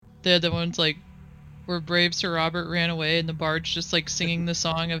They're the ones like where brave Sir Robert ran away and the bard's just like singing the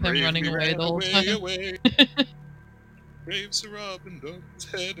song of him running away the whole time. Away. Brave Sir Robin ducked his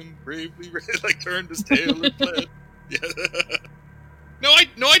head and bravely like turned his tail and fled. Yeah. No,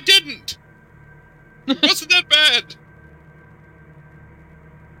 I didn't. It wasn't that bad.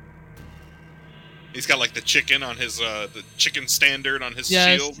 He's got like the chicken on his the chicken standard on his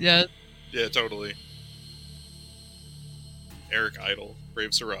shield. Yes. Yeah, totally. Eric Idle,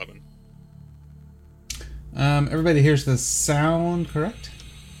 Brave Sir Robin. Everybody hears the sound, correct?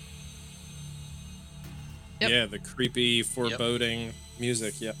 Yep. Yeah, the creepy, foreboding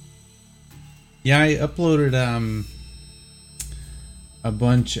music. Yeah. Yeah, I uploaded a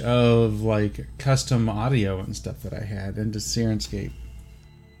bunch of like custom audio and stuff that I had into Sirenscape.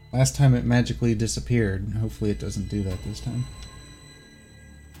 Last time it magically disappeared. Hopefully it doesn't do that this time.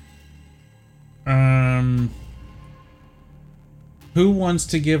 Who wants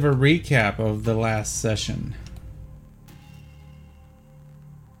to give a recap of the last session?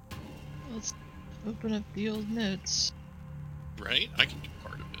 Let's open up the old notes. Right? I can do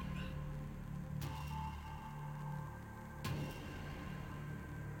part of it.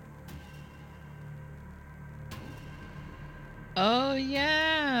 Oh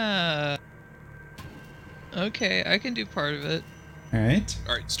yeah. Okay, I can do part of it. Alright.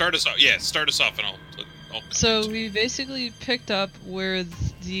 Alright, start us off. Yeah, start us off and I'll So we basically picked up where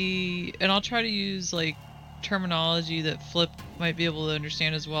and I'll try to use like terminology that Flip might be able to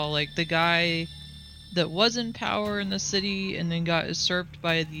understand as well. Like the guy that was in power in the city and then got usurped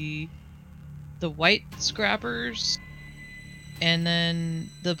by the white scrappers, and then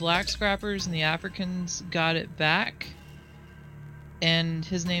the black scrappers and the Africans got it back. And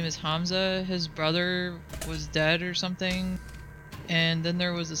his name is Hamza. His brother was dead or something. And then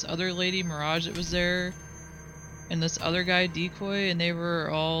there was this other lady, Mirage, that was there. And this other guy, Decoy, and they were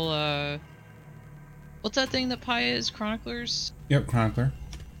all, what's that thing that Pi is? Chroniclers? Yep, Chronicler.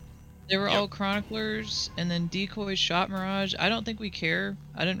 They were all Chroniclers, and then Decoy shot Mirage. I don't think we care.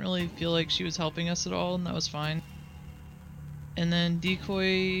 I didn't really feel like she was helping us at all, and that was fine. And then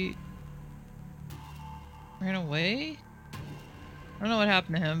Decoy ran away? I don't know what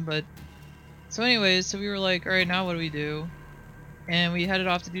happened to him, but... So anyways, so we were like, alright, now what do we do? And we headed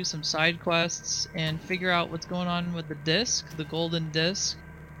off to do some side quests and figure out what's going on with the disc, the golden disc.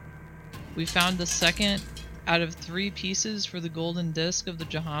 We found the second out of 3 pieces for the golden disc of the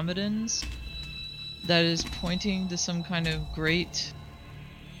Jahamidans that is pointing to some kind of great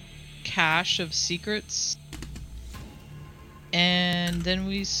cache of secrets. And then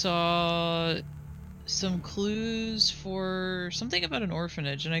we saw some clues for something about an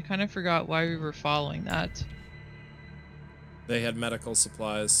orphanage, and I kind of forgot why we were following that. They had medical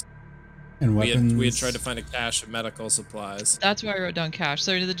supplies. And weapons. We had tried to find a cache of medical supplies. That's why I wrote down cache.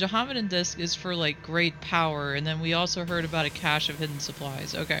 So the Jahamidan disc is for like great power, and then we also heard about a cache of hidden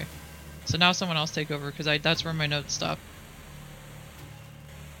supplies. Okay. So now someone else take over, because that's where my notes stop.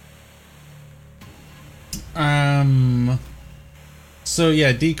 So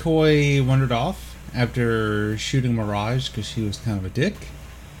yeah, Decoy wandered off after shooting Mirage because she was kind of a dick.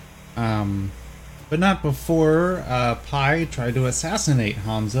 But not before Pi tried to assassinate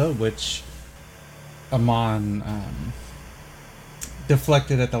Hamza, which Amon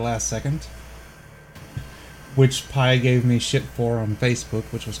deflected at the last second. Which Pi gave me shit for on Facebook,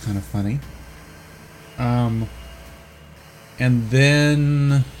 which was kind of funny. And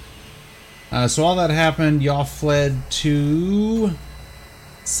then... so all that happened, y'all fled to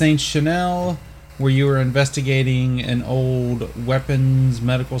Saint Chanel, where you were investigating an old weapons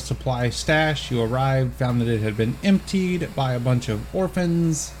medical supply stash. You arrived, found that it had been emptied by a bunch of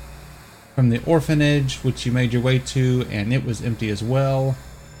orphans from the orphanage, which you made your way to, and it was empty as well.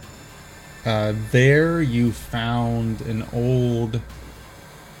 There you found an old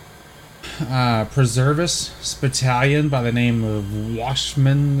Preservus battalion by the name of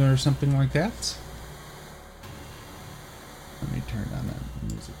Washman or something like that. Let me turn down that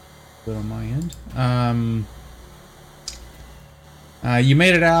music a bit on my end. You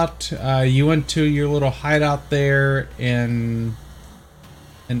made it out. You went to your little hideout there in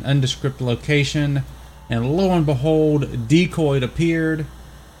an undescript location, and lo and behold, Decoy appeared.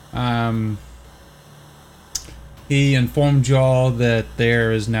 He informed y'all that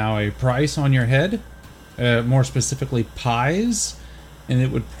there is now a price on your head, more specifically Pi's, and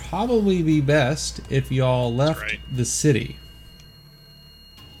it would probably be best if y'all left the city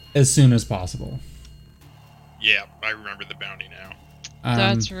as soon as possible. Yeah, I remember the bounty now.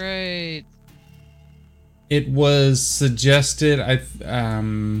 That's right. It was suggested,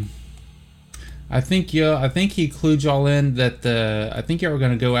 I think he clued y'all in that I think y'all were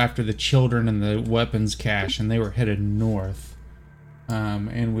going to go after the children and the weapons cache, and they were headed north.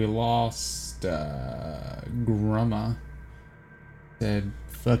 And we lost Grumma. Said,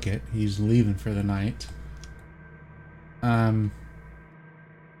 fuck it, he's leaving for the night.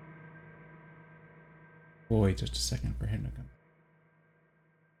 We'll wait just a second for him to come.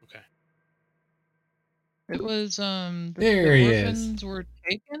 Okay. It was There he the is. orphans were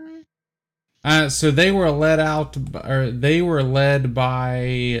taken. So they were led out, or they were led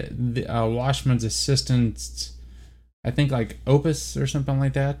by the Washman's assistant, I think like Opus or something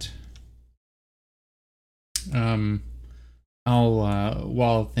like that. I'll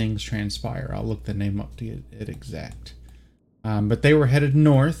while things transpire, I'll look the name up to get it exact. But they were headed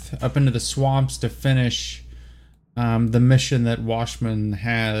north up into the swamps to finish the mission that Washman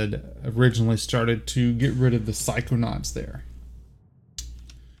had originally started to get rid of the Psychonauts there.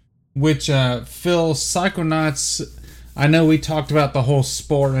 Which, Phil, Psychonauts, I know we talked about the whole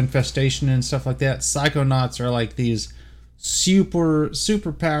spore infestation and stuff like that. Psychonauts are like these super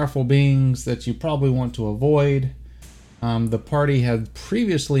powerful beings that you probably want to avoid. The party had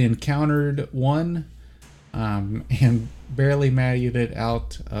previously encountered one, and barely made it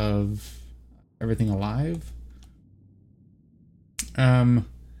out of everything alive. Yeah,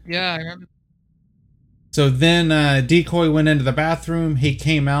 I remember. So then Decoy went into the bathroom. He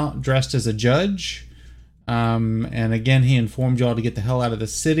came out dressed as a judge. And again, he informed y'all to get the hell out of the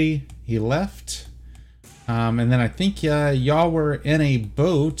city. He left. And then I think y'all were in a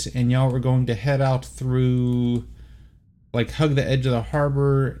boat and y'all were going to head out through, like, hug the edge of the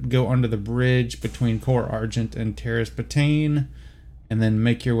harbor, go under the bridge between Cor Argent and Terrace Patane, and then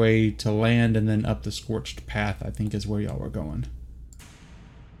make your way to land and then up the Scorched Path, I think is where y'all were going.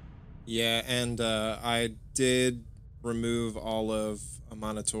 Yeah, and I did remove all of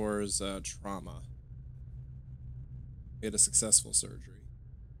Amanator's trauma. We had a successful surgery.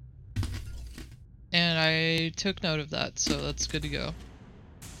 And I took note of that, so that's good to go.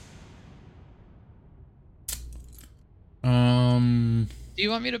 Do you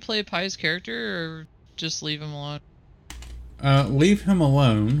want me to play Pai's character, or just leave him alone? Leave him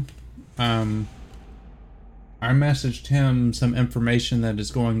alone. I messaged him some information that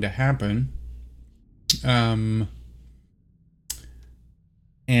is going to happen. And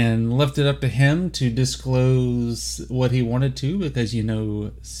left it up to him to disclose what he wanted to, because you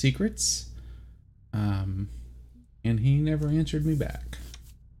know secrets. And he never answered me back.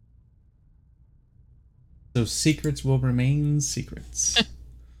 So secrets will remain secrets.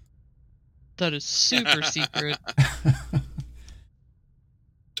 That is super secret.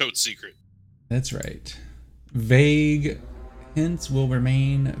 Totes secret. That's right. Vague hints will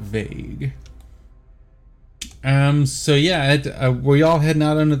remain vague. So yeah, were y'all heading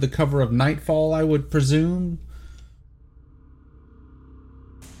out under the cover of nightfall, I would presume?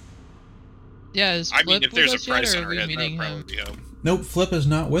 Yeah, is I Flip mean, if there's a with us yet, price or on are our we head, that'd meeting probably him? be home. Nope, Flip is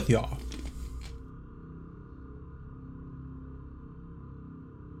not with y'all.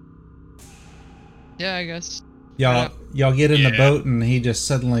 Yeah, I guess. Y'all get in the Yeah. boat and he just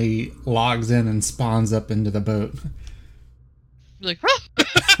suddenly logs in and spawns up into the boat. You're like, "Ah!"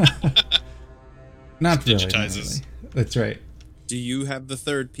 Not really. Digitizes. That's right. Do you have the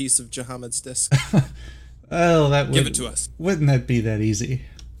third piece of Jahamed's disc? Oh, that would Give it to us. Wouldn't that be that easy?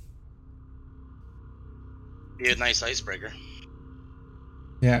 Be a nice icebreaker.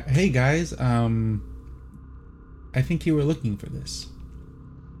 Yeah. Hey guys, I think you were looking for this.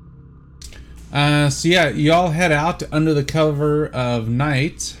 So yeah, y'all head out under the cover of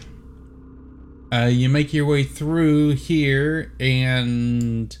night. You make your way through here,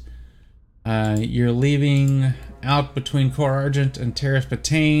 and you're leaving out between Cor Argent and Terrace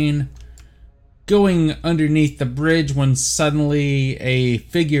Patane, going underneath the bridge when suddenly a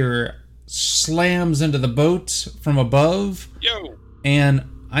figure slams into the boat from above. Yo! And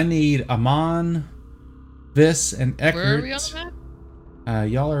I need Amon, Vis, and Eckert. Where are we on the map?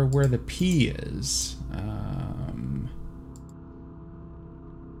 Y'all are where the P is.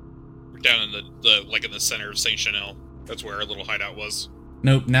 We're down in the like in the center of Saint Chanel. That's where our little hideout was.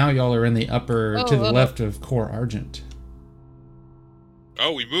 Nope, now y'all are in the upper to the Oh. left of Cor Argent.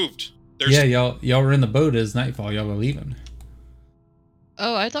 Oh, we moved. There's Yeah, y'all were in the boat as nightfall. Y'all are leaving.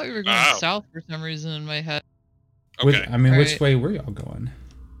 Oh, I thought we were going Oh. south for some reason in my head. okay. Which Right. way were y'all going?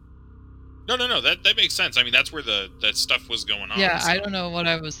 No. That makes sense. I mean, that's where that stuff was going on. Yeah, so. I don't know what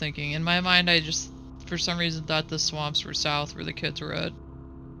I was thinking. In my mind, I just, for some reason, thought the swamps were south where the kids were at.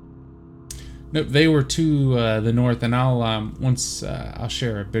 Nope, they were to the north, and I'll I'll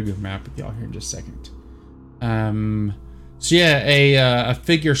share a bigger map with y'all here in just a second. So yeah, a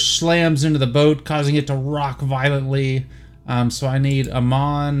figure slams into the boat, causing it to rock violently. So I need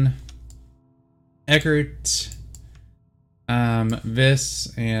Amon, Eckert,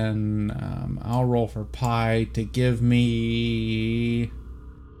 Vis, and I'll roll for Pi to give me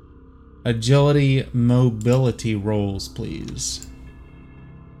agility mobility rolls, please.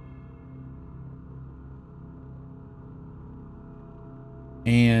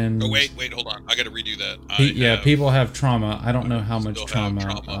 And Oh wait, hold on. I gotta redo that. People have trauma. I don't know how much still trauma.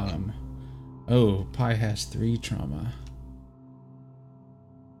 have trauma. Pi has 3 trauma.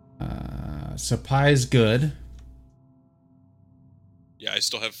 So Pi's good. Yeah, I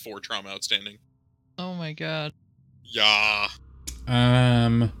still have 4 trauma outstanding. Oh my god. Yeah.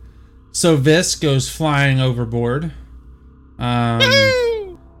 So Vis goes flying overboard.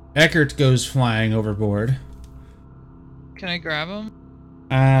 Woo! Eckert goes flying overboard. Can I grab him?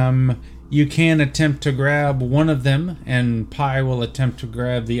 You can attempt to grab one of them, and Pi will attempt to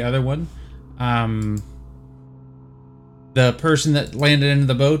grab the other one. The person that landed into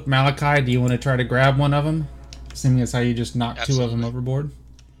the boat, Malachi, do you want to try to grab one of them? Seeing as how you just knocked 2 of them overboard?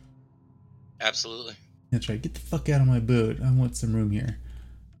 Absolutely. That's right. Get the fuck out of my boat. I want some room here.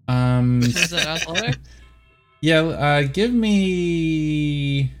 Is it athletics? Yeah, give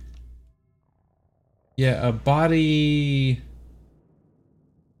me... Yeah, a body...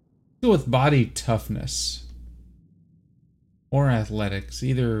 Go with body toughness. Or athletics.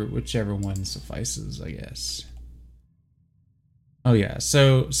 Whichever one suffices, I guess. Oh yeah,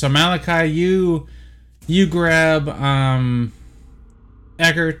 so Malachi, you grab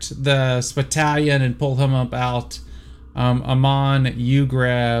Eckert, the Spitalion, and pull him up out. Amon, you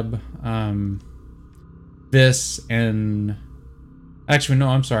grab Vis and... Actually, no,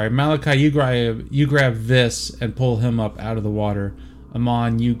 I'm sorry. Malachi, you grab Vis and pull him up out of the water.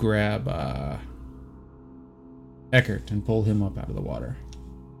 Amon, you grab Eckert and pull him up out of the water.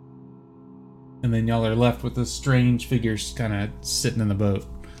 And then y'all are left with this strange figures kind of sitting in the boat.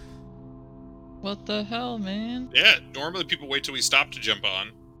 What the hell, man? Yeah, normally people wait till we stop to jump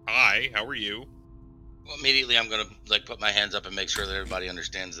on. Hi, how are you? Well, immediately I'm gonna put my hands up and make sure that everybody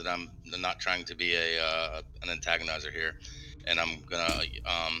understands that I'm not trying to be an antagonizer here, and I'm gonna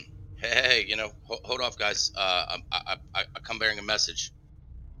hey, hold off, guys. I come bearing a message.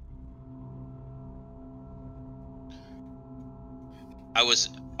 I was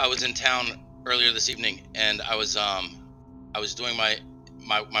in town earlier this evening, and I was doing my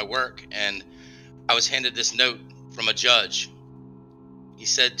work, and I was handed this note from a judge. He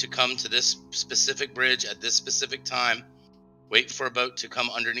said to come to this specific bridge at this specific time, wait for a boat to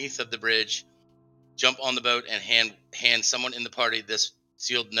come underneath of the bridge, jump on the boat, and hand someone in the party this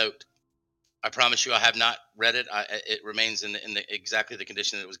sealed note. I promise you, I have not read it. It remains in exactly the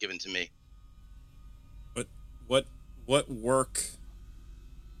condition that it was given to me. What work?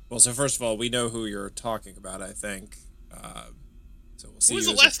 Well, so first of all, we know who you're talking about, I think. So we'll see. When was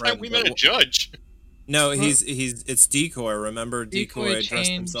the last time we met a judge? No, it's Decoy. Remember, Decoy dressed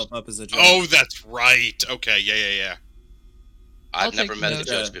changed. himself up as a judge. Oh, that's right. Okay, yeah. I've never met a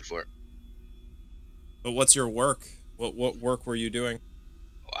judge before. But what's your work? What work were you doing?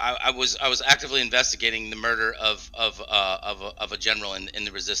 I was actively investigating the murder of a general in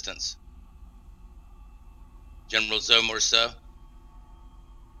the Resistance, General Zoe Morceau.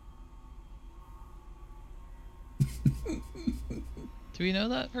 Do we know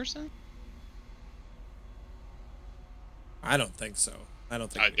that person? I don't think so. I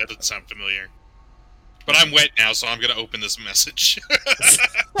don't think That doesn't sound familiar. But I'm wet now, so I'm gonna open this message.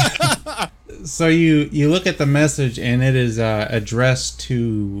 So you look at the message, and it is addressed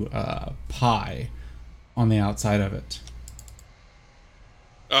to Pi on the outside of it.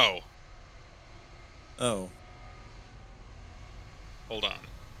 Oh, hold on.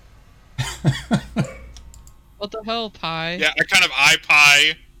 What the hell, Pi? Yeah, I kind of eye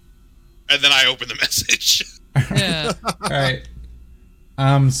Pi, and then I open the message. Yeah. All right.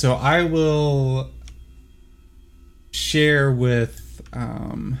 So I will share with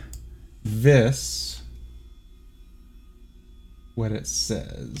this what it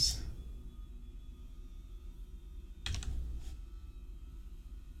says.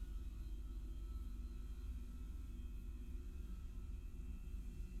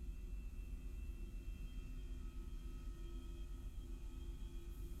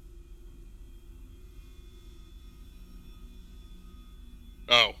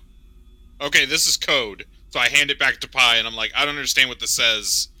 Oh. Okay, this is code. So I hand it back to Pi, and I'm like, I don't understand what this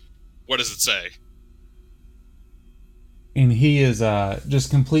says. What does it say? And he is just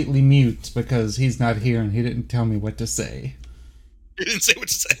completely mute because he's not here and he didn't tell me what to say. He didn't say what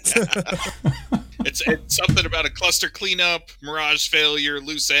to say. It's something about a cluster cleanup, Mirage failure,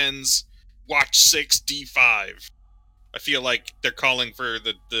 loose ends, Watch 6 D5. I feel like they're calling for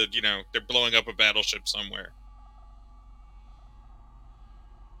the they're blowing up a battleship somewhere.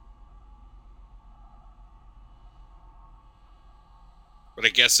 But I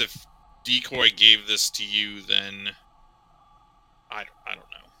guess if Decoy gave this to you, then I don't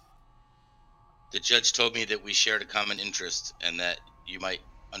know. The judge told me that we shared a common interest and that you might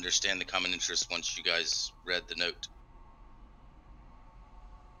understand the common interest once you guys read the note.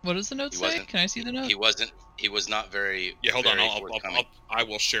 What does the note say? Can I see the note? He was not very. Yeah, hold very on. I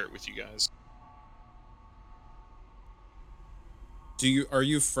will share it with you guys. Are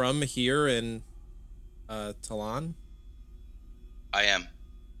you from here in Talon? I am.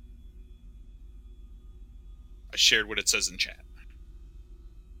 I shared what it says in chat.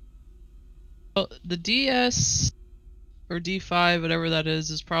 Well, the DS or D5, whatever that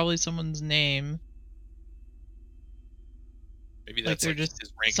is probably someone's name. Maybe that's like they're just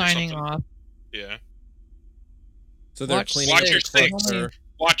his rank signing or something. off. Yeah. So they're cleaning Watch your the cluster. six.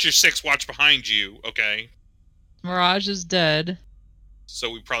 Watch your 6. Watch behind you. Okay. Mirage is dead. So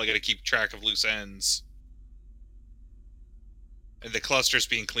we probably got to keep track of loose ends. And the cluster's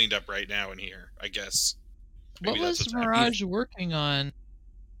being cleaned up right now in here, I guess. What Maybe that's was what's happening. Mirage working on?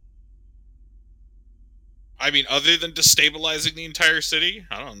 I mean, other than destabilizing the entire city,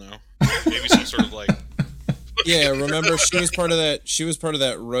 I don't know. Maybe some sort of like. Yeah, remember she was part of that. She was part of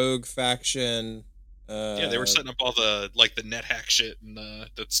that rogue faction. Yeah, they were setting up all the net hack shit and the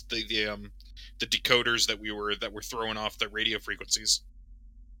decoders that were throwing off the radio frequencies.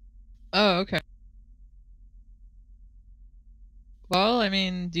 Oh, okay. Well, I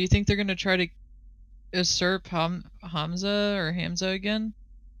mean, do you think they're gonna try to usurp Hamza again?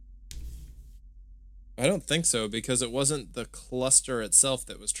 I don't think so, because it wasn't the cluster itself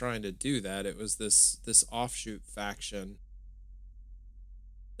that was trying to do that. It was this offshoot faction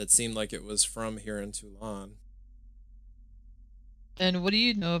that seemed like it was from here in Toulon. And what do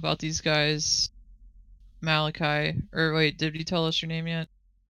you know about these guys, Malachi? Or wait, did you tell us your name yet?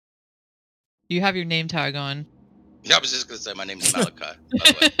 You have your name tag on. Yeah, I was just gonna say my name is Malachi, by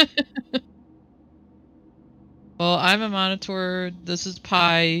the way. Well, I'm a Monitor. This is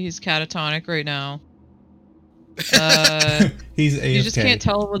Pi. He's catatonic right now. He's AFK. You just can't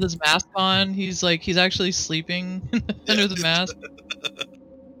tell with his mask on. He's actually sleeping under the mask.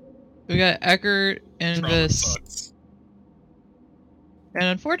 We got Eckert and Trauma Vis. sucks. And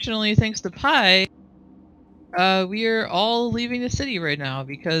unfortunately, thanks to Pi, we are all leaving the city right now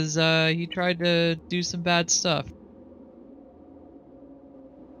because he tried to do some bad stuff.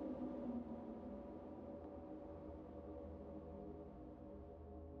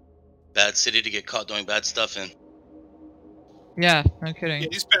 Bad city to get caught doing bad stuff in. Yeah, no kidding. Yeah,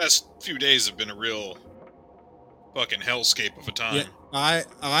 these past few days have been a real fucking hellscape of a time. Yeah,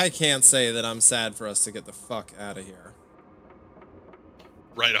 I can't say that I'm sad for us to get the fuck out of here.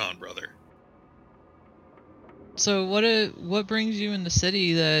 Right on, brother. So what brings you in the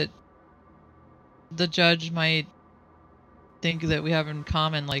city that the judge might think that we have in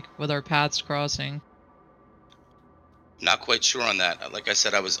common, like with our paths crossing? Not quite sure on that. Like I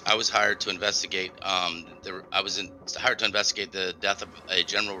said, I was hired to investigate. Hired to investigate the death of a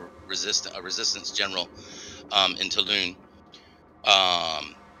resistance general in Tulun.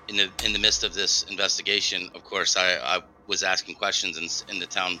 In the midst of this investigation, of course, I was asking questions in the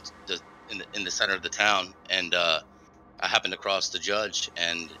town, in the center of the town, and I happened to cross the judge.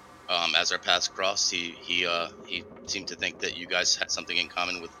 And as our paths crossed, he seemed to think that you guys had something in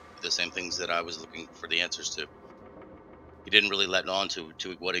common with the same things that I was looking for the answers to. He didn't really let on to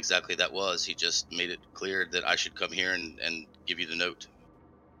what exactly that was. He just made it clear that I should come here and give you the note.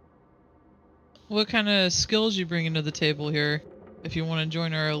 What kind of skills you bringing to the table here, if you want to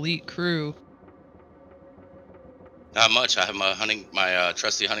join our elite crew? Not much. I have my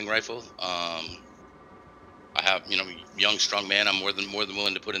trusty hunting rifle. I have, young, strong man. I'm more than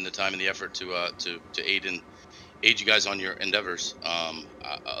willing to put in the time and the effort to aid you guys on your endeavors.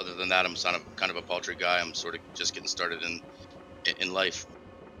 Other than that, I'm kind of a paltry guy. I'm sort of just getting started in life.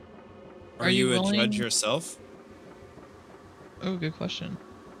 Are you a judge yourself? Oh, good question.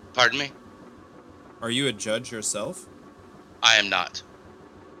 Pardon me? Are you a judge yourself? I am not.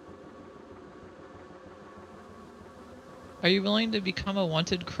 Are you willing to become a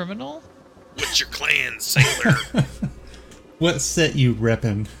wanted criminal? What's your clan, sailor? What set you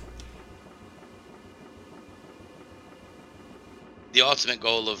reppin'? The ultimate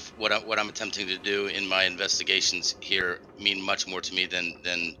goal of what I'm attempting to do in my investigations here mean much more to me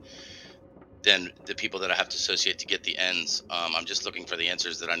than than the people that I have to associate to get the ends. I'm just looking for the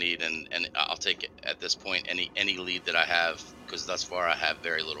answers that I need, and I'll take it at this point any lead that I have, because thus far I have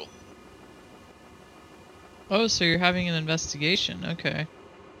very little. Oh, so you're having an investigation. Okay.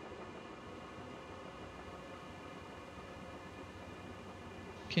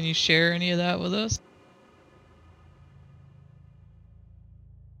 Can you share any of that with us?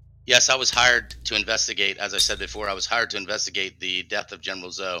 Yes, I was hired to investigate. As I said before, I was hired to investigate the death of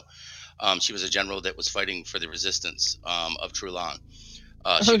General Zoe. She was a general that was fighting for the resistance of Trulan.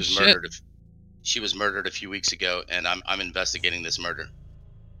 She was shit. murdered. She was murdered a few weeks ago, and I'm investigating this murder.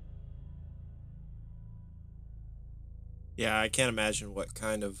 Yeah, I can't imagine what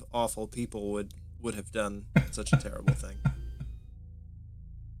kind of awful people would have done such a terrible thing.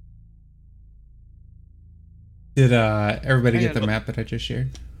 Did everybody get the map that I just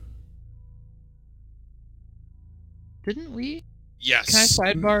shared? Didn't we? Yes. Can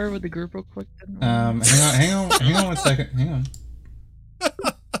I sidebar with the group real quick? Hang on 1 second. Hang on.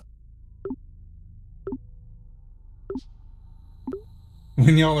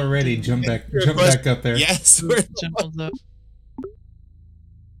 When y'all are ready, jump back up there. Yes.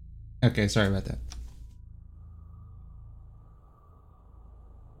 Okay, sorry about that.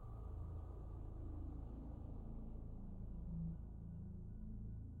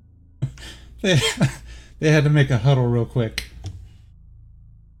 They had to make a huddle real quick.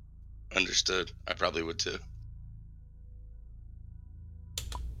 Understood. I probably would too.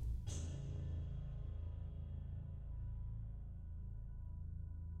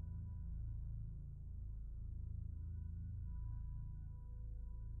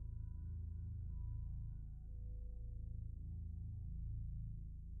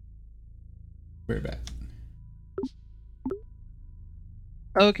 Very bad.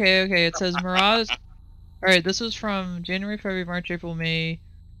 Okay. It says Mirage. Alright, this was from January, February, March, April, May.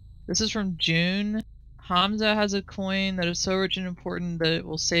 This is from June. Hamza has a coin that is so rich and important that it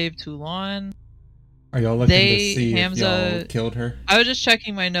will save Toulon. Are y'all looking to see if y'all killed her? I was just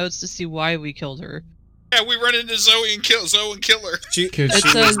checking my notes to see why we killed her. Yeah, we run into Zoe and kill her.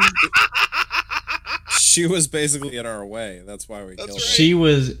 She was basically in our way. That's why we killed her. She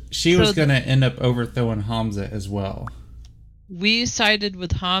was gonna end up overthrowing Hamza as well. We sided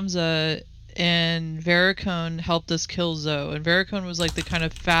with Hamza, and Varicone helped us kill Zoe. And Varicone was like the kind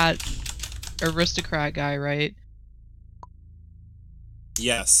of fat aristocrat guy, right?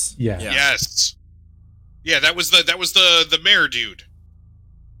 Yes. Yeah. Yes. Yeah, that was the mayor dude.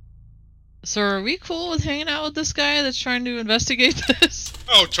 So are we cool with hanging out with this guy that's trying to investigate this?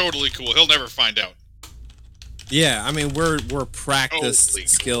 Oh, totally cool. He'll never find out. Yeah, I mean we're practiced,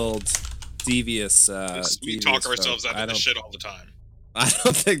 skilled, devious. We talk ourselves out of this shit all the time. I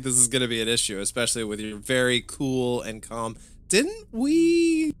don't think this is going to be an issue, especially with your very cool and calm. Didn't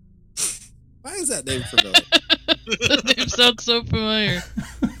we? Why is that name familiar? The name sounds so familiar.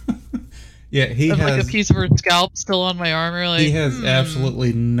 Yeah, he has like a piece of her scalp still on my armor. Like, he has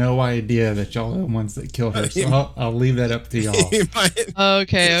absolutely no idea that y'all are the ones that killed her. So I'll leave that up to y'all. He might,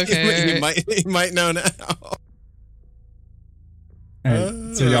 okay. He might know now.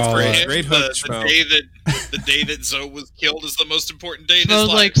 Right, so y'all, great hook, the day that Zoe was killed is the most important day in his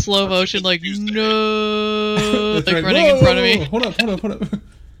life. Like slow motion, like no, like right. Running in front of me. Hold up.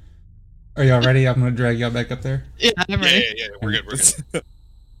 Are y'all ready? I'm gonna drag y'all back up there. Yeah, I'm ready. Yeah, we're good.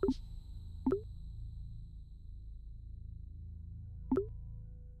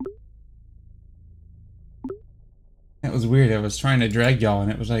 That was weird. I was trying to drag y'all,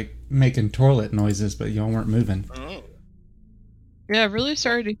 and it was like making toilet noises, but y'all weren't moving. Oh. Yeah, really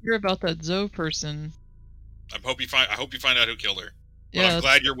sorry to hear about that Zoe person. I hope you find out who killed her. But Yeah, I'm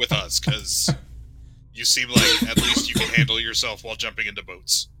glad you're with us, because you seem like at least you can handle yourself while jumping into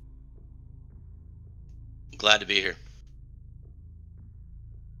boats. Glad to be here.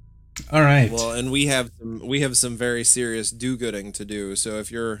 All right. Well, and we have some very serious do-gooding to do. So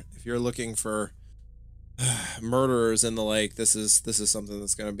if you're looking for murderers in the lake, this is something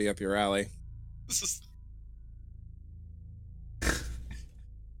that's going to be up your alley. This is.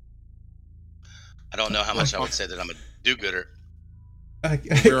 I don't know how much I would say that I'm a do-gooder.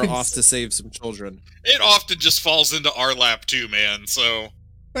 We're off to save some children. It often just falls into our lap too, man. So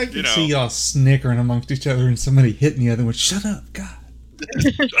I can see y'all snickering amongst each other and somebody hitting the other one. Shut up, God.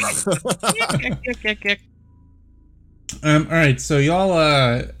 All right, so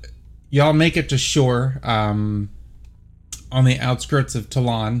y'all make it to shore on the outskirts of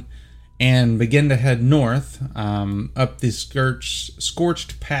Toulon and begin to head north up the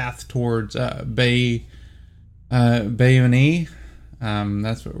scorched path towards Bayonne.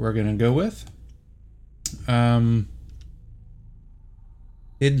 That's what we're gonna go with.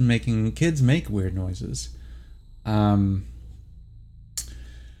 Kids make weird noises.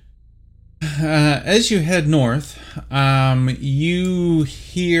 As you head north, you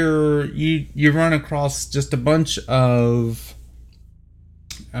hear you run across just a bunch of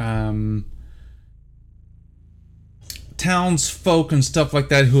townsfolk and stuff like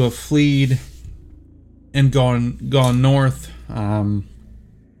that who have fled and gone north.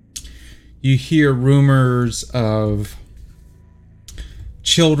 You hear rumors of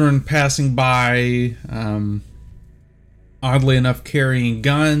children passing by, oddly enough carrying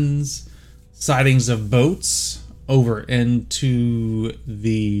guns, sightings of boats over into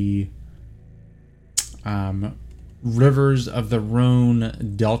the rivers of the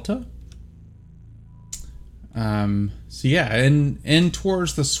Rhone Delta. So yeah, and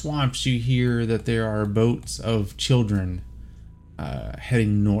towards the swamps you hear that there are boats of children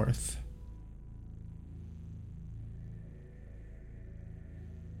heading north.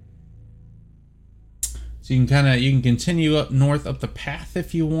 So you can continue up north up the path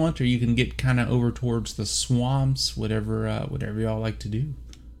if you want, or you can get kind of over towards the swamps, whatever y'all like to do.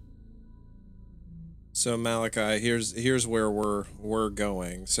 So Malachi, here's where we're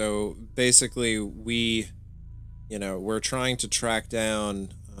going. So basically, we're trying to track down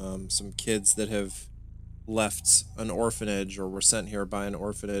some kids that have left an orphanage or were sent here by an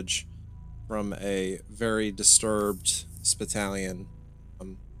orphanage from a very disturbed Spitalion.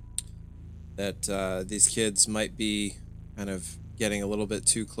 That these kids might be kind of getting a little bit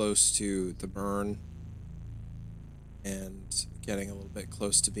too close to the burn and getting a little bit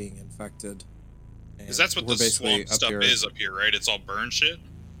close to being infected. Because that's what the swamp stuff is up here, right? It's all burn shit?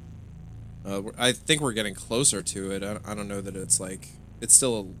 I think we're getting closer to it. I don't know that it's like... It's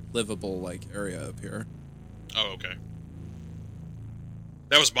still a livable, like, area up here. Oh, okay.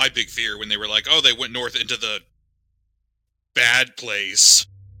 That was my big fear when they were like, oh, they went north into the bad place.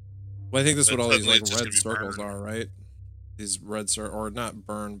 Well, I think that's what all these like red circles are, right? These red or not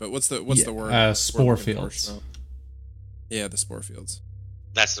burn, but what's the word? Spore fields. Yeah, the spore fields.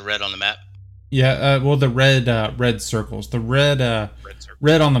 That's the red on the map. Yeah, well, the red circles. The red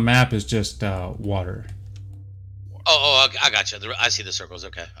on the map is just water. Oh, I got you. I see the circles.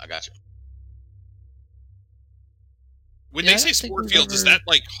 Okay, I got you. When they say spore fields, is that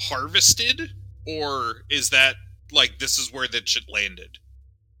like harvested, or is that like this is where that shit landed?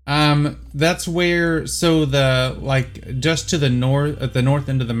 That's where, so just to the north, at the north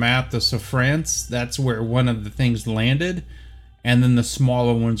end of the map, the Souffrance, that's where one of the things landed, and then the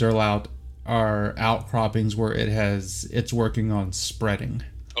smaller ones are outcroppings where it's working on spreading.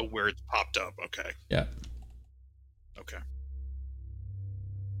 Oh, where it's popped up, okay. Yeah. Okay.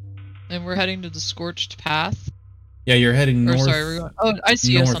 And we're heading to the Scorched Path. Yeah, you're heading north. Sorry, we're going. Oh, I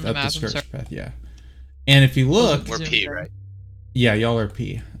see us on the map. The Scorched Path, yeah. And if you look, we're P, right? Yeah, y'all are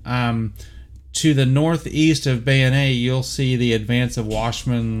P. To the northeast of Bayonne, you'll see the advance of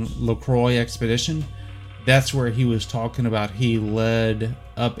Washman LaCroix expedition. That's where he was talking about. He led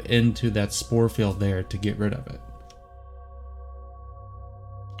up into that spore field there to get rid of it.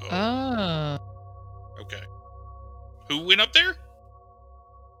 Ah. Okay. Who went up there?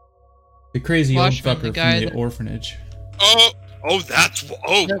 The crazy Washman, old fucker from the orphanage. Oh, that's...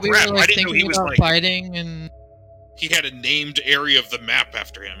 Oh, that crap. We were, I didn't know he was like... fighting and... He had a named area of the map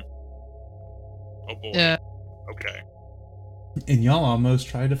after him. Oh, boy. Yeah. Okay. And y'all almost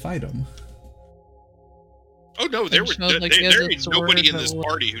tried to fight him. Oh, no, there ain't nobody in this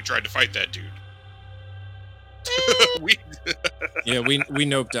party who tried to fight that dude. Yeah, we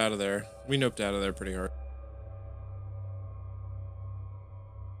noped out of there. We noped out of there pretty hard.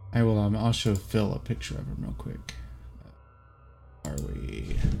 I'll show Phil a picture of him real quick. Are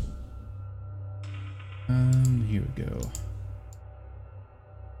we? Here we go.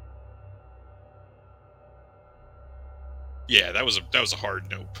 Yeah, that was a hard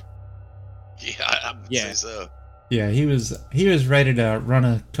nope. Yeah, I would say so. Yeah, he was ready to run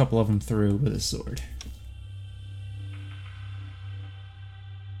a couple of them through with his sword.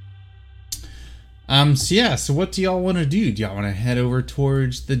 So what do y'all want to do? Do y'all want to head over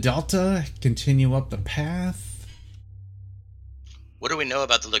towards the Delta, continue up the path? What do we know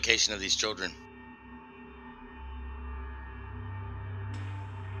about the location of these children?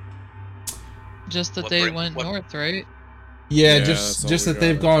 Just that they went north, right? Yeah, just that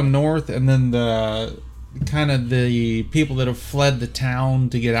they've gone north, and then the people that have fled the town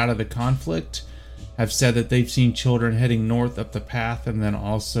to get out of the conflict have said that they've seen children heading north up the path, and then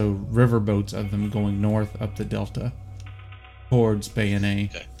also riverboats of them going north up the Delta towards Bayonne.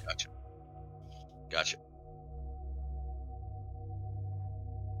 Okay, gotcha.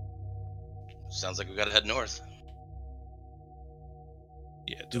 Sounds like we gotta head north.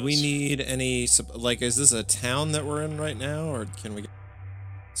 Yeah. It Do we does. need any like? Is this a town that we're in right now, or can we get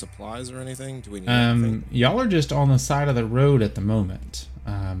supplies or anything? Do we need anything? Y'all are just on the side of the road at the moment.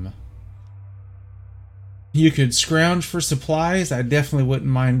 You could scrounge for supplies. I definitely wouldn't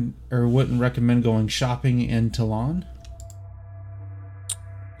mind or wouldn't recommend going shopping in Talon.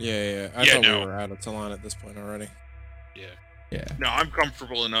 Yeah. I Yeah, thought no. we were out of Talon at this point already. Yeah. Yeah. No, I'm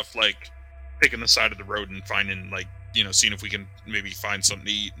comfortable enough, like, picking the side of the road and finding, like, seeing if we can maybe find something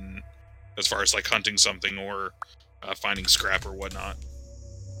to eat, and as far as, like, hunting something or finding scrap or whatnot.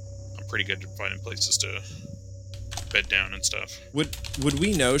 I'm pretty good at finding places to bed down and stuff. Would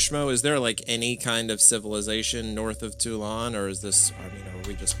we know, Schmo? Is there like any kind of civilization north of Toulon, or is this? I mean, are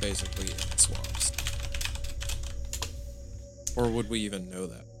we just basically in the swamps? Or would we even know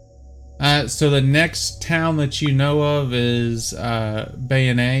that? So the next town that you know of is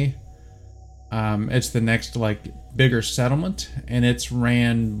Bayonne. It's the next like bigger settlement, and it's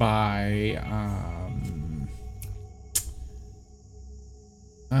ran by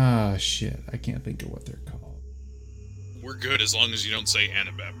shit, I can't think of what they're called. We're good as long as you don't say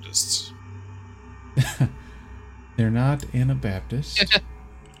Anabaptists. They're not Anabaptist.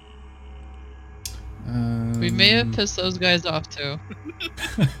 We may have pissed those guys off too.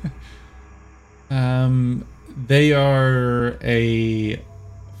 They are a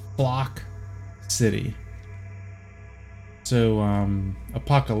flock city. So,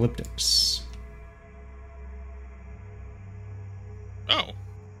 apocalyptics. Oh.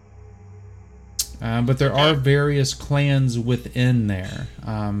 But there are various clans within there.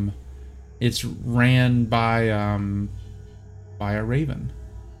 It's ran by a raven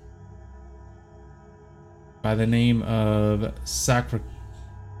by the name of Sacrocant.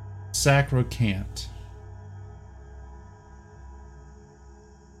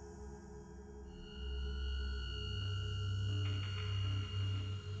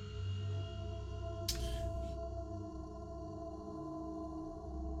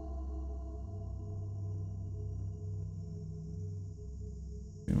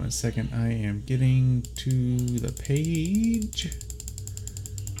 Give me 1 second. I am getting to the page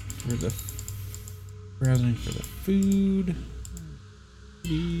for the browsing for the food.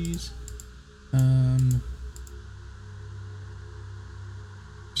 Please.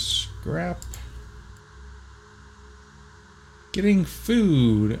 Scrap. Getting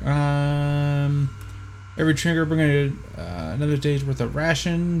food. Every trigger bring another day's worth of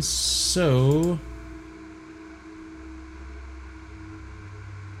rations. So.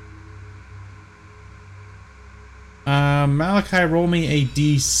 Malachi, roll me a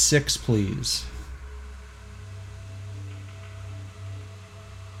d6, please.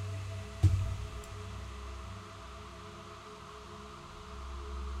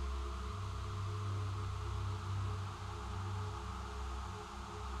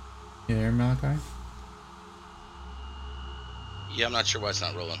 You there, Malachi? Yeah, I'm not sure why it's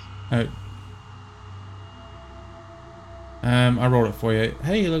not rolling. I rolled it for you.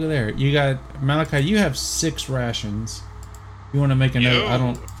 Hey, look at there. You got Malachi. You have 6 rations. You want to make a note?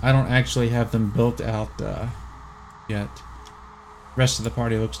 I don't actually have them built out yet. Rest of the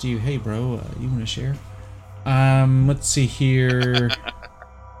party looks to you. Hey, bro. You want to share? Let's see here.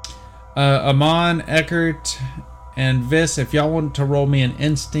 Amon, Eckert, and Vis. If y'all want to roll me an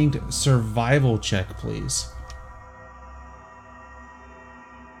instinct survival check, please.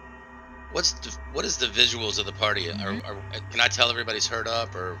 What is the visuals of the party? Can I tell everybody's hurt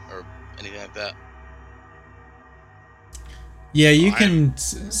up or anything like that? Yeah, you can.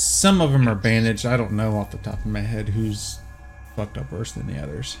 Some of them are bandaged. I don't know off the top of my head who's fucked up worse than the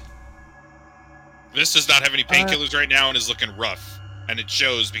others. This does not have any painkillers right now and is looking rough, and it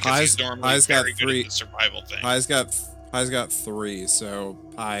shows because he's normally very good at the survival thing. Pi's got 3, so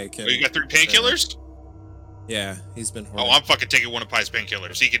Pi can. Oh, you got 3 painkillers? Yeah, he's been horrible. Oh, I'm fucking taking one of Pi's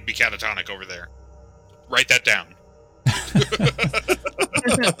painkillers. He could be catatonic over there. Write that down.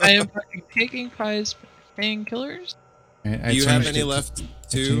 I am fucking taking Pi's painkillers. Do you have any left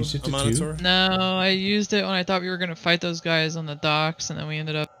too, Monitor? No, I used it when I thought we were gonna fight those guys on the docks, and then we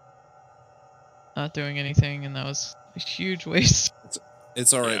ended up not doing anything, and that was a huge waste.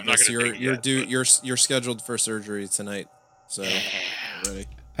 It's all right. I'm not gonna You're scheduled for surgery tonight, so ready.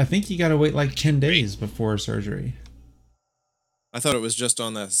 I think you gotta wait like 10 days before surgery. I thought it was just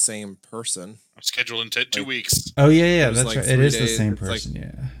on that same person. I'm scheduled in 2 weeks. Oh yeah, It was that's like right. It 3 is the days. same It's like- person.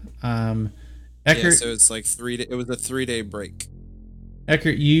 Yeah. Eckert, Yeah, so it's like 3 days. It was a 3-day break.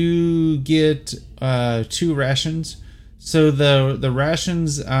 Eckert, you get 2 rations. So the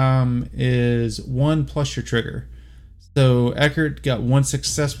rations is 1 plus your trigger. So Eckert got 1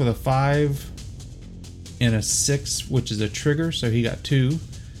 success with a 5, and a 6, which is a trigger, so he got 2.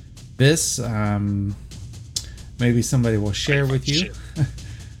 This, maybe somebody will share with you.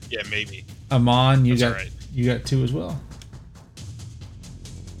 Yeah, maybe. Amon, you That's got alright. you got 2 as well.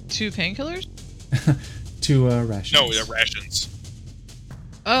 2 painkillers? 2 rations. No, they're rations.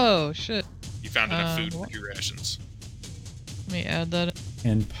 Oh shit. You found enough food What? for 2 rations. Let me add that.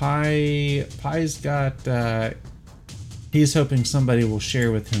 And Pie's got. He's hoping somebody will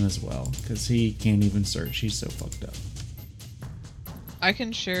share with him as well, because he can't even search. He's so fucked up. I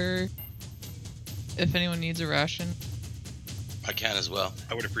can share if anyone needs a ration. I can as well.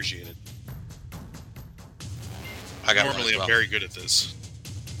 I would appreciate it. I got Normally, one as well. I'm very good at this.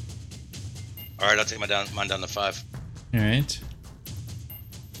 All right, I'll take mine down to 5. All right.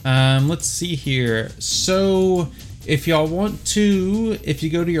 Let's see here. So, if y'all want to, if you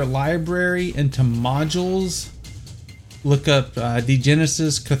go to your library into modules, look up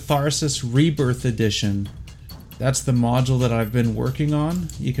Degenesis Catharsis Rebirth Edition. That's the module that I've been working on.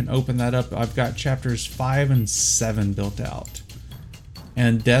 You can open that up. I've got chapters 5 and 7 built out.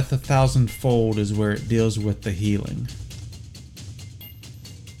 And Death a Thousandfold is where it deals with the healing.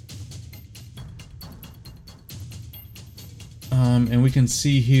 And we can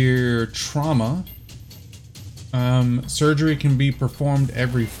see here trauma. Surgery can be performed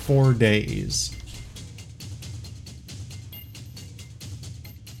every 4 days.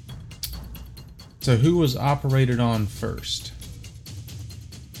 So who was operated on first?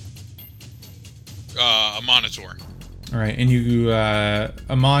 A monitor. All right, and you,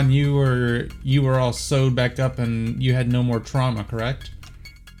 Amon, you were all sewed back up, and you had no more trauma, correct?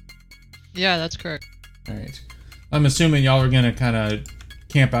 Yeah, that's correct. All right. I'm assuming y'all are gonna kind of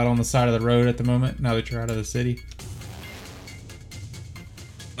camp out on the side of the road at the moment now that you're out of the city.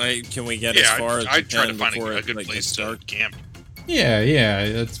 Can we get as far as we I'd try to can find before a good it place gets to dark? camp. Yeah,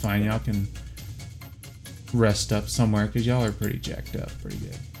 that's fine. Y'all can rest up somewhere because y'all are pretty jacked up, pretty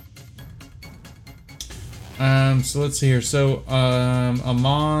good. So let's see here. So,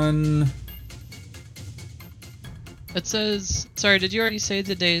 Amon. It says, sorry, did you already say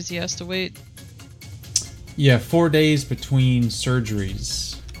the days he has to wait? Yeah, 4 days between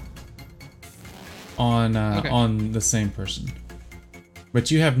surgeries on Okay. on the same person.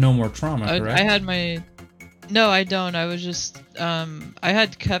 But you have no more trauma, correct? I had my... No, I don't. I was just... I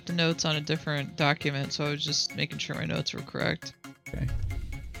had kept notes on a different document, so I was just making sure my notes were correct. Okay.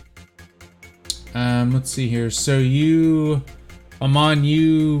 Let's see here. So you, Amon,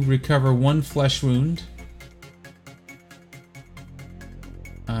 you recover 1 flesh wound.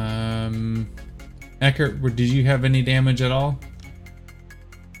 Eckert, did you have any damage at all?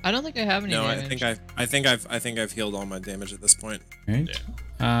 I don't think I have any No, damage. I think I've healed all my damage at this point. Right.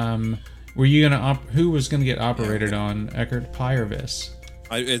 Were you gonna who was gonna get operated on, Eckert, Pie, or Vis?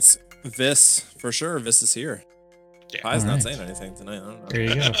 It's Vis for sure. Vis is here. Yeah. Pie's not Alright. saying anything tonight. I don't know. There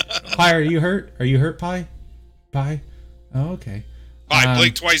you go. Pie, are you hurt? Are you hurt, Pie? Pie? Oh, okay. Fine,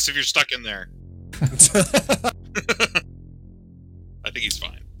 blink twice if you're stuck in there. I think he's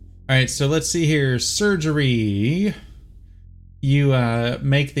fine. All right, so let's see here. Surgery. You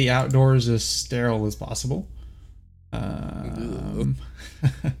make the outdoors as sterile as possible.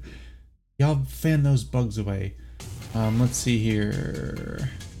 Y'all fan those bugs away. Let's see here.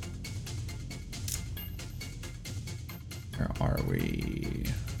 Where are we?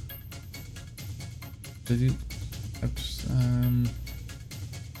 Oops,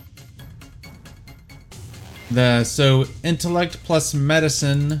 so intellect plus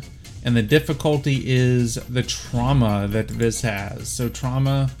medicine, and the difficulty is the trauma that Vis has. So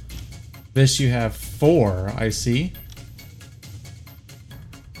trauma, Vis, you have 4, I see.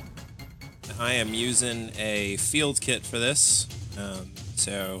 I am using a field kit for this.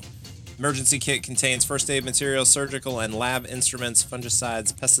 So, emergency kit contains first aid materials, surgical and lab instruments,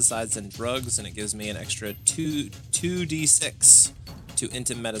 fungicides, pesticides, and drugs, and it gives me an extra 2d6 to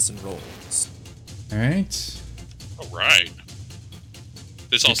into medicine rolls. All right. All right.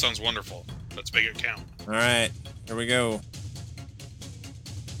 This all sounds wonderful. Let's make it count. All right, here we go.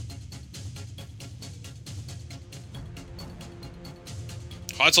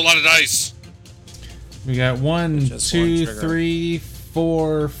 Oh, that's a lot of dice. We got 1, Just 2, one trigger. 3,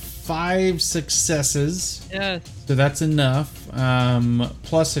 4, 5 successes. Yeah. So that's enough.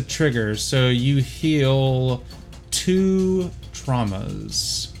 Plus a trigger. So you heal 2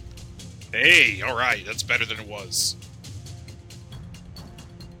 traumas. Hey, all right. That's better than it was.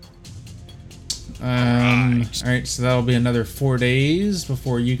 Alright. Alright, so that'll be another 4 days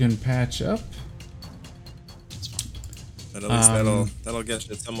before you can patch up. But at least that'll get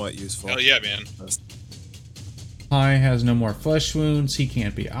you somewhat useful. Hell yeah, man. Pi has no more flesh wounds. He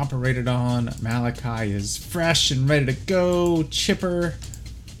can't be operated on. Malachi is fresh and ready to go. Chipper.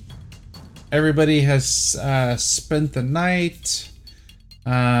 Everybody has spent the night.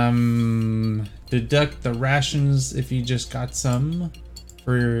 Deduct the rations if you just got some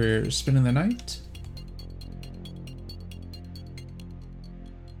for spending the night.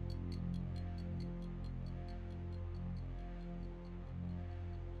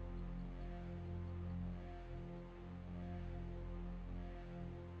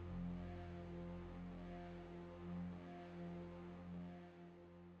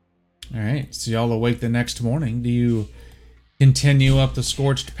 All right, so y'all awake the next morning. Do you continue up the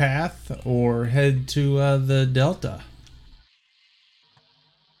scorched path or head to the delta?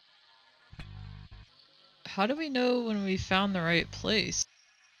 How do we know when we found the right place?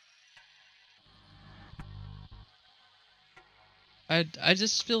 I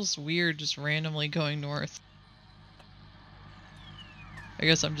just feels weird just randomly going north. I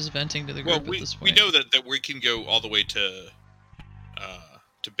guess I'm just venting to the group Well, at this we point. know that we can go all the way to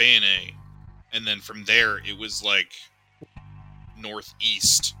Bayonne, and then from there it was like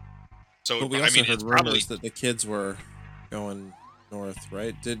northeast. So But we I also mean, heard it's rumors probably that the kids were going north,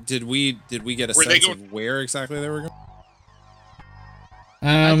 right? Did we get a Were they sense going- of where exactly they were going?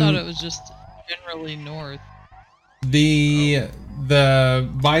 I thought it was just generally north. The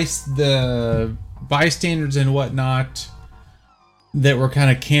bystanders and whatnot that were kind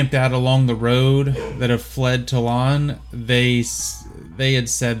of camped out along the road that have fled Toulon, they had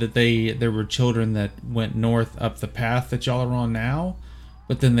said that there were children that went north up the path that y'all are on now,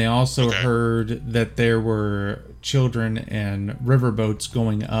 but then they also Okay. heard that there were children and riverboats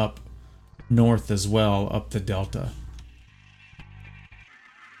going up north as well, up the delta.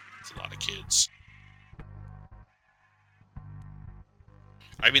 It's a lot of kids.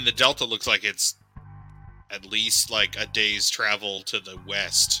 I mean, the Delta looks like it's at least like a day's travel to the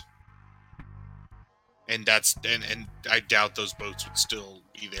west. And and I doubt those boats would still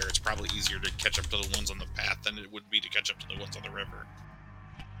be there. It's probably easier to catch up to the ones on the path than it would be to catch up to the ones on the river.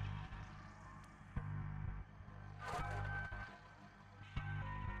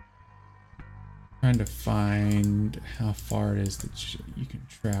 Trying to find how far it is that you can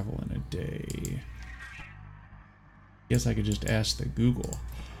travel in a day. Guess I could just ask the Google.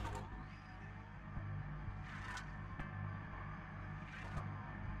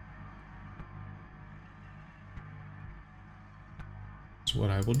 That's what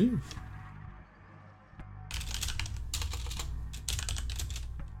I will do.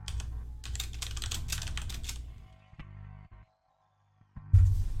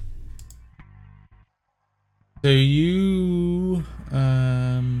 So you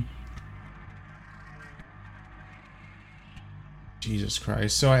Jesus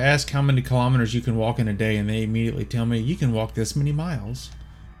Christ. So I ask how many kilometers you can walk in a day, and they immediately tell me you can walk this many miles.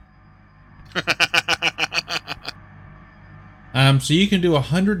 So you can do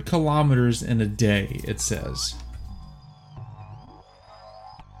 100 kilometers in a day, it says.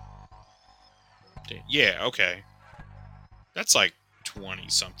 Yeah, okay. That's like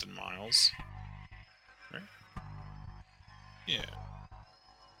 20-something miles. Right? Yeah.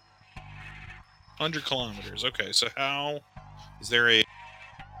 100 kilometers. Okay, so how... Is there a...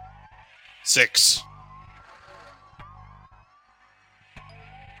 6.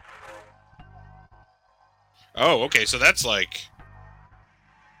 Oh, okay, so that's like...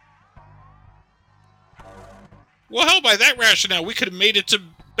 Well, hell, by that rationale, we could have made it to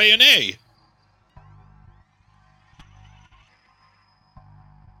Bayonne.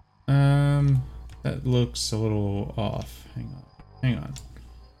 That looks a little off. Hang on.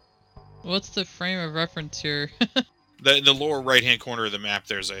 What's the frame of reference here? In the lower right-hand corner of the map,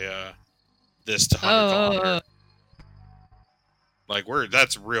 there's a this to 100 kilometer. Like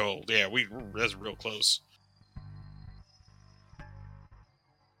that's real. Yeah, that's real close.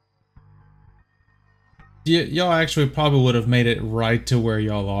 Y'all actually probably would have made it right to where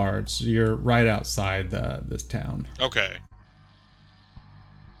y'all are. So you're right outside this town. Okay.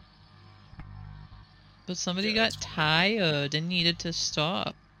 But somebody Yeah, got that's fine. tired and needed to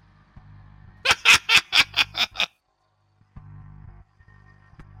stop.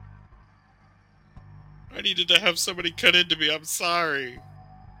 I needed to have somebody cut into me. I'm sorry.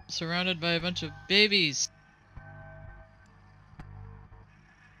 Surrounded by a bunch of babies.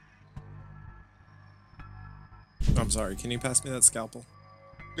 I'm sorry. Can you pass me that scalpel?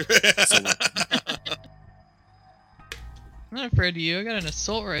 I'm not afraid of you. I got an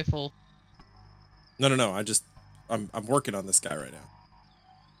assault rifle. No. I'm working on this guy right now.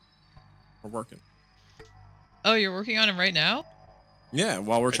 We're working. Oh, you're working on him right now? Yeah,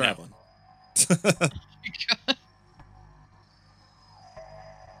 while we're Right now. traveling.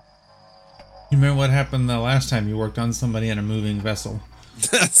 You remember what happened the last time you worked on somebody in a moving vessel?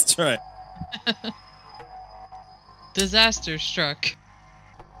 That's right. Disaster struck.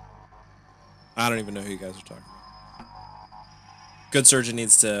 I don't even know who you guys are talking about. Good surgeon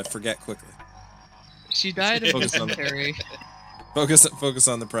needs to forget quickly. She died of Focus on the- dysentery. Focus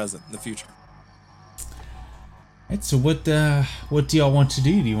on the present, the future. Right, so what do y'all want to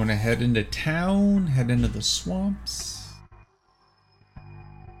do? Do you want to head into town? Head into the swamps?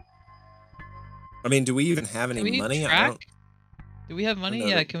 I mean, do we even have any Can we money? I track? don't. Do we have money? know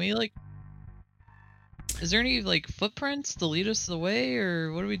Yeah, that- can we like... Is there any like footprints to lead us the way,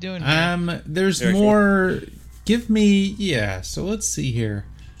 or what are we doing here? There's Very more. Give me, yeah. So let's see here.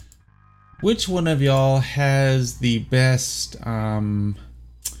 Which one of y'all has the best? For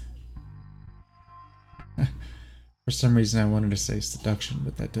some reason, I wanted to say seduction,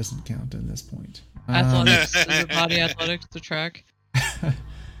 but that doesn't count in this point. Athletics. Is it body athletics to track?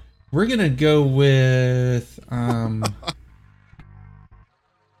 We're gonna go with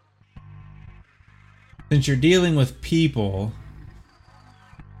since you're dealing with people,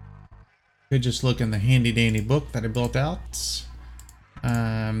 you could just look in the handy dandy book that I built out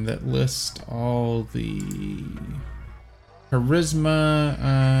that lists all the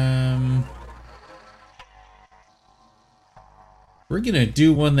charisma. We're gonna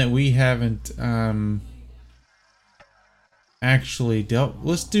do one that we haven't actually dealt.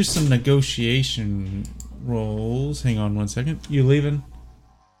 Let's do some negotiation rolls. Hang on one second. You leaving?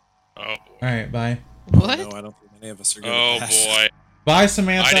 Oh, All right, bye. What? No, I don't think any of us are good. oh at that. boy. Bye,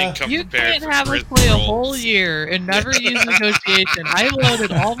 Samantha. I didn't come You prepared can't for have us charisma play a rolls. whole year and never use negotiation. I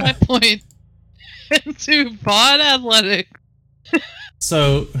loaded all my points into Bod Athletic.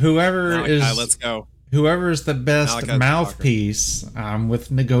 So whoever Malachi, is let's go. whoever is the best Malachi's the mouthpiece with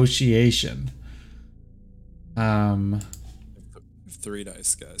negotiation. 3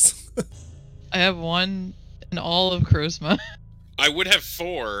 dice, guys. I have one in all of charisma. I would have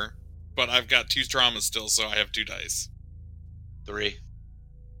 4, but I've got 2 dramas still, so I have 2 dice. 3.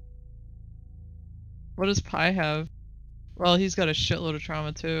 What does Pi have? Well, he's got a shitload of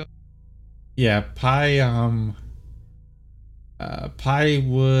trauma too. Yeah, Pi Pi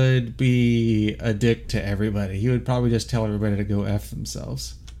would be a dick to everybody. He would probably just tell everybody to go F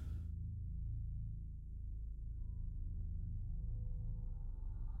themselves.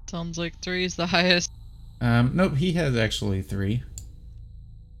 Sounds like 3 is the highest. Nope, he has actually 3.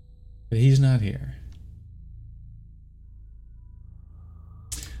 But he's not here.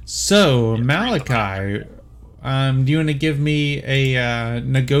 So, Malachi, do you want to give me a Go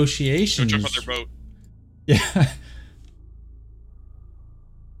negotiations? jump on their boat. Yeah.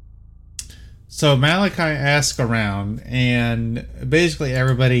 So Malachi asks around, and basically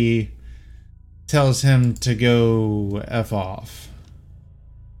everybody tells him to go F off.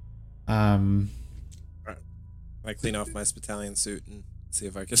 I clean off my battalion suit and see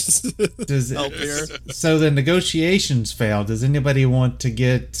if I can Does help here. So the negotiations failed. Does anybody want to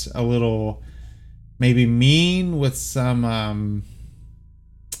get a little maybe mean with some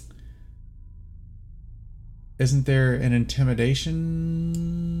isn't there an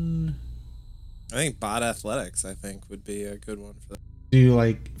intimidation? I think bot athletics, I think, would be a good one for that. Do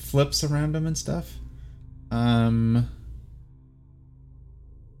like flips around them and stuff?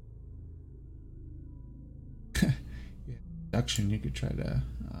 Seduction, you could try to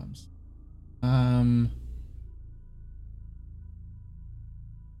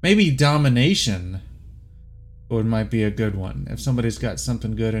maybe domination might be a good one if somebody's got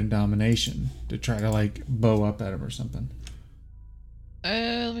something good in domination to try to like bow up at him or something.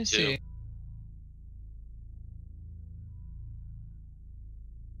 Let me see.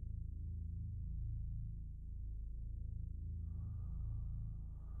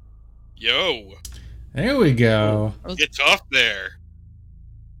 Yo, There we go. get off there.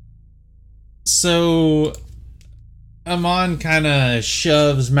 So Amon kind of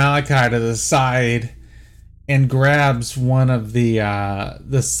shoves Malachi to the side and grabs one of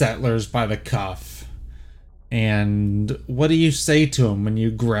the settlers by the cuff. And what do you say to him when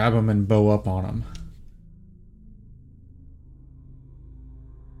you grab him and bow up on him?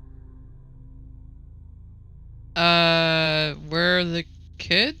 Where are the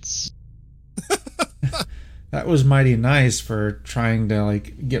kids? That was mighty nice for trying to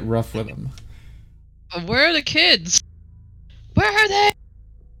like get rough with him. Where are the kids? Where are they?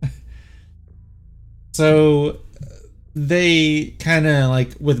 So they kind of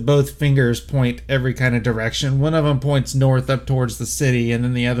like with both fingers point every kind of direction. One of them points north up towards the city, and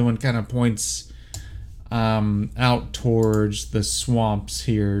then the other one kind of points out towards the swamps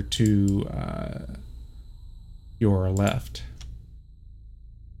here to your left.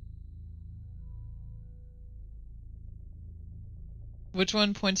 Which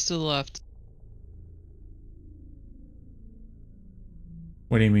one points to the left?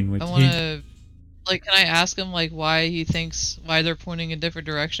 What do you mean? I want to, like, can I ask him, like, why he thinks, why they're pointing in different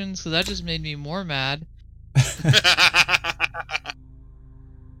directions? Because that just made me more mad.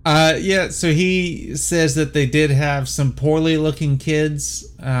 Yeah, so he says that they did have some poorly looking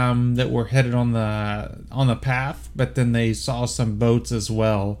kids that were headed on the path, but then they saw some boats as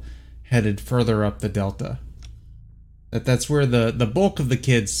well headed further up the delta. That's where the bulk of the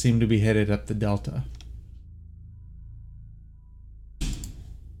kids seem to be headed up the delta.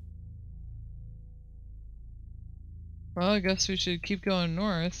 Well, I guess we should keep going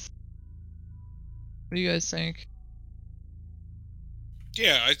north. What do you guys think?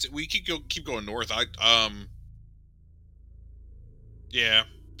 Yeah, we keep going north. Yeah,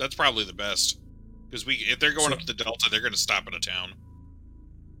 that's probably the best because if they're going up to the delta, they're going to stop at a town.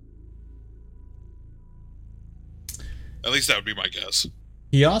 At least that would be my guess.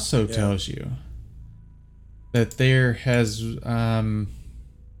 He also tells you that there has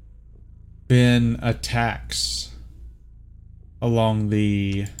been attacks along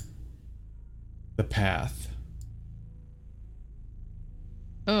the path.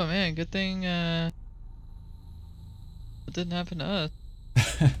 Oh man, good thing it didn't happen to us.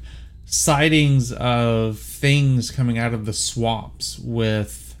 Sightings of things coming out of the swamps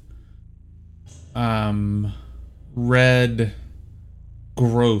with red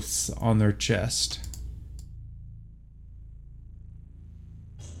growths on their chest.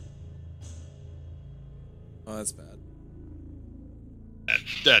 Oh, that's bad.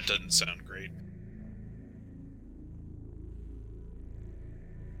 That doesn't sound great.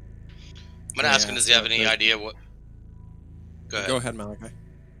 I'm gonna ask him, does he have any idea what... Go ahead, Malachi.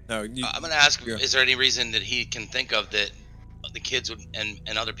 No, I'm gonna ask, is there any reason that he can think of that the kids would and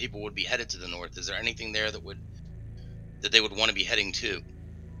other people would be headed to the north? Is there anything there that they would want to be heading to?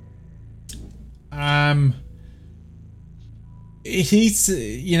 He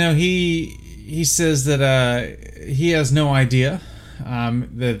says that he has no idea.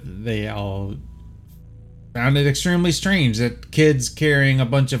 That they all found it extremely strange that kids carrying a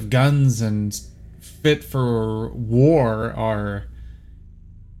bunch of guns and fit for war are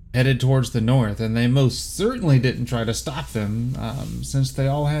headed towards the north, and they most certainly didn't try to stop them, since they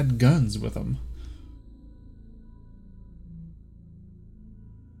all had guns with them.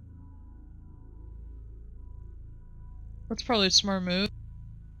 That's probably a smart move.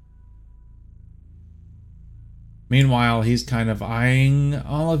 Meanwhile, he's kind of eyeing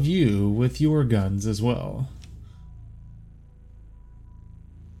all of you with your guns as well.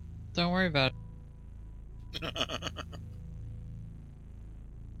 Don't worry about it.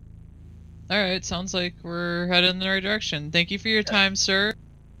 Alright, sounds like we're headed in the right direction. Thank you for your time, sir.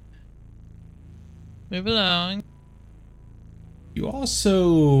 Move along. You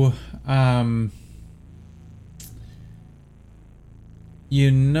also,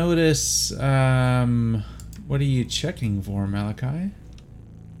 you notice, what are you checking for, Malachi?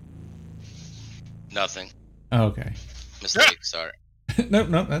 Nothing. Oh, okay. Mistake, sorry. Nope,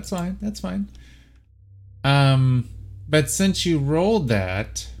 that's fine. That's fine. But since you rolled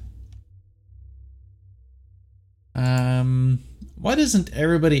that, why doesn't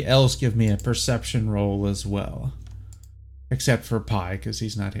everybody else give me a perception roll as well? Except for Pi, because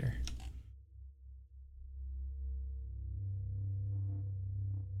he's not here.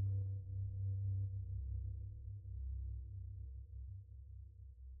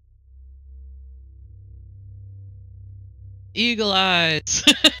 Eagle eyes.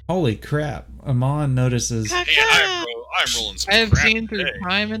 Holy crap. Amon notices I'm rolling some I have crap seen through today.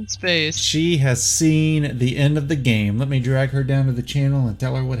 time and space. she has seen the end of the game. Let me drag her down to the channel and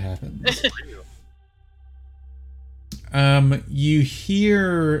tell her what happens. You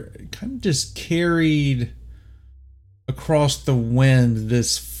hear, kind of just carried across the wind,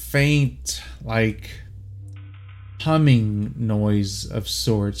 this faint, like, humming noise of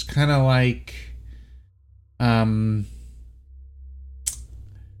sorts. Kind of like,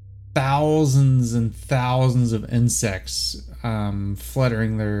 thousands and thousands of insects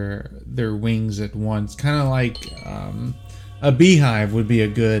fluttering their wings at once. Kind of like a beehive would be a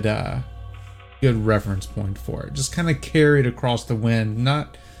good reference point for it. Just kind of carried across the wind,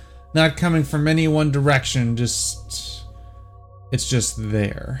 not coming from any one direction. Just it's just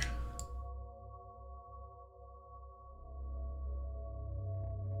there.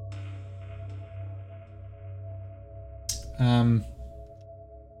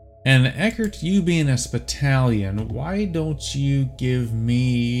 And Eckert, you being a Spitalion, why don't you give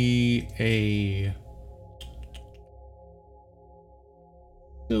me a...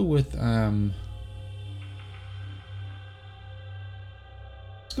 Go with,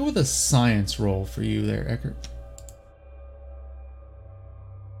 Let's go with a science roll for you there, Eckert.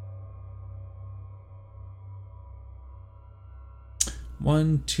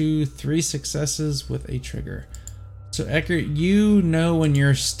 One, two, three successes with a trigger. So Eckert, you know in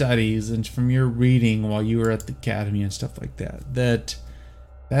your studies and from your reading while you were at the academy and stuff like that,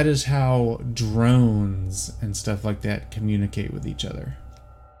 that is how drones and stuff like that communicate with each other.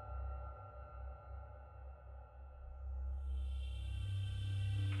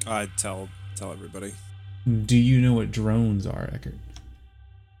 I'd tell everybody. Do you know what drones are, Eckert?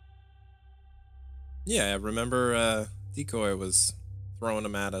 Yeah, remember Decoy was throwing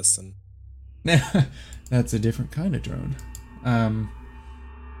them at us, and that's a different kind of drone.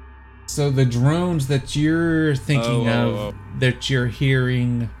 So the drones that you're thinking that you're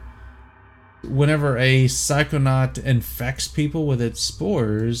hearing, whenever a psychonaut infects people with its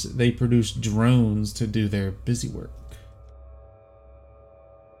spores, they produce drones to do their busy work.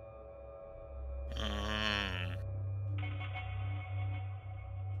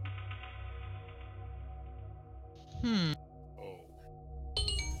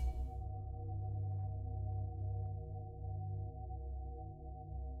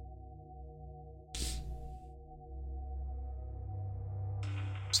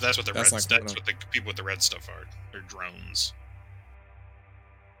 So that's what the That's red. not That's gonna- what the people with the red stuff are. They're drones.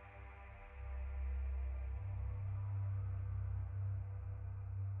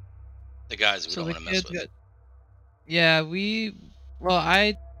 The guys we So don't the want to mess kids with. got. Yeah,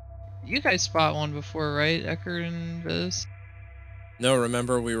 you guys spot one before, right? Eckert and this. no,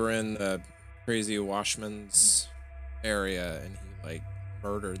 remember we were in the crazy Washman's area, and he like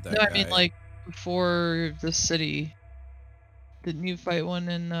murdered that No, guy. I mean like before the city. Didn't you fight one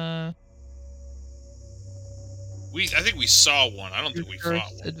in I think we saw one. I don't your think we fought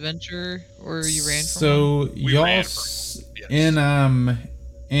first one. adventure, or you ran from one? So We y'all ran from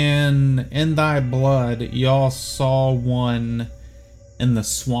in in Thy Blood, y'all saw one in the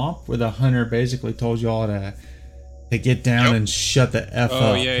swamp where the hunter basically told y'all to get down Yep. and shut the F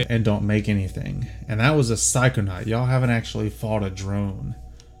Oh, up yeah. and don't make anything. And that was a psychonaut. Y'all haven't actually fought a drone.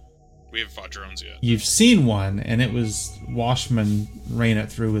 We haven't fought drones yet. You've seen one, and it was Washman ran it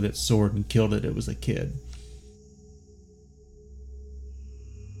through with its sword and killed it. It was a kid.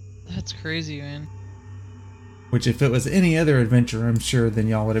 That's crazy, man. Which, if it was any other adventure, I'm sure then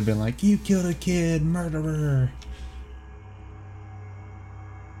y'all would have been like, "You killed a kid, murderer."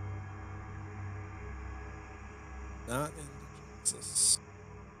 Not in Kansas.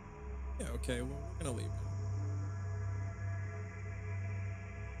 Yeah, okay, well, we're gonna leave it.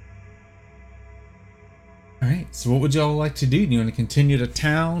 Alright, so what would y'all like to do? Do you want to continue to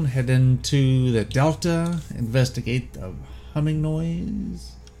town, head into the Delta, investigate the humming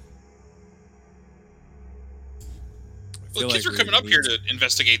noise? I Well, feel the kids like were we coming up here need- to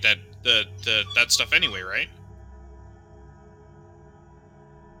investigate that stuff anyway, right?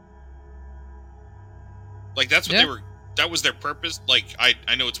 Like that's what Yeah. they were. That was their purpose. Like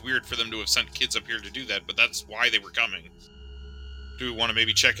I know it's weird for them to have sent kids up here to do that, but that's why they were coming. Do we want to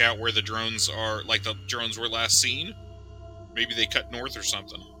maybe check out where the drones are? Like the drones were last seen? Maybe they cut north or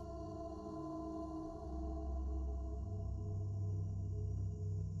something.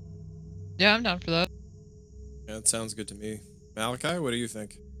 Yeah, I'm down for that. Yeah, that sounds good to me. Malachi, what do you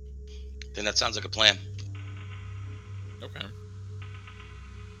think? I think that sounds like a plan. Okay.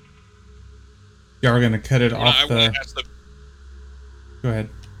 Y'all are going to cut it I off want the... to ask the. Go ahead.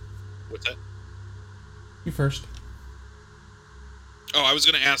 What's that? You first. Oh, I was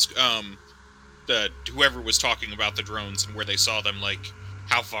gonna ask the whoever was talking about the drones and where they saw them, like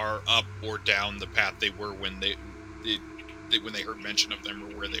how far up or down the path they were when they heard mention of them,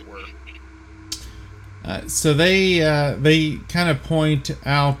 or where they were. So they kind of point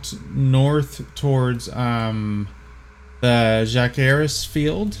out north towards the Jacaris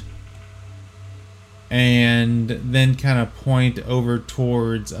field, and then kind of point over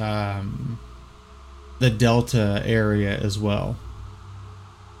towards the Delta area as well.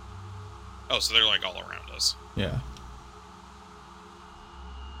 Oh, so they're like all around us. Yeah.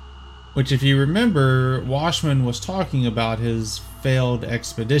 Which, if you remember, Washman was talking about his failed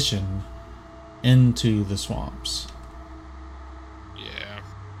expedition into the swamps. Yeah.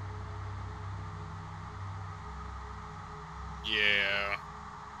 Yeah.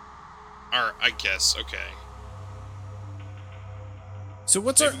 Alright, I guess. Okay. So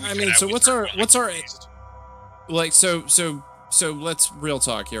what's our? Maybe we I could mean, have- so we what's could our? run What's our? against- Like, so let's real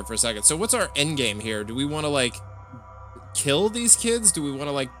talk here for a second. So what's our end game here? Do we want to like kill these kids? Do we want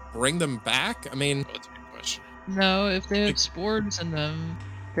to like bring them back? I mean, Oh, that's a good question. No, if they have spores in them,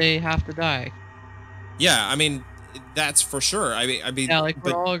 they have to die. yeah. I mean, that's for sure. I mean, Yeah, like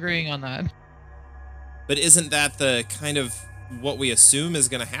but, we're all agreeing on that. but isn't that the kind of what we assume is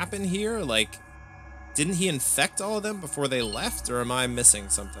going to happen here? Like, didn't he infect all of them before they left, or am I missing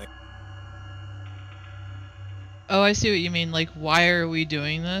something? Oh, I see what you mean. Like, why are we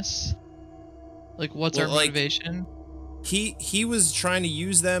doing this? Like, what's Well, our like, motivation? He was trying to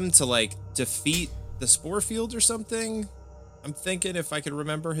use them to like defeat the spore field or something. I'm thinking if I could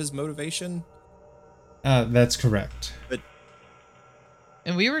remember his motivation. That's correct. But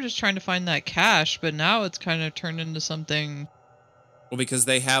And we were just trying to find that cache, but now it's kind of turned into something. well, because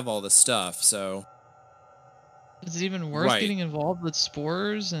they have all the stuff, so Is it even worth right. getting involved with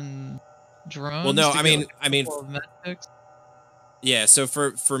spores and drones? Well, no, to I get, mean, like, a I mean, couple of medics? yeah. So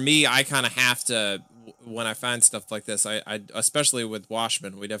for me, I kind of have to when I find stuff like this. I especially with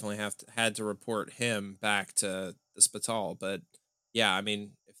Washman, we definitely had to report him back to the Spital. But yeah, I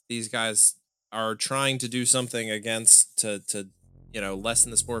mean, if these guys are trying to do something against to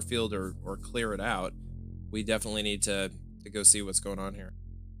lessen the spore field or clear it out, we definitely need to go see what's going on here.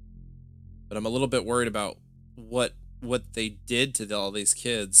 But I'm a little bit worried about what they did to all these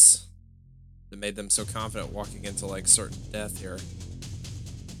kids that made them so confident walking into like certain death here.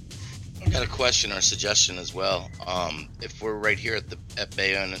 I got a question or suggestion as well. If we're right here at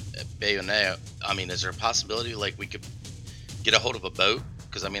Bayonne, I mean, is there a possibility like we could get a hold of a boat?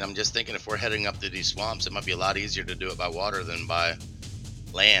 Because I mean, I'm just thinking if we're heading up to these swamps, it might be a lot easier to do it by water than by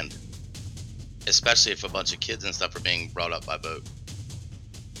land, especially if a bunch of kids and stuff are being brought up by boat.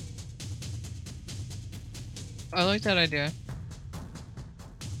 I like that idea.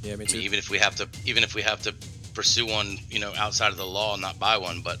 Yeah, me I too. mean, even if we have to pursue one, outside of the law and not buy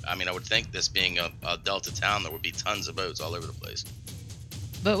one. But I mean, I would think this being a Delta town, there would be tons of boats all over the place.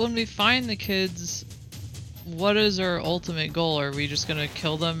 But when we find the kids, what is our ultimate goal? Are we just gonna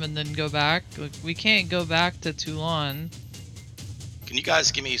kill them and then go back? Like, we can't go back to Toulon. Can you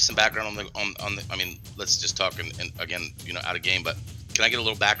guys give me some background on the? I mean, let's just talk and again, out of game. But can I get a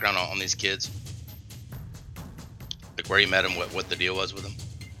little background on these kids? Like where you met them, what the deal was with them?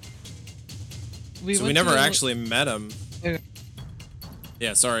 We went never to- actually met him. Okay.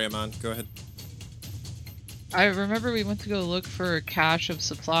 Yeah, sorry, Aman. Go ahead. I remember we went to go look for a cache of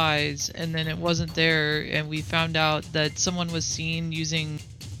supplies, and then it wasn't there, and we found out that someone was seen using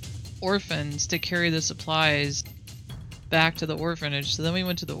orphans to carry the supplies back to the orphanage. So then we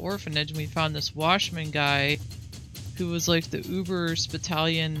went to the orphanage, and we found this Washman guy who was like the Uber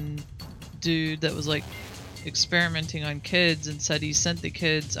Battalion dude that was like experimenting on kids and said he sent the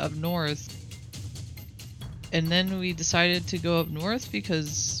kids up north. And then we decided to go up north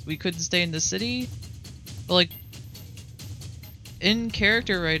because we couldn't stay in the city. But like, in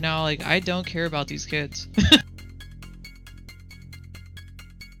character right now, like, I don't care about these kids.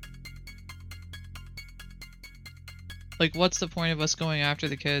 Like, what's the point of us going after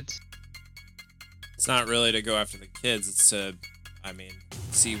the kids? It's not really to go after the kids. It's to, I mean,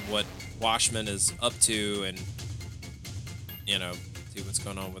 see what Washman is up to and, see what's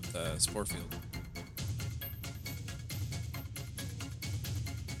going on with the spore field.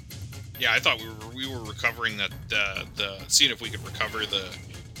 Yeah, I thought we were recovering the seeing if we could recover the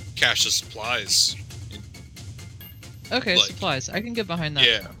cache of supplies. Okay, Like- supplies. I can get behind that.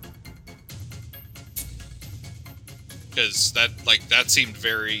 Yeah. Because that seemed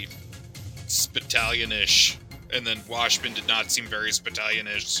very Spitalion-ish, and then Washman did not seem very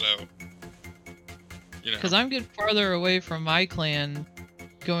Spitalion-ish, so Because I'm getting farther away from my clan,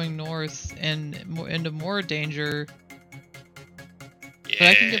 going north and into more danger. But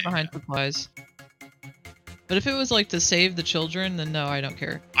I can get behind supplies. But if it was like to save the children, then no, I don't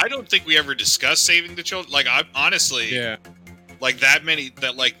care. I don't think we ever discussed saving the children. Like, I honestly, like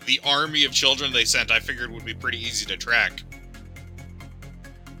the army of children they sent, I figured would be pretty easy to track.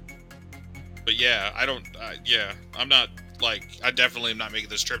 But yeah, I'm not like, I definitely am not making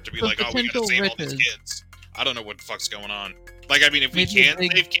this trip to be For like, oh, we gotta potential save all these riches. kids. I don't know what the fuck's going on. Like, I mean, if we Maybe a can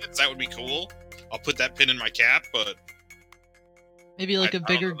big- save kids, that would be cool. I'll put that pin in my cap, but Maybe like I a don't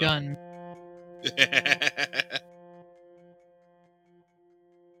bigger know. gun.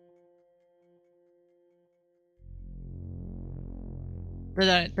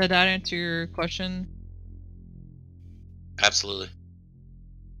 Did that answer your question? Absolutely.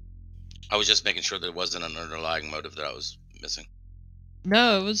 I was just making sure there wasn't an underlying motive that I was missing.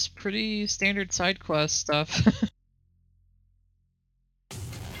 No, it was pretty standard side quest stuff.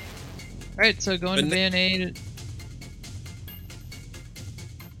 Alright, so going to But Bayonne.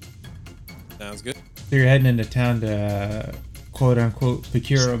 Sounds good. So you're heading into town to quote unquote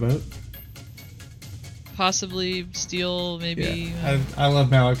procure a boat. possibly steal maybe. Yeah, I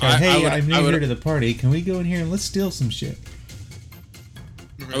love Malachi. Hey, I'm new I would- here to the party. Can we go in here and let's steal some shit?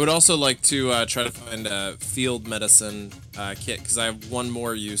 I would also like to try to find a field medicine kit because I have one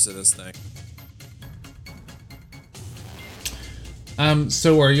more use of this thing.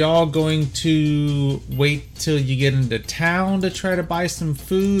 So are y'all going to wait till you get into town to try to buy some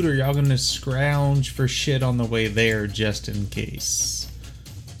food, or y'all gonna scrounge for shit on the way there just in case?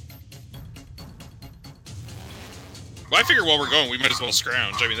 Well, I figure while we're going, we might as well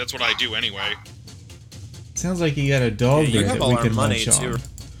scrounge. I mean, that's what I do anyway. Sounds like you got a dog Yeah, you there have that all we our can money, munch too. on.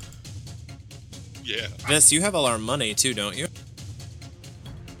 Yeah. Vince, you have all our money too, don't you?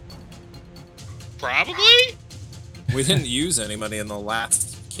 Probably? We didn't use any money in the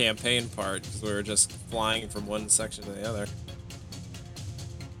last campaign part because we were just flying from one section to the other.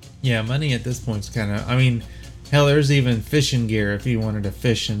 Yeah, money at this point's kind of. I mean, hell, there's even fishing gear if you wanted to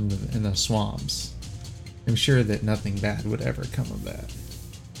fish in the swamps. I'm sure that nothing bad would ever come of that.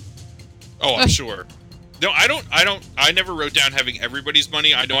 Oh, I'm sure. No, I never wrote down having everybody's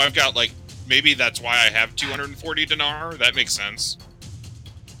money. I know I've got, like, maybe that's why I have 240 dinar. That makes sense.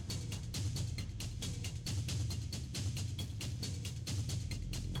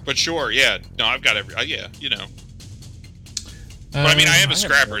 But sure, yeah. No, I've got yeah, you know. But I mean, I am a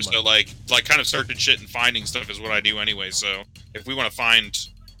scrapper, so like kind of searching shit and finding stuff is what I do anyway. So if we want to find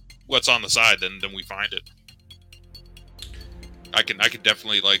what's on the side, then we find it. I can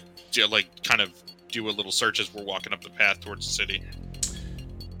definitely like kind of do a little search as we're walking up the path towards the city.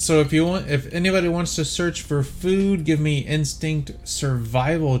 So if anybody wants to search for food, give me instinct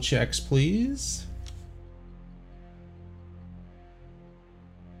survival checks, please.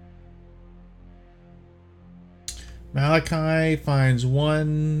 Malachi finds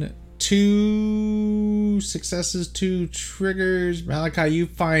 1, 2 successes, 2 triggers. Malachi, you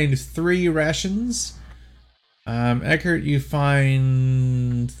find 3 rations. Eckert, you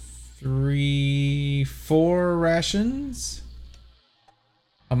find 4 rations.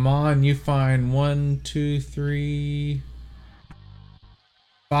 Amon, you find 1, 2, 3,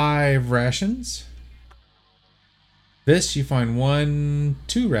 5 rations. This, you find 1,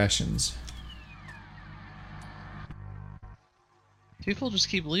 2 rations. People just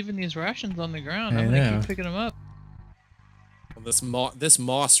keep leaving these rations on the ground. I I'm gonna know. keep picking them up. Well, this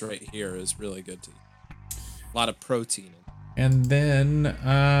moss right here is really good to eat. A lot of protein. And then,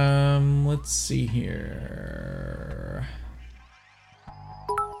 let's see here.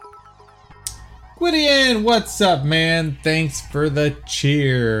 Gwydion, what's up, man? Thanks for the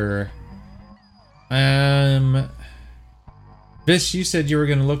cheer. Vish, you said you were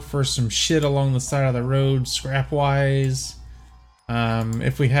gonna look for some shit along the side of the road, scrap-wise.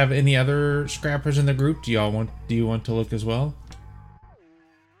 If we have any other scrappers in the group, do you want to look as well?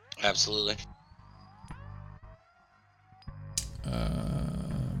 Absolutely.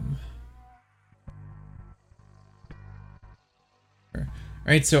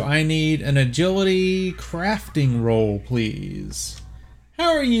 Alright, so I need an agility crafting roll, please.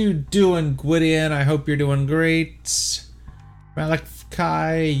 How are you doing, Gwydion? I hope you're doing great.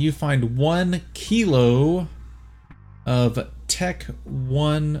 Malachi, you find 1 kilo of Tech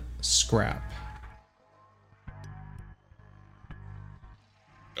 1 scrap.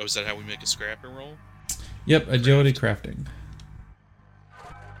 Oh, is that how we make a scrapper roll? Yep, agility crafting.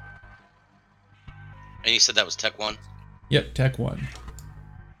 And you said that was Tech 1? Yep, Tech 1.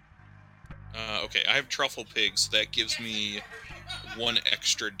 Okay, I have truffle pigs. That gives me 1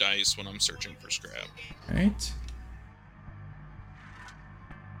 extra dice when I'm searching for scrap. Alright.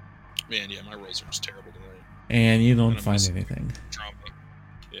 Man, yeah, my rolls are just terrible tonight. And you don't I'm find just- anything. Trauma.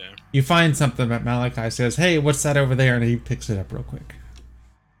 Yeah. You find something, but Malachi says, hey, what's that over there? And he picks it up real quick.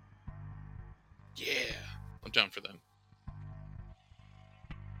 Yeah. I'm down for that.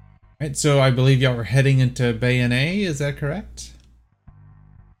 Alright, so I believe y'all were heading into Bay and A, is that correct?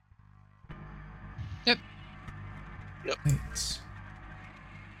 Yep. Yep. Right.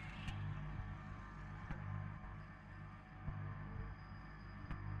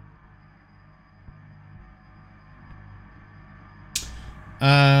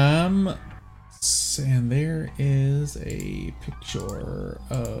 And there is a picture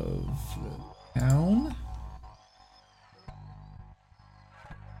of the town.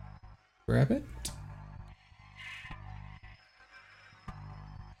 Grab it.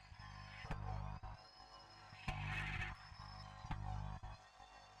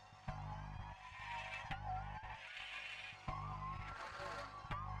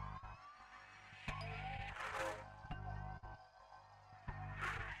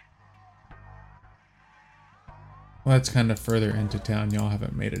 Well, that's kind of further into town. Y'all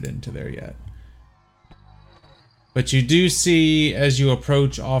haven't made it into there yet. But you do see, as you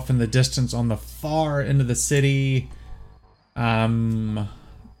approach off in the distance on the far end of the city, and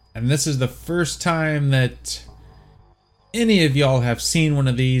this is the first time that any of y'all have seen one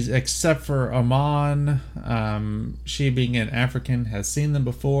of these, except for Amon. She, being an African, has seen them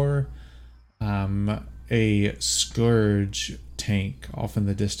before. A Scourge tank off in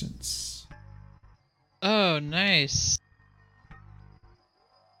the distance. Oh, nice.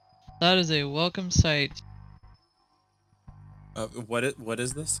 That is a welcome sight. What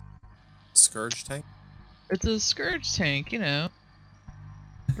is this? Scourge tank? It's a Scourge tank, you know.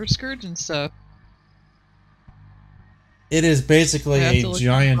 For Scourge and stuff. It is basically I have a to look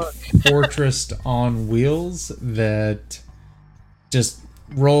giant at the fortress on wheels that just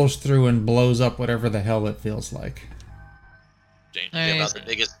rolls through and blows up whatever the hell it feels like. Yeah, Nice. about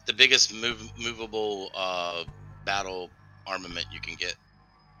the biggest movable battle armament you can get.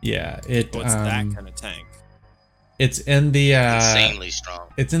 Yeah, it. What's that kind of tank? It's in the Insanely strong.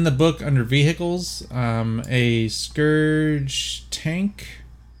 It's in the book under vehicles. A Scourge tank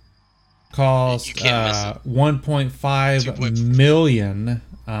cost You can't miss it. 1.5 2.5 million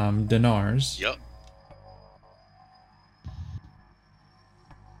dinars. Yep.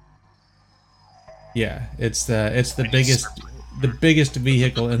 Yeah, it's the biggest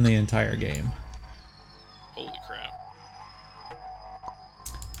vehicle in the entire game. Holy crap.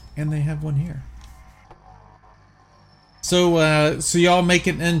 And they have one here. So y'all make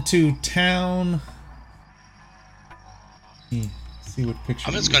it into town. See what picture.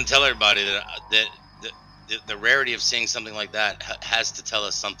 I'm just gonna tell everybody that the rarity of seeing something like that has to tell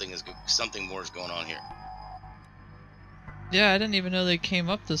us something more is going on here. Yeah, I didn't even know they came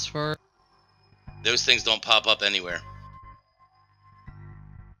up this far. Those things don't pop up anywhere.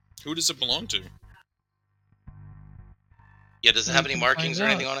 Who does it belong to? Yeah, does it We have any can markings or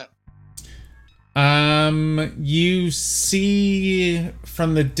find anything on it? You see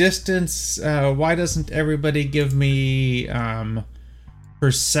from the distance. Why doesn't everybody give me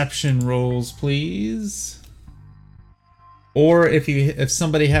perception rolls, please? Or if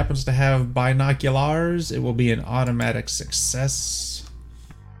somebody happens to have binoculars, it will be an automatic success.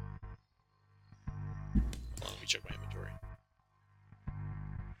 Hold on, let me check my inventory.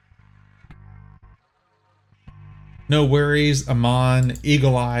 No worries, Amon,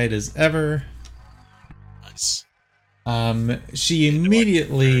 eagle-eyed as ever. Nice. She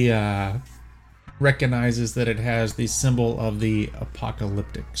immediately recognizes that it has the symbol of the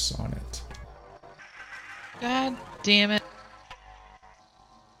apocalyptics on it. God damn it.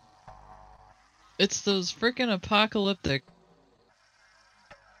 It's those freaking apocalyptic.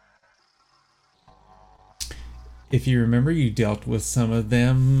 If you remember, you dealt with some of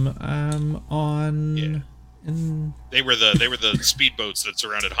them on. Yeah. In... They were the speedboats that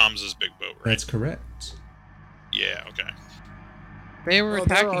surrounded Hamza's big boat, right? That's correct. Yeah, okay. They were Oh,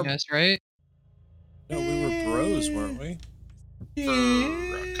 there attacking are- us, right? No, we were bros, weren't we? Yeah,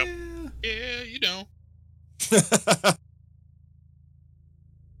 you know.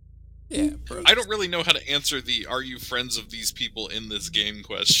 Yeah, bros. I don't really know how to answer the "Are you friends of these people in this game?"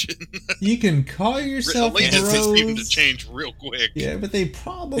 question. You can call yourself Allegiances seem to bros. change real quick. Yeah, but they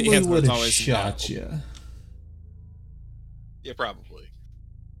probably The answer would is have always shot no. you. Yeah, probably.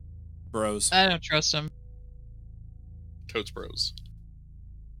 Bros. I don't trust them. Totes bros.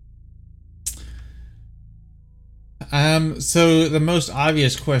 So the most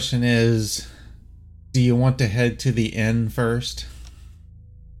obvious question is, do you want to head to the inn first?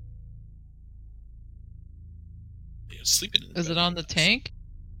 Yeah, sleeping in Is it on the tank?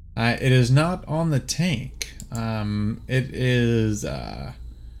 It is not on the tank. It is.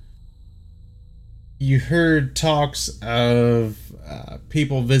 You heard talks of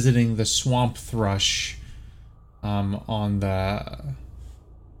people visiting the swamp thrush on the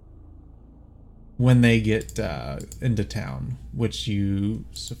when they get into town, which you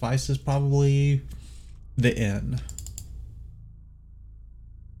suffices probably the inn.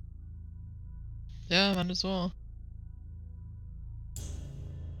 Yeah, might as well.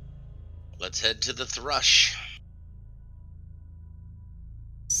 Let's head to the Thrush.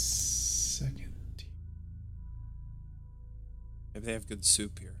 Second. Maybe they have good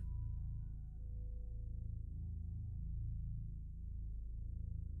soup here.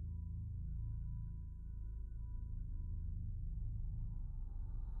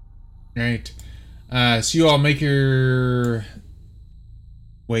 Right. So you all make your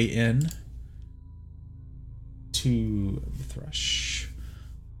way in to the Thrush.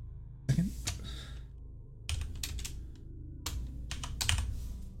 Second.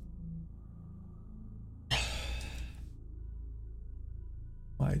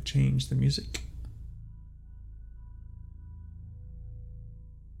 Why change the music?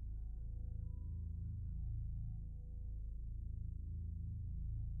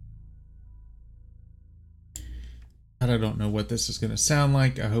 I don't know what this is going to sound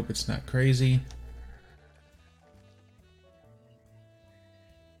like. I hope it's not crazy.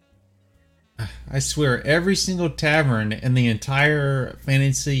 I swear, every single tavern in the entire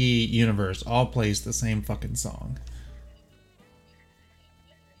fantasy universe all plays the same fucking song.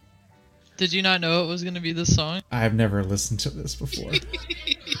 Did you not know it was going to be this song? I've never listened to this before.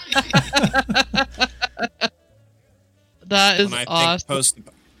 That is awesome.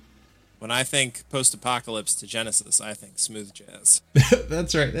 When I think post-apocalypse to Genesis, I think smooth jazz.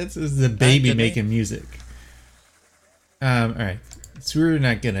 That's right. This is the baby making music. All right. So we're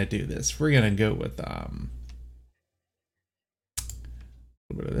not gonna do this. We're gonna go with a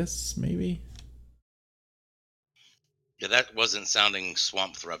little bit of this, maybe. Yeah, that wasn't sounding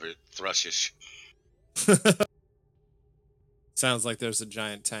swamp thrushish. Sounds like there's a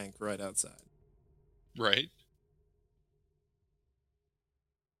giant tank right outside. Right.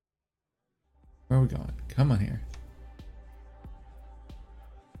 Where are we going? Come on here.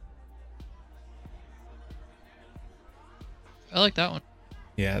 I like that one.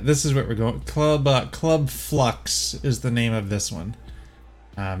 Yeah, this is what we're going. Club Flux is the name of this one.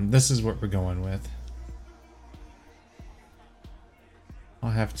 This is what we're going with.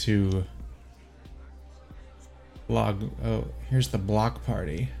 I'll have to log. Oh, here's the block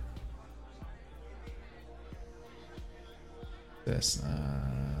party. This.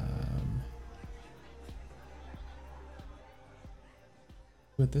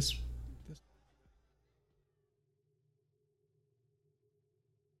 With this.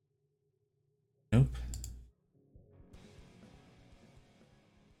 Nope.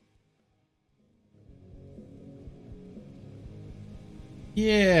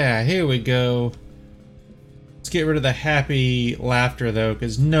 Yeah, here we go. Let's get rid of the happy laughter, though,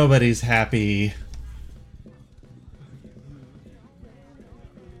 because nobody's happy.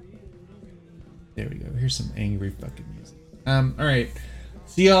 There we go. Here's some angry fucking music. Alright.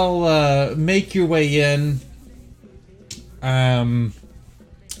 So y'all, make your way in. I'm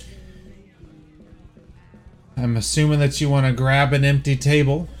assuming that you want to grab an empty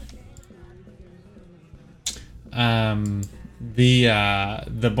table.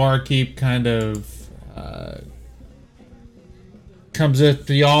 The barkeep kind of comes up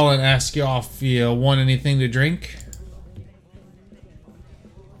to y'all and asks y'all if you want anything to drink.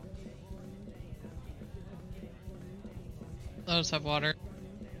 I'll just have water.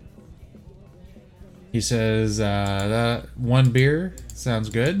 He says, that one beer sounds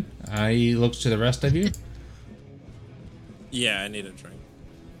good. He looks to the rest of you. Yeah, I need a drink.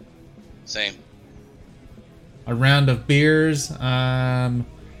 Same. A round of beers. And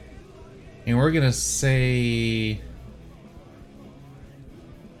we're going to say...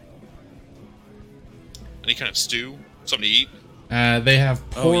 Any kind of stew? Something to eat? They have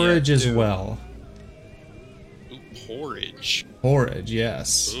porridge as stew. well. Ooh, porridge. Porridge,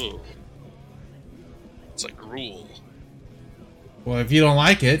 yes. Ooh. It's like gruel. Well, if you don't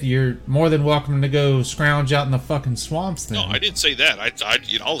like it, you're more than welcome to go scrounge out in the fucking swamps then. No, I didn't say that.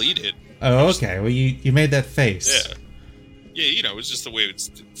 I'll eat it. Oh, okay. Well, you made that face. Yeah. Yeah, you know, it's just the way it's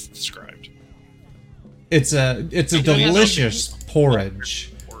described. It's a delicious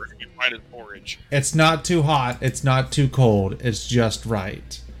porridge. You find it porridge. It's not too hot. It's not too cold. It's just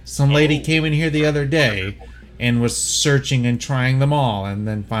right. Some lady came in here the other day and was searching and trying them all, and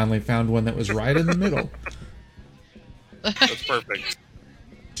then finally found one that was right in the middle. That's perfect.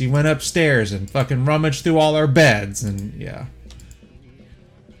 She went upstairs and fucking rummaged through all our beds, and yeah.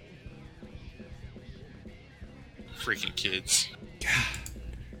 Freaking kids.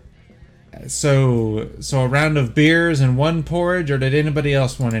 So a round of beers and one porridge, or did anybody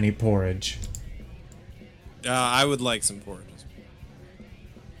else want any porridge? I would like some porridge.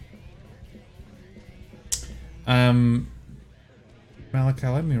 Malachi,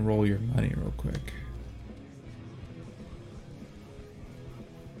 let me roll your money real quick.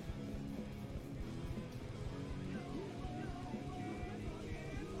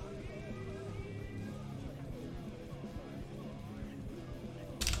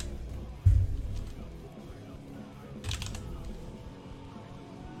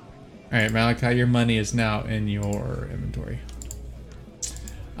 Alright, Malachi, your money is now in your inventory.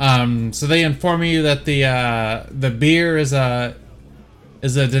 So they inform you that the beer is a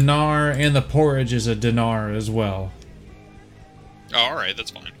dinar and the porridge is a dinar as well. Oh, alright,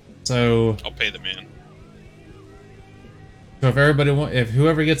 that's fine. So I'll pay the man. So if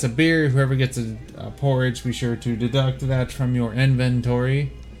whoever gets a beer, whoever gets a porridge, be sure to deduct that from your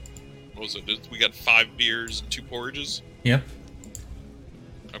inventory. What was it? We got 5 beers and 2 porridges? Yep.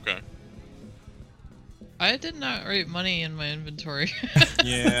 Okay. I did not write money in my inventory.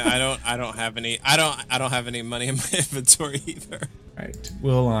 Yeah, I don't have any. I don't have any money in my inventory either. Right.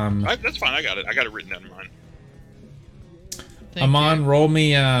 Well, That's fine. I got it. I got it written down in mine. Thank Amon, you. roll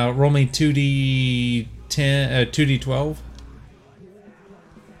me 2d10, 2d12.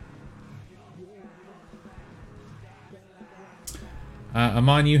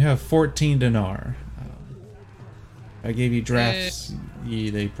 Amon, you have 14 dinar. I gave you drafts.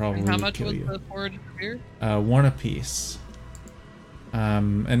 They probably How would much kill was you. the forage for beer? One apiece.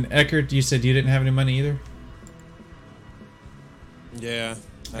 And Eckert, you said you didn't have any money either. Yeah.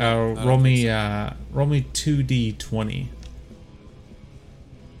 Roll me 2d20.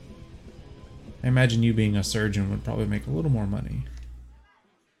 I imagine you being a surgeon would probably make a little more money.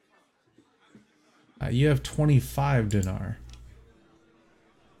 You have 25 dinar.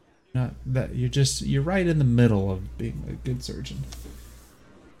 Not that you're right in the middle of being a good surgeon.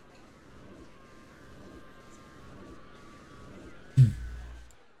 All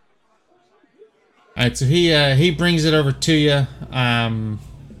right, so he brings it over to you.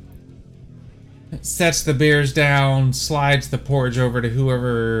 Sets the beers down, slides the porridge over to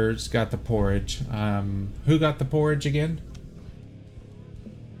whoever's got the porridge. Who got the porridge again?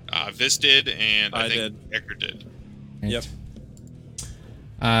 Vis did, and I think did. Eckert did. Yep.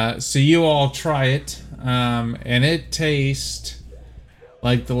 So you all try it, and it tastes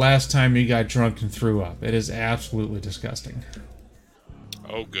like the last time you got drunk and threw up. It is absolutely disgusting.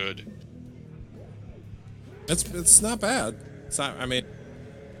 Oh, good. It's not bad. It's not. I mean.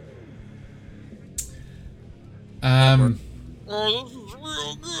 Oh, this is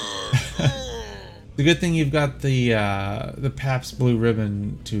real good. The good thing you've got the Pabst Blue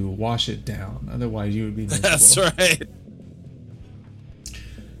Ribbon to wash it down. Otherwise, you would be miserable. That's right.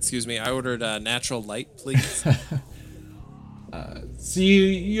 Excuse me. I ordered natural light, please. So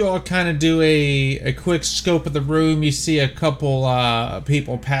you all kind of do a quick scope of the room. You see a couple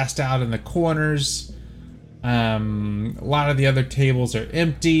people passed out in the corners. A lot of the other tables are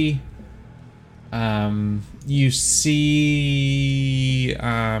empty. You see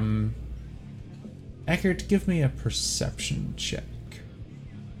Eckert, give me a perception check.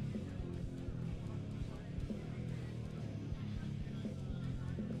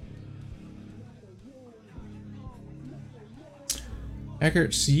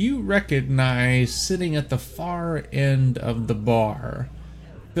 Eckert, so you recognize sitting at the far end of the bar,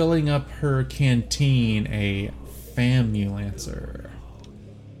 filling up her canteen, a Famulancer.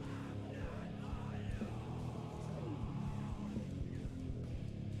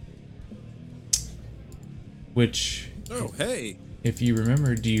 Which, Oh, hey. if you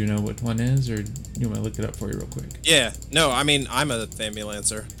remember, do you know what one is, or you want me to look it up for you real quick? Yeah. No, I mean, I'm a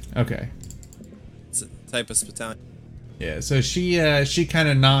Famulancer. Okay. It's a type of battalion. Yeah, so she kind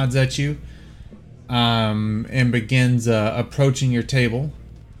of nods at you, and begins approaching your table,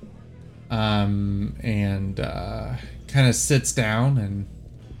 and kind of sits down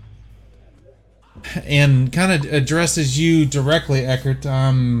and kind of addresses you directly, Eckert.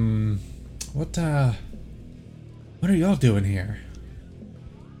 What are y'all doing here?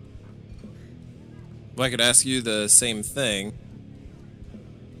 Well, I could ask you the same thing.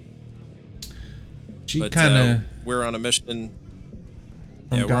 She But kind of we're on a mission.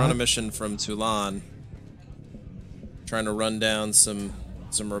 From Yeah, we're on a God? mission from Toulon, trying to run down some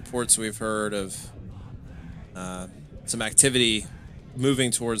reports we've heard of some activity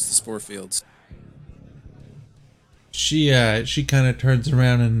moving towards the spore fields. she kind of turns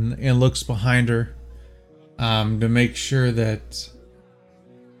around and looks behind her, to make sure that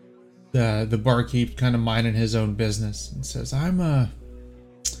the barkeep kind of minding his own business, and says, "I'm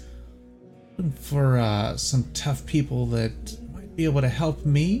looking for some tough people that might be able to help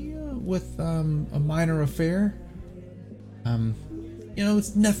me with a minor affair.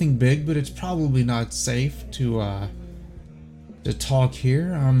 It's nothing big, but it's probably not safe to talk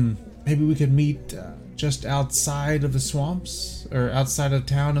here. Maybe we could meet just outside of the swamps, or outside of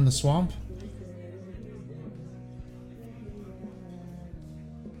town in the swamp."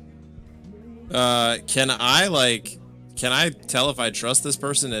 Can I tell if I trust this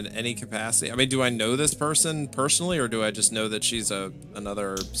person in any capacity? I mean, do I know this person personally, or do I just know that she's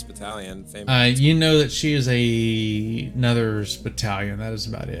another battalion? You know that she is another battalion. That is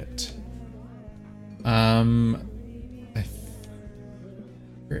about it.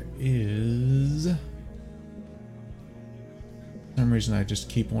 There is. For some reason, I just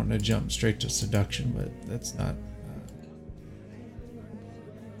keep wanting to jump straight to seduction, but that's not.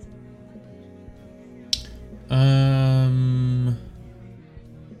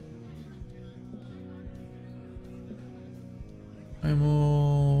 I'm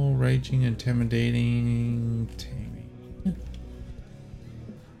all right engaging, intimidating, taming.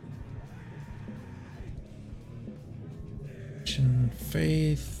 Action,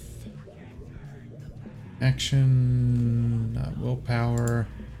 faith, action, not willpower.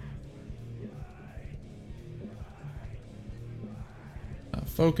 Not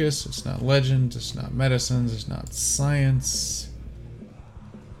focus, it's not legend, it's not medicines, it's not science.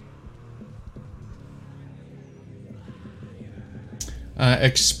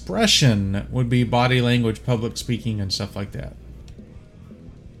 Expression would be body language, public speaking, and stuff like that.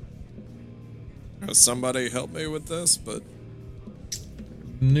 Somebody help me with this, but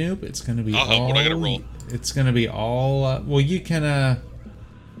Nope, it's gonna be I'll help. What I gotta roll? It's gonna be all. Well, you can.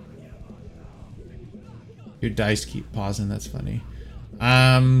 Your dice keep pausing. That's funny.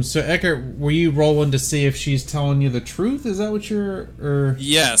 So Eckert, were you rolling to see if she's telling you the truth? Is that what you're? Or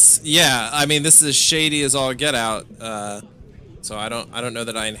yes, yeah. I mean, this is shady as all get out. So I don't know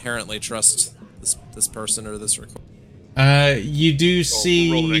that I inherently trust this person or this request. You do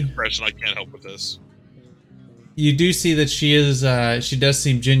see. Roll an expression. I can't help with this. You do see that she is. She does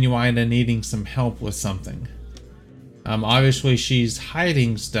seem genuine and needing some help with something. Obviously, she's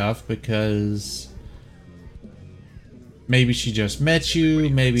hiding stuff because maybe she just met you.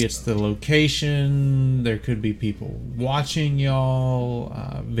 Maybe it's the location. There could be people watching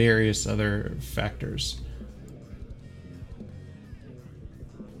y'all. Various other factors.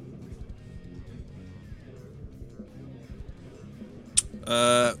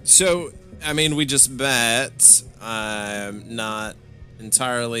 So, I mean, we just met. I'm not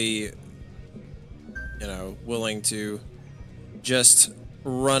entirely, willing to just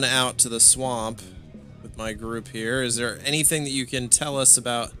run out to the swamp with my group here. Is there anything that you can tell us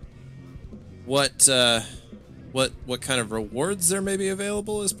about what kind of rewards there may be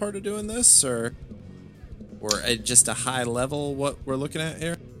available as part of doing this, or at just a high level what we're looking at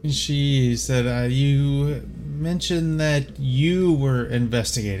here? She said, you mentioned that you were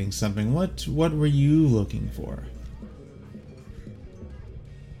investigating something. What were you looking for?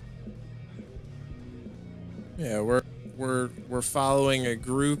 Yeah, we're following a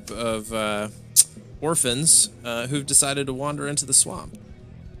group of orphans who've decided to wander into the swamp.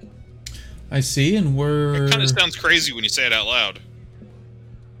 I see, and It kind of sounds crazy when you say it out loud.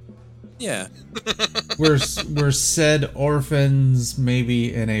 Yeah. we're said orphans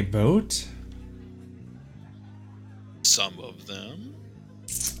maybe in a boat? Some of them.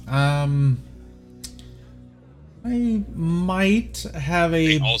 I might have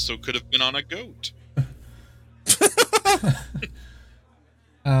They a also could have been on a goat.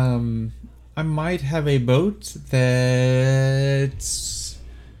 I might have a boat that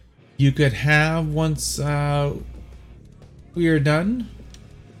you could have once we are done.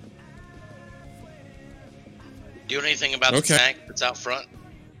 Do you know anything about the tank that's out front?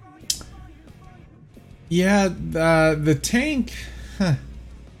 Yeah, the tank. That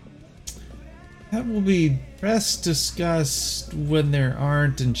will be best discussed when there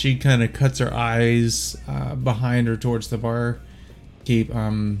aren't. And she kind of cuts her eyes behind her towards the bar.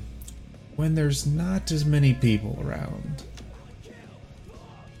 When there's not as many people around.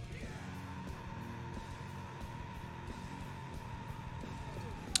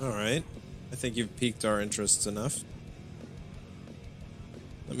 All right. I think you've piqued our interests enough.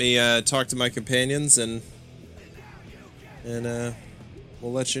 Let me talk to my companions and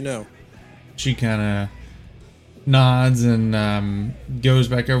we'll let you know. She kind of nods and goes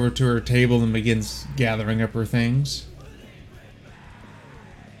back over to her table and begins gathering up her things.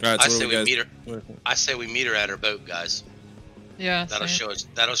 All right, I so say what do we you meet guys- her. I say we meet her at her boat, guys. Yeah. That'll same. show us.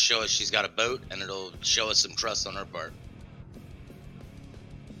 That'll show us she's got a boat, and it'll show us some trust on her part.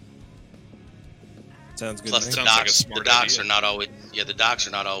 Sounds good. Plus, to the me. Sounds like a docks. smart The docks idea. are not always. Yeah, the docks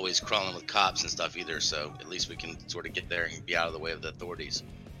are not always crawling with cops and stuff either. So at least we can sort of get there and be out of the way of the authorities.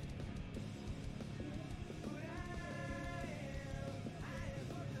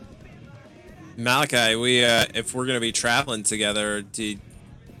 Malachi, we if we're gonna be traveling together,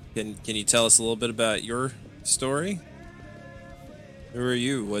 can you tell us a little bit about your story? Who are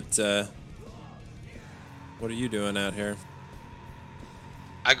you? What are you doing out here?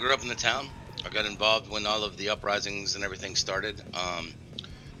 I grew up in the town. I got involved when all of the uprisings and everything started.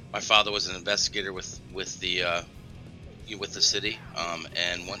 My father was an investigator with the city,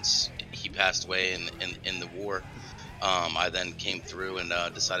 and once he passed away in the war, I then came through and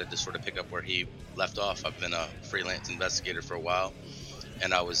decided to sort of pick up where he left off. I've been a freelance investigator for a while,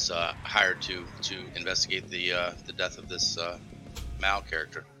 and I was hired to investigate the death of this Mal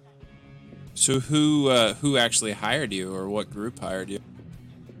character. So who actually hired you, or what group hired you?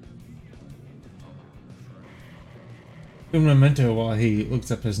 Un memento while he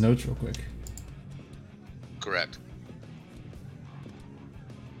looks up his notes real quick. Correct.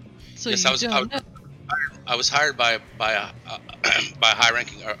 So Yes, you don't know. I was hired by a by a high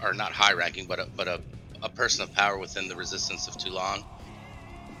ranking, or not high ranking, but a person of power within the resistance of Toulon.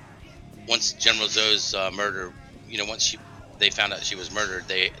 Once General Zoe's murder, once they found out she was murdered,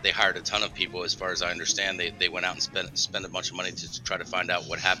 they hired a ton of people. As far as I understand, they went out and spent a bunch of money to try to find out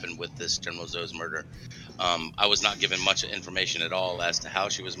what happened with this General Zoe's murder. I was not given much information at all as to how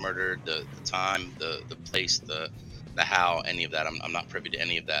she was murdered, the time, the place, the how, any of that. I'm not privy to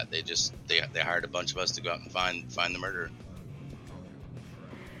any of that. They hired a bunch of us to go out and find the murderer.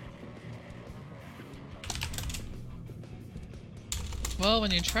 Well,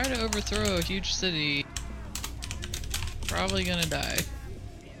 when you try to overthrow a huge city, probably gonna die.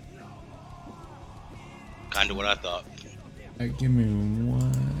 Kind of what I thought. Give me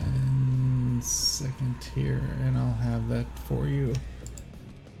 1 second here, and I'll have that for you.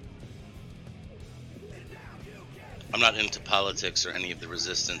 I'm not into politics or any of the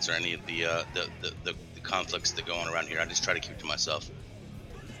resistance or any of the conflicts that go on around here. I just try to keep to myself.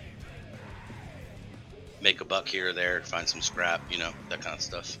 Make a buck here or there, find some scrap, that kind of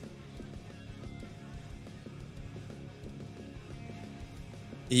stuff.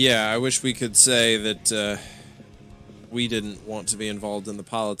 Yeah, I wish we could say that we didn't want to be involved in the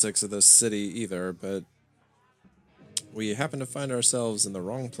politics of this city either, but we happen to find ourselves in the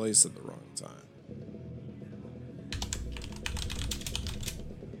wrong place at the wrong time.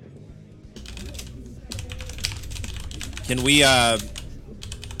 Can we, well,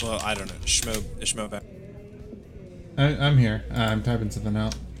 I don't know, Shmo back. I'm here. I'm typing something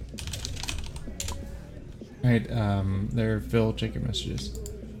out. Alright, there, Phil, check your messages.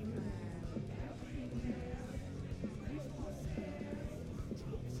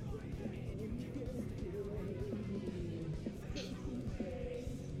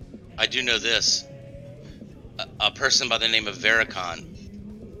 I do know this. A person by the name of Vericon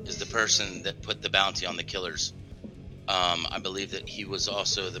is the person that put the bounty on the killers. I believe that he was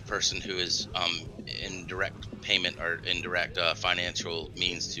also the person who is in direct payment or indirect financial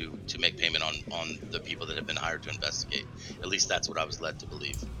means to make payment on the people that have been hired to investigate. At least that's what I was led to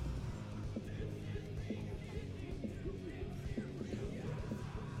believe.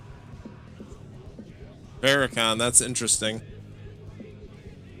 Vericon, that's interesting.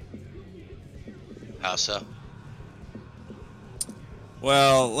 How so?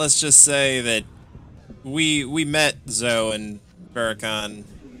 Well, let's just say that we met Zoe and Vericon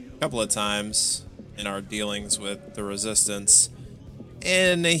a couple of times in our dealings with the Resistance,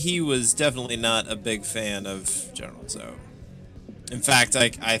 and he was definitely not a big fan of General Zoe. In fact, I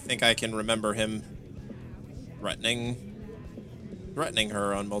think I can remember him threatening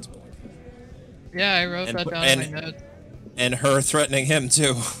her on multiple occasions. Yeah, I wrote that down in my notes. And her threatening him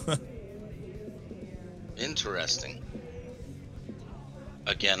too. Interesting.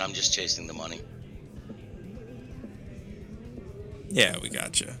 Again, I'm just chasing the money. Yeah, we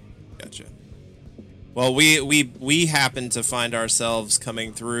gotcha. Well, we happen to find ourselves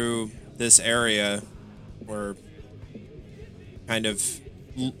coming through this area. We're kind of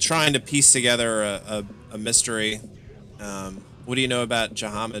trying to piece together a mystery. What do you know about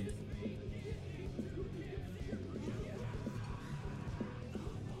Jahamid?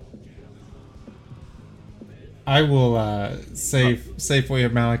 I will say for you,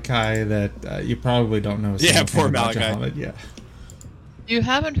 Malachi, that you probably don't know. Yeah, poor about Malachi. Jahamid. Yeah. You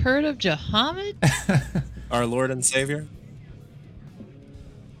haven't heard of Jahamid? Our Lord and Savior?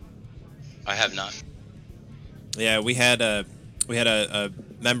 I have not. Yeah, we had a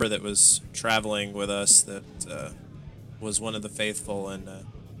member that was traveling with us that was one of the faithful, and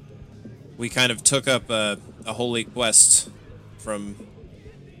we kind of took up a holy quest from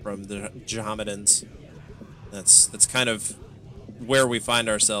the Jahamidans. That's kind of where we find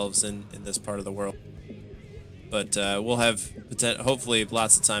ourselves in this part of the world. But we'll have hopefully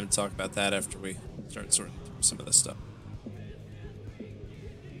lots of time to talk about that after we start sorting through some of this stuff.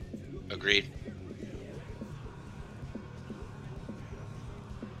 Agreed.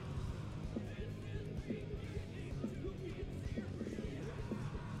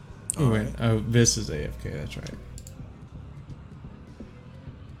 Oh, wait. Oh, this is AFK. That's right.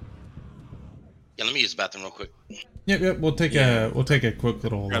 Yeah, let me use the bathroom real quick. Yep. We'll take a quick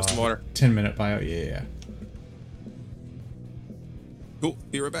little Grab some water. 10-minute bio. Yeah. Cool.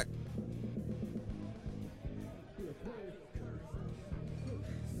 Be right back.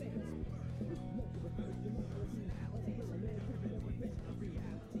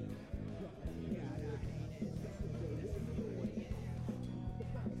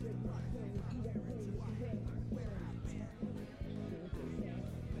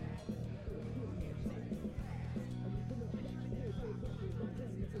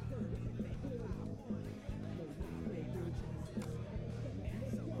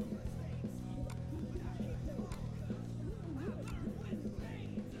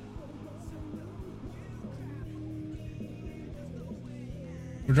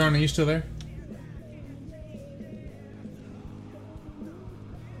 Vadron, are you still there?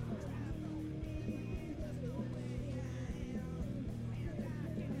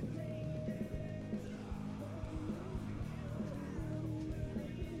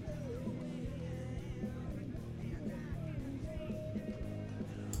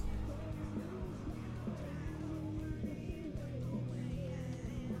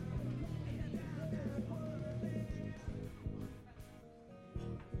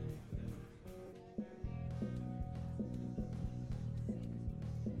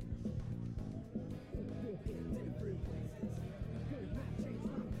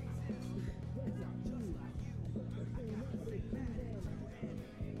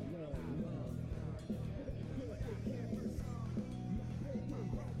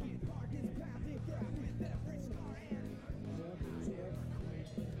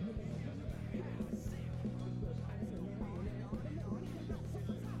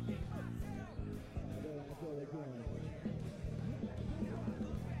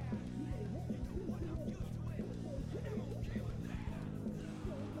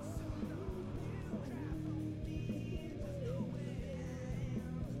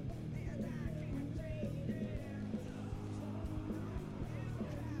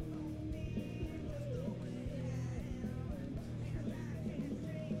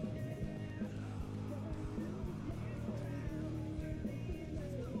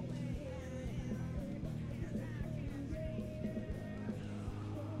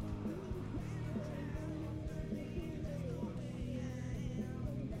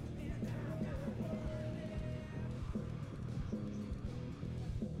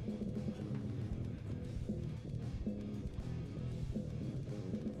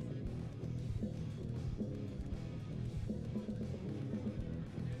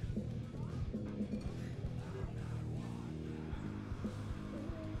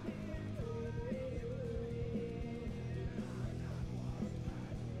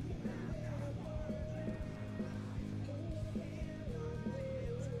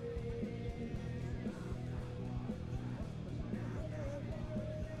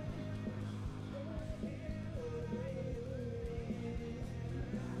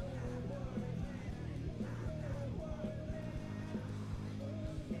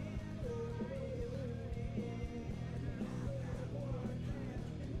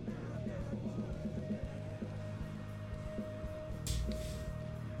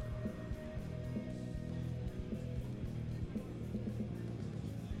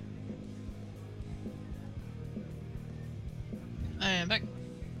 I am back.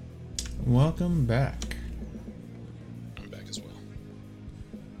 Welcome back. I'm back as well.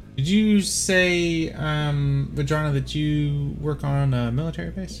 Did you say, Vadrana, that you work on a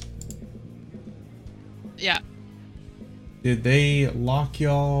military base? Yeah. Did they lock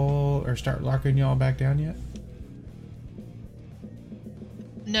y'all or start locking y'all back down yet?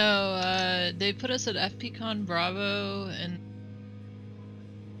 No, they put us at FPCon Bravo and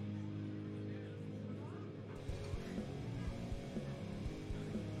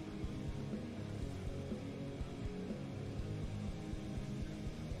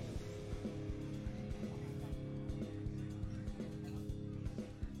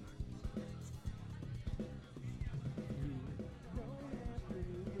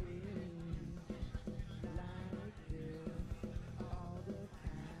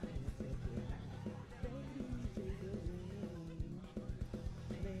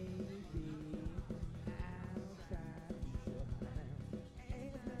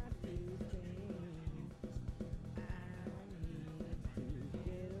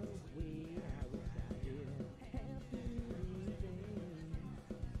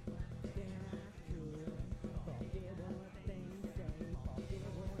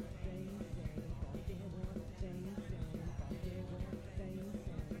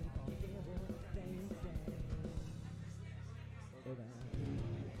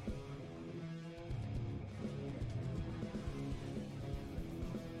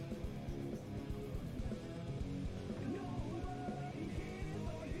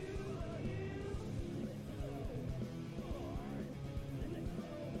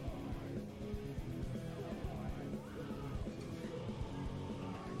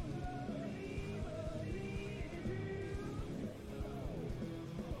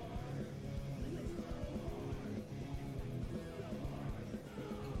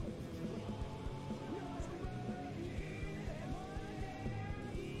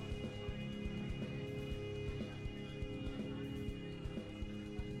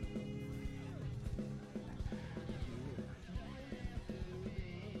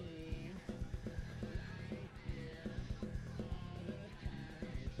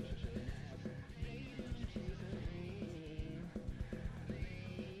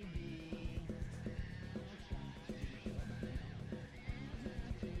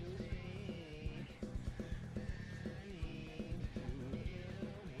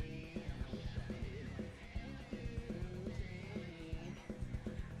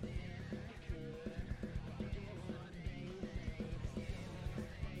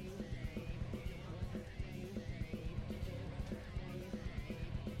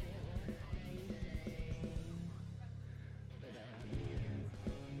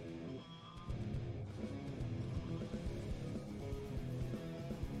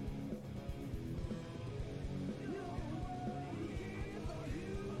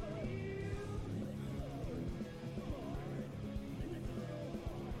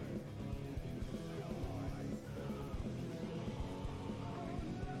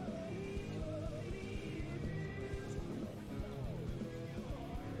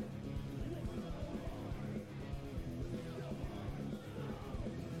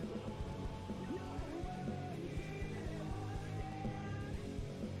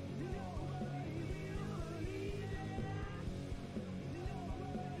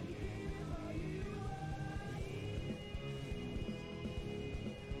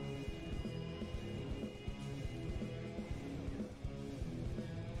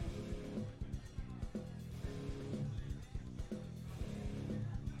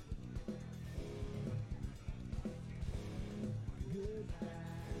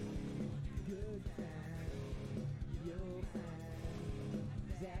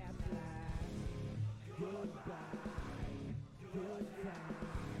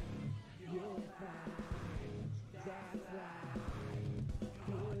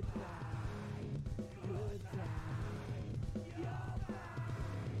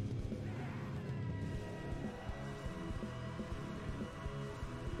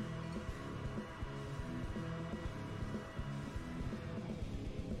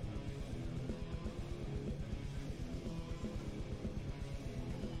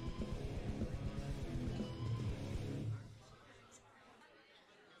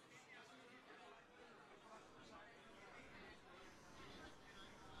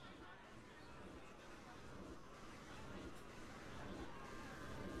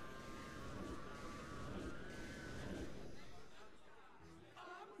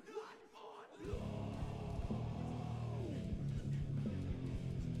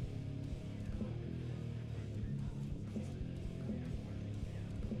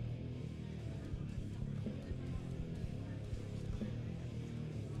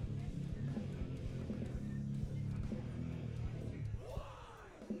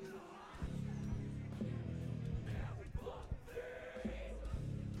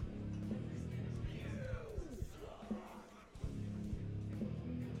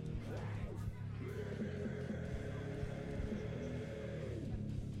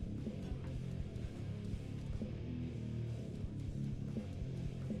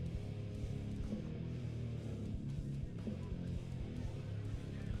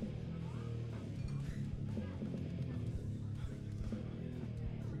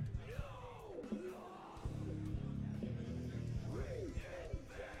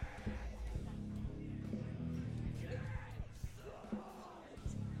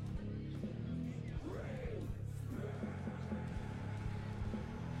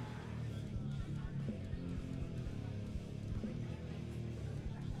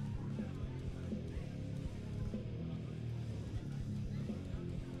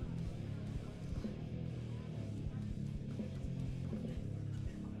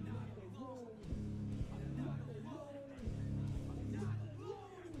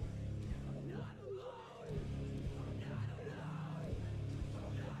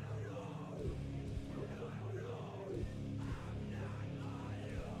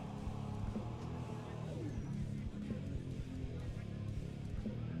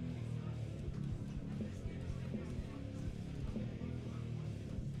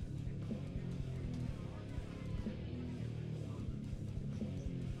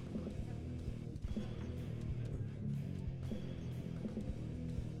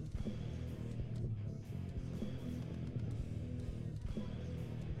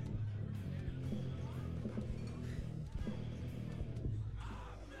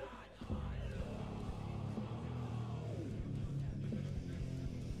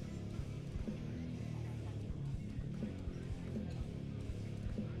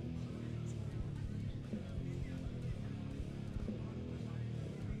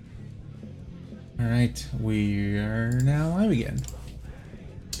All right, we are now live again.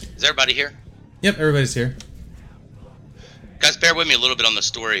 Is everybody here? Yep, everybody's here. Guys, bear with me a little bit on the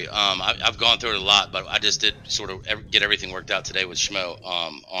story. I've gone through it a lot, but I just did sort of get everything worked out today with Schmo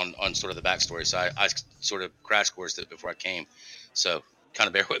on sort of the backstory. So I sort of crash coursed it before I came. So kind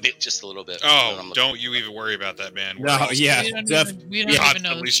of bear with me just a little bit. Oh, don't you even worry about that, man. We're No, all yeah, We don't constantly even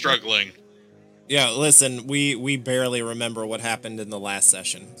know. struggling. Yeah, listen, we barely remember what happened in the last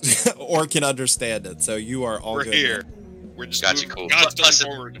session, or can understand it. So you are all We're good. here. man. We're just Gotcha, moving cool. constantly Plus,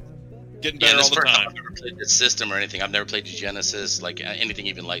 forward, getting Yeah, better this all the first time time. I've ever played this system or anything. I've never played Genesis, like anything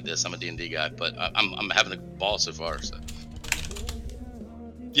even like this. I'm a D&D guy, but I'm having a ball so far. So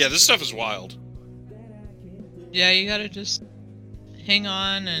Yeah, this stuff is wild. Yeah, you gotta just hang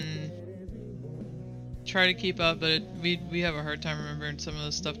on and try to keep up, but we have a hard time remembering some of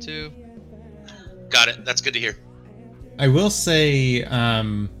this stuff too. got it. That's good to hear. I will say,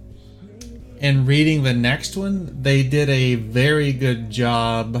 in reading the next one, they did a very good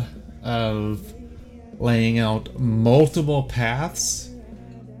job of laying out multiple paths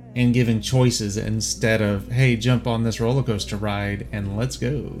and giving choices instead of, hey, jump on this roller coaster ride and let's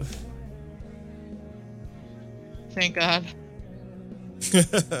go. Thank God.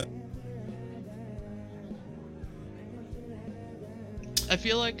 I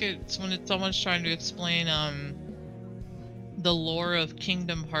feel like it's when someone's trying to explain the lore of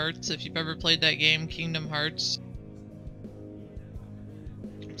Kingdom Hearts. If you've ever played that game, Kingdom Hearts,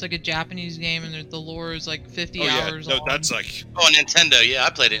 it's like a Japanese game, and the lore is like 50 hours long. that's like Oh, on Nintendo. Yeah, I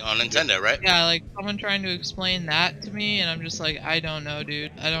played it on Nintendo, right? Yeah, like someone trying to explain that to me, and I'm just like, I don't know,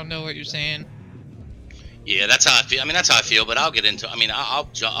 dude. I don't know what you're saying. Yeah, that's how I feel. I mean, that's how I feel, but I'll get into it. I mean, I'll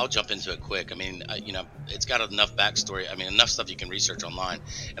jump into it quick. I mean, it's got enough backstory. I mean, enough stuff you can research online.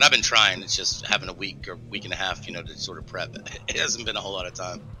 And I've been trying. It's just having a week or week and a half, to sort of prep. It hasn't been a whole lot of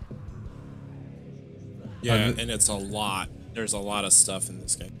time. Yeah, and it's a lot. There's a lot of stuff in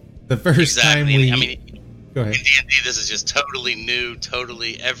this game. The first time Exactly. we... I mean, Go ahead. in D&D, this is just totally new.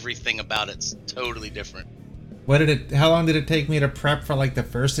 Totally everything about it's totally different. How long did it take me to prep for like the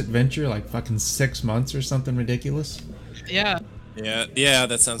first adventure? Like fucking 6 months or something ridiculous? Yeah. Yeah,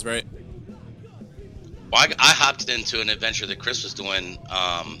 that sounds right. Well, I hopped into an adventure that Chris was doing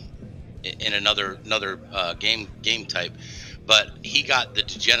in another game type, but he got the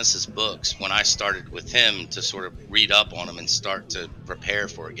Genesis books when I started with him to sort of read up on them and start to prepare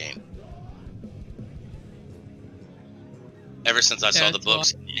for a game. Ever since I saw the it's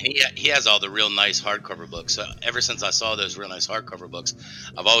books, he has all the real nice hardcover books. So ever since I saw those real nice hardcover books,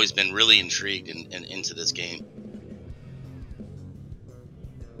 I've always been really intrigued and into this game.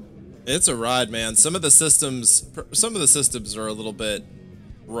 It's a ride, man. Some of the systems are a little bit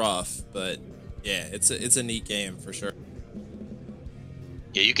rough, but yeah, it's a neat game for sure.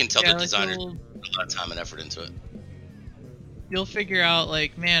 Yeah, you can tell Yeah, the like designers put a lot of time and effort into it. You'll figure out,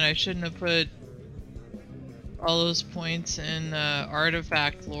 like, man, I shouldn't have put all those points in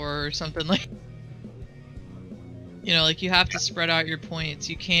artifact lore or something like. Like you have to spread out your points.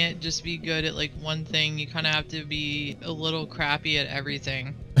 You can't just be good at like one thing. You kind of have to be a little crappy at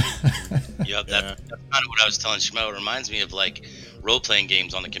everything. Yep, that's kind of what I was telling Schmo. It reminds me of like role-playing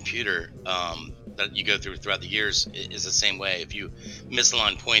games on the computer that you go throughout the years. Is the same way. If you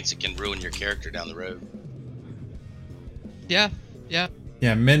misalign points, it can ruin your character down the road. Yeah.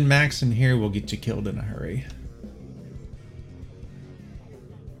 Yeah, min-max in here will get you killed in a hurry.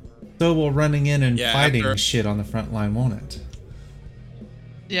 So will running in and fighting shit on the front line, won't it?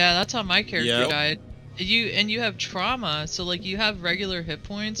 Yeah, that's how my character Yep. died. You have trauma, so like you have regular hit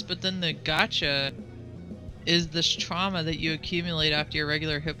points, but then the gotcha is this trauma that you accumulate after your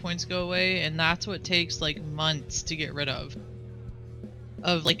regular hit points go away, and that's what takes like months to get rid of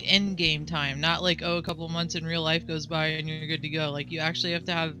like end game time, not like a couple months in real life goes by and you're good to go. Like you actually have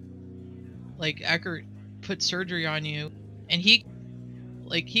to have like Eckert put surgery on you, and he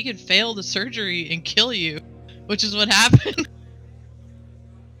could fail the surgery and kill you, which is what happened.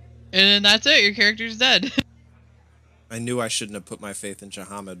 And then that's it, your character's dead. I knew I shouldn't have put my faith in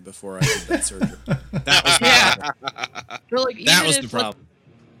Jahamid before I did that surgery. That was Yeah. So, like, that even was if, the problem.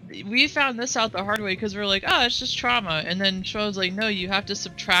 Like, we found this out the hard way because we're like, oh, it's just trauma. And then Show's like, no, you have to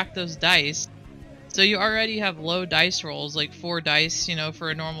subtract those dice. So you already have low dice rolls, like 4 dice, for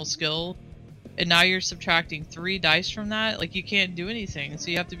a normal skill. And now you're subtracting 3 dice from that. Like, you can't do anything.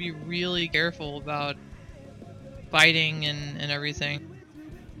 So you have to be really careful about fighting and everything.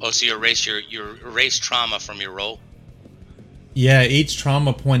 Oh, so you erase trauma from your roll? Yeah, each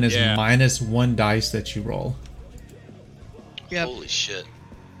trauma point is minus 1 dice that you roll. Yep. Holy shit!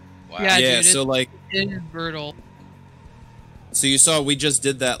 Wow. Yeah, Yeah, dude, so like it is brutal. So you saw we just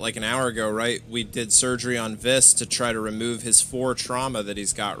did that like an hour ago, right? We did surgery on Vis to try to remove his 4 trauma that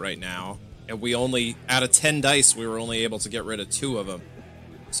he's got right now. And we only, out of 10 dice, we were only able to get rid of 2 of them.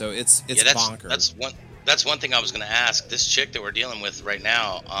 So it's bonkers. That's one thing I was going to ask. This chick that we're dealing with right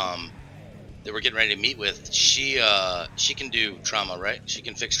now, that we're getting ready to meet with, she can do trauma, right? She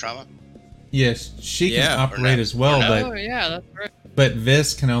can fix trauma? Yes, she can Yeah, operate as well, but Oh yeah, that's right. but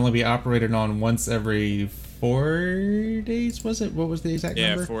Vis can only be operated on once every 4 days. Was it? What was the exact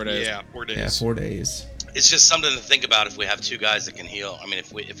number? 4 days. Yeah, 4 days. Yeah, 4 days. It's just something to think about if we have 2 guys that can heal. I mean,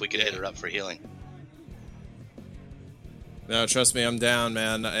 if we could hit her up for healing. No, trust me, I'm down,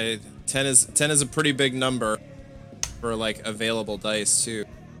 man. 10 is a pretty big number for like available dice too.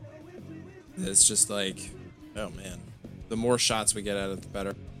 It's just like, oh man, the more shots we get at it, the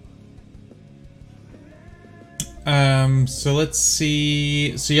better. So let's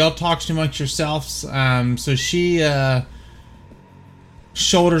see. So y'all talk amongst yourselves. So she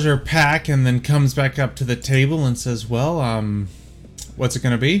shoulders her pack and then comes back up to the table and says, "Well, what's it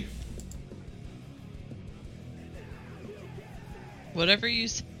gonna be?" Whatever you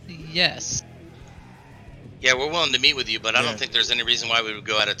say, yes. Yeah, we're willing to meet with you, but I don't think there's any reason why we would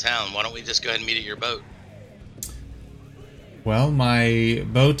go out of town. Why don't we just go ahead and meet at your boat? Well, my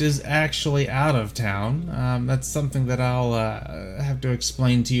boat is actually out of town. That's something that I'll have to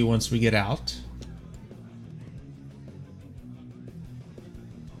explain to you once we get out.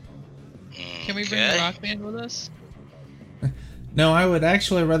 Can we bring Okay. Rockband with us? No, I would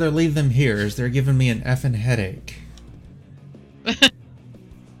actually rather leave them here, as they're giving me an effing headache.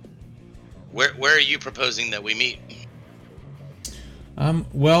 Where are you proposing that we meet?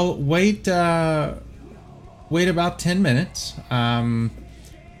 Well, wait about 10 minutes, and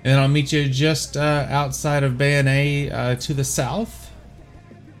I'll meet you just outside of Bayonne, to the south.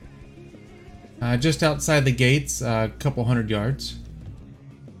 Just outside the gates, a couple 100 yards.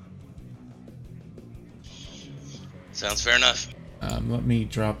 Sounds fair enough. Let me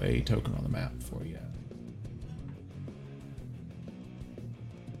drop a token on the map for you.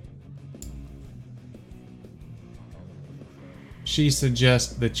 She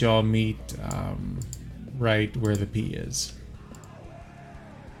suggests that y'all meet right where the P is.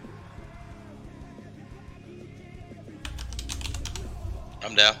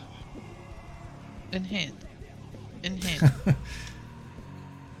 I'm down. In hand.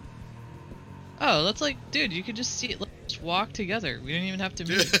 Oh, that's like, dude, you could just see it. Let's just walk together. We don't even have to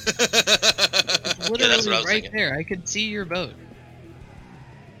move. It's literally that's what I was right thinking. there. I could see your boat.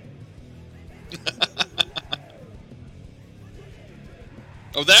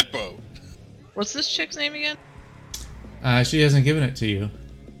 Oh, that boat. What's this chick's name again? She hasn't given it to you.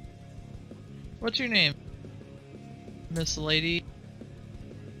 What's your name? Miss Lady.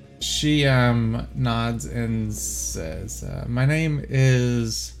 She nods and says, "My name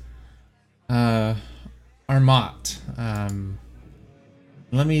is Armat.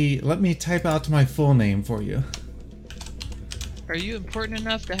 Let me type out my full name for you." Are you important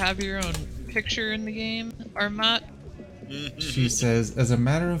enough to have your own picture in the game, Armat? She says, "As a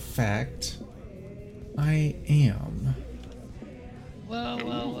matter of fact, I am."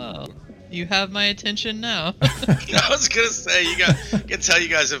 Well. You have my attention now. I was gonna say you can tell you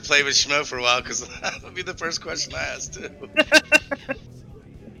guys have played with Schmo for a while because that would be the first question I asked too.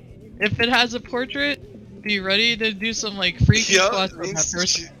 If it has a portrait, be ready to do some like freaky spots on that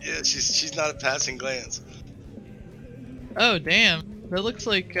person. She's not a passing glance. Oh damn, that looks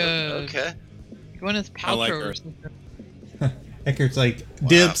like Okay. Gwyneth Paltrow I like her. or something. Eckert's like, Wow.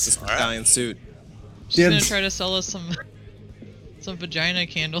 "Dibs." This Italian suit. She's gonna Dibs. try to sell us some vagina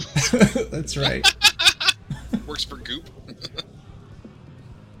candles. That's right. Works for Goop.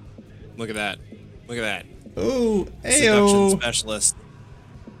 Look at that. Look at that. Ooh, Seduction ayo. specialist.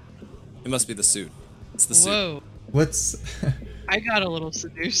 It must be the suit. It's the suit. Whoa, Let's I got a little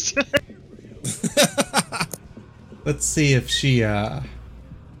seduced. let's see if she Oh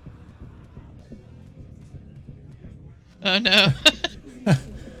no.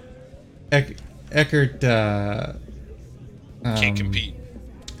 Eckert Can't compete.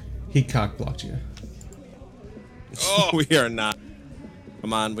 He cock-blocked you. Oh, We are not.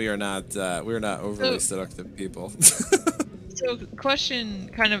 Come on, we are not overly seductive people. So, question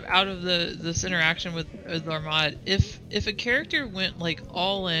kind of out of this interaction with Armat. If a character went like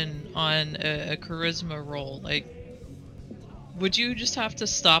all in on a charisma roll, like, would you just have to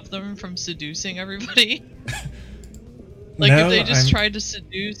stop them from seducing everybody? Like, No, if they just I'm- tried to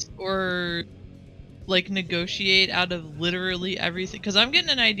seduce or like negotiate out of literally everything? Because I'm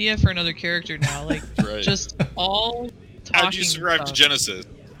getting an idea for another character now. Like, right. just all talking. How'd you survive to stuff. Genesis?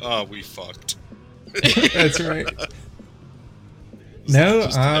 Oh, we fucked. That's right. No,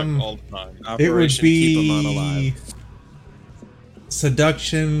 Just all the time. it would Operation Keep 'Em On be Alive.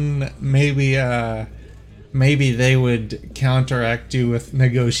 seduction. Maybe they would counteract you with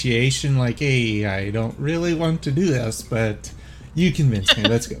negotiation, like, "Hey, I don't really want to do this, but you convinced me.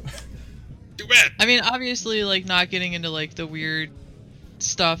 Let's go." Too bad. I mean, obviously, like, not getting into like the weird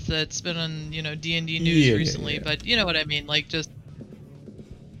stuff that's been on, you know, D&D news Yeah, recently, yeah. but you know what I mean, like, just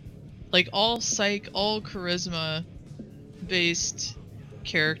like all psych, all charisma based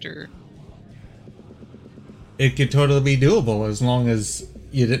character. It could totally be doable as long as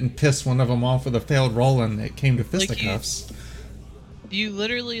you didn't piss one of them off with a failed roll and it came to fisticuffs. You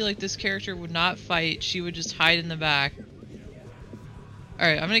literally, like, this character would not fight, she would just hide in the back.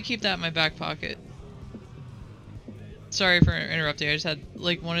 Alright, I'm gonna keep that in my back pocket. Sorry for interrupting, I just had,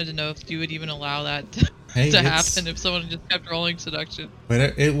 like, wanted to know if you would even allow that to, Hey, to it's- happen if someone just kept rolling seduction.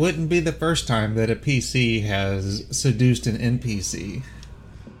 But it wouldn't be the first time that a PC has seduced an NPC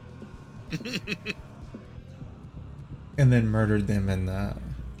and then murdered them in the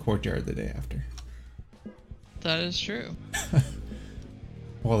courtyard the day after. That is true.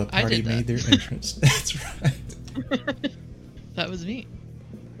 While the I party did that. made their entrance. That's right. That was me.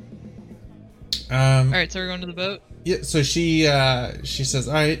 Alright, So we're going to the boat? yeah, so she says,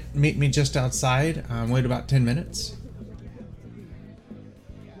 "Alright, meet me just outside. Wait about 10 minutes."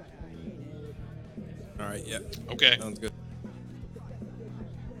 All right, yeah, Okay. sounds good.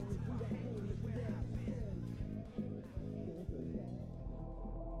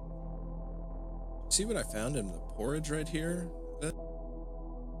 See what I found in the porridge right here?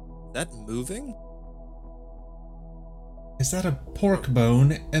 That moving? Is that a pork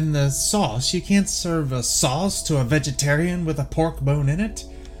bone in the sauce? You can't serve a sauce to a vegetarian with a pork bone in it?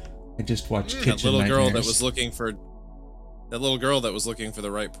 I just watched That Kitchen little girl that Nightmares. was looking for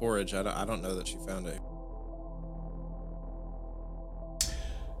the right porridge. I don't know that she found it.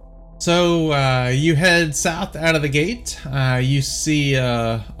 So you head south out of the gate. You see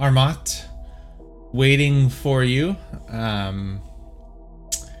Armat waiting for you, and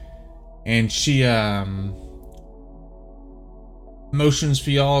she motions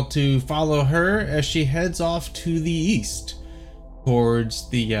for y'all to follow her as she heads off to the east towards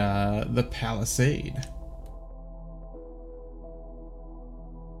the palisade.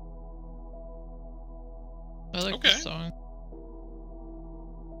 I like Okay. this song.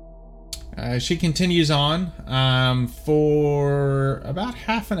 She continues on for about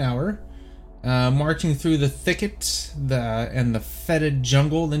half an hour, marching through the thicket and the fetid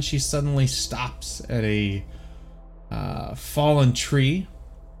jungle. Then she suddenly stops at a fallen tree.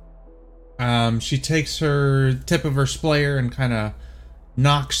 She takes her tip of her splayer and kind of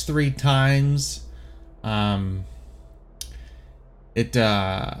knocks 3 times. It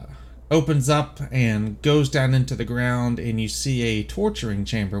opens up and goes down into the ground, and you see a torturing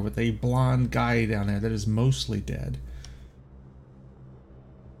chamber with a blonde guy down there that is mostly dead.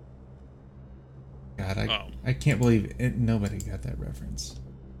 God, I can't believe nobody got that reference.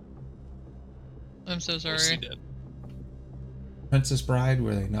 I'm so Mostly sorry. dead. Princess Bride,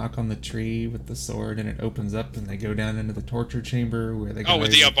 where they knock on the tree with the sword and it opens up and they go down into the torture chamber where they go. Oh,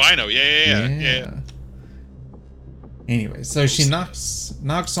 with the albino. Yeah. Anyway, so she knocks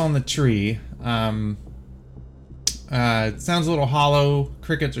on the tree. It sounds a little hollow.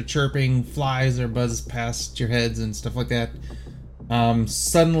 Crickets are chirping, flies are buzzing past your heads and stuff like that.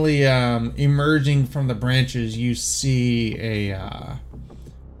 Suddenly, emerging from the branches, you see a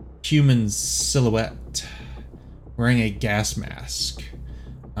human silhouette wearing a gas mask,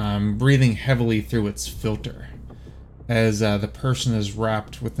 breathing heavily through its filter, as the person is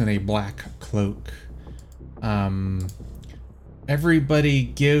wrapped within a black cloak. Everybody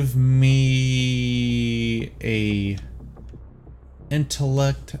give me a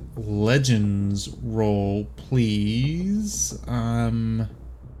intellect legends roll, please. And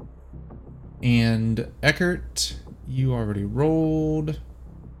Eckert, you already rolled.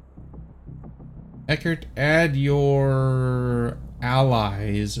 Eckert, add your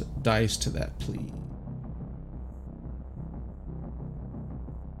allies' dice to that, please.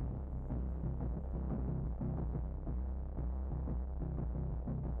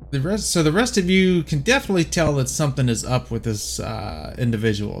 The rest of you can definitely tell that something is up with this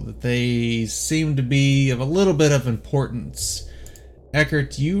individual, that they seem to be of a little bit of importance.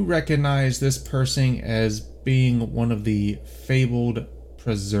 Eckert, you recognize this person as being one of the fabled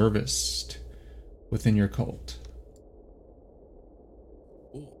preservists within your cult.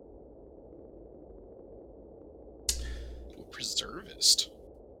 Preservist.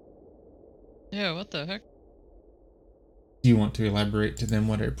 Yeah, what the heck? Do you want to elaborate to them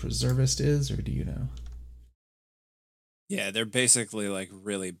what a preservist is, or do you know? Yeah, they're basically like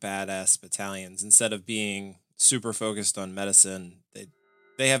really badass battalions. Instead of being super focused on medicine,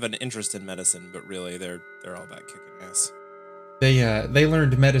 they have an interest in medicine, but really they're all about kicking ass. They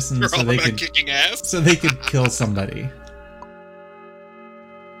learned medicine They're all about kicking ass. so they could kill somebody.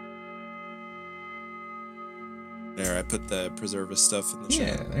 There, I put the preservist stuff in the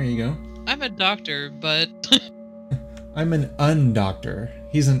Yeah, chat. there you go. I'm a doctor, but I'm an undoctor.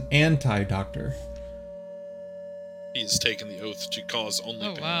 He's an anti-doctor. He's taken the oath to cause only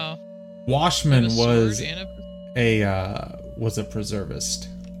oh pain. wow. Washman A sword was and a- a preservist.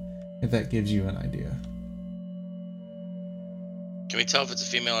 If that gives you an idea. Can we tell if it's a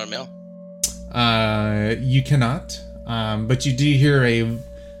female or a male? You cannot, but you do hear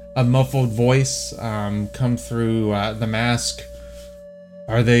a muffled voice come through the mask.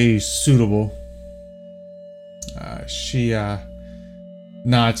 Are they suitable? She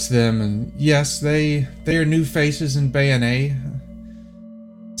nods to them, and yes, they are new faces in Bayonne.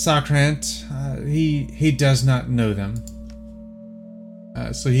 Sakrant, he does not know them.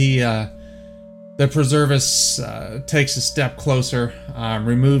 So the preservist takes a step closer,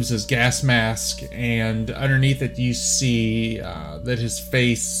 removes his gas mask, and underneath it you see that his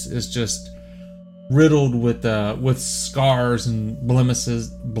face is just riddled with scars and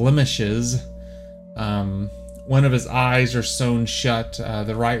blemishes. One of his eyes are sewn shut.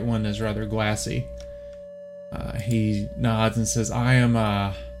 The right one is rather glassy. He nods and says, "I am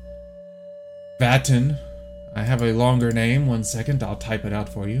Vatten. I have a longer name. 1 second, I'll type it out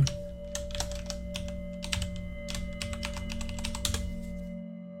for you."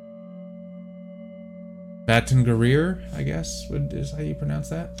 Vatten Garir, I guess, is how you pronounce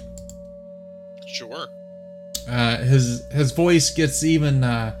that. Sure. His voice gets even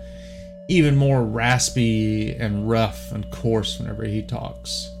more raspy and rough and coarse whenever he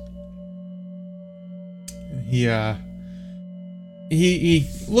talks. He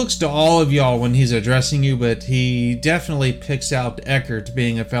looks to all of y'all when he's addressing you, but he definitely picks out Eckert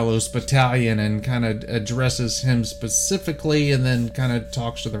being a fellow Spitalian and kind of addresses him specifically, and then kind of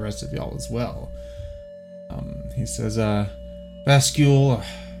talks to the rest of y'all as well. He says, Bascule,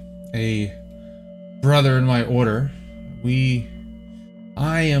 a brother in my order,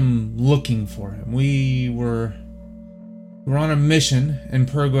 I am looking for him. We were on a mission in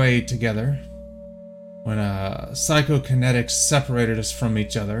Purgue together when psychokinetics separated us from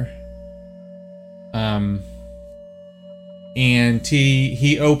each other. And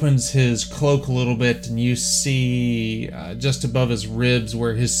he opens his cloak a little bit, and you see just above his ribs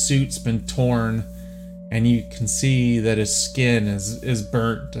where his suit's been torn, and you can see that his skin is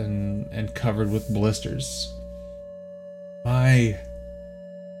burnt and covered with blisters. My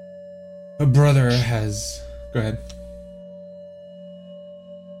brother has... Go ahead.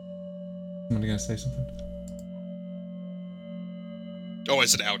 Somebody gonna say something? Oh, I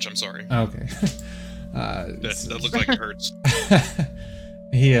said ouch, I'm sorry. Okay. That looked like it hurts.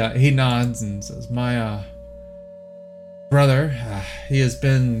 He nods and says, "My brother, he has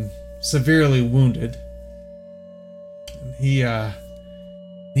been severely wounded. He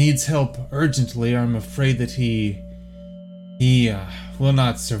needs help urgently. I'm afraid that he will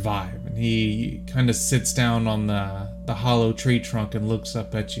not survive." And he kind of sits down on the hollow tree trunk and looks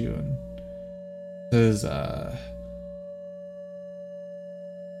up at you and says,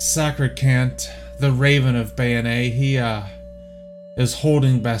 "Sakrant, the Raven of Bayonne, he is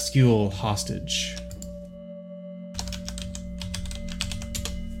holding Bascule hostage."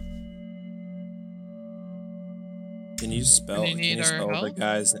 Can you spell? Do you Can need you our spell the help?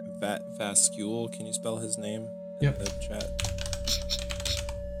 guy's Vascule? Can you spell his name in Yep. the chat?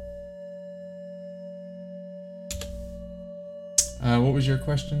 What was your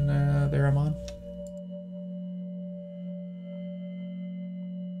question there, Amon?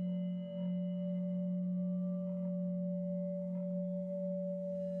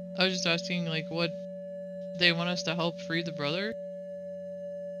 I was just asking, like, what they want us to help free the brother.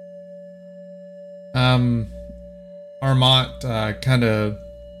 Armont kind of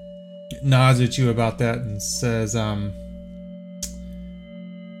nods at you about that and says,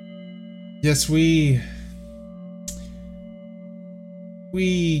 "Yes, we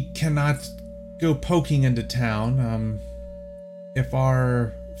cannot go poking into town. If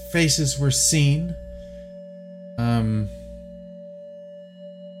our faces were seen,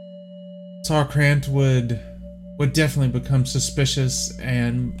 Sakrant would definitely become suspicious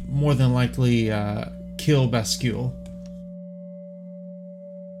and more than likely kill Bascule."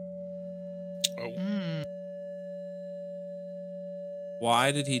 Oh, Hmm.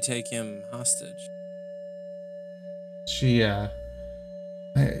 Why did he take him hostage? He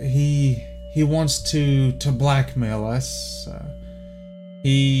he wants to blackmail us.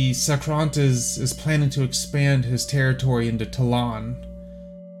 Sakrant is planning to expand his territory into Talon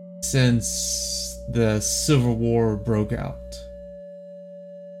since the Civil War broke out.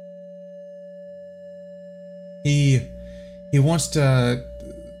 He wants to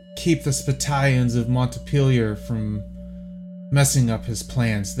keep the Spitalians of Montpelier from messing up his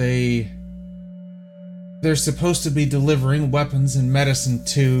plans. They're supposed to be delivering weapons and medicine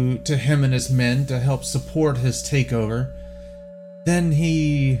to him and his men to help support his takeover. Then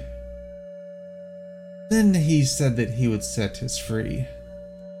he said that he would set us free.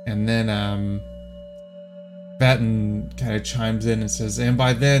 And then Batten kind of chimes in and says, and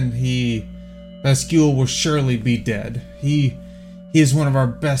by then Bascule will surely be dead. He is one of our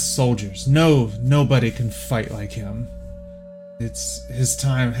best soldiers. Nobody can fight like him. His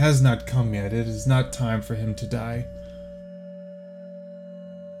time has not come yet. It is not time for him to die.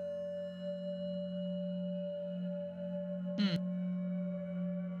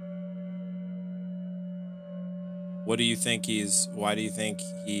 Why do you think he's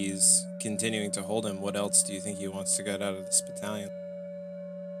continuing to hold him? What else do you think he wants to get out of this battalion?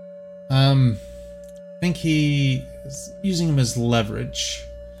 I think he is using him as leverage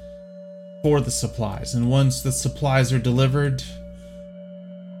for the supplies. And once the supplies are delivered,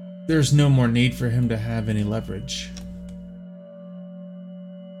 there's no more need for him to have any leverage.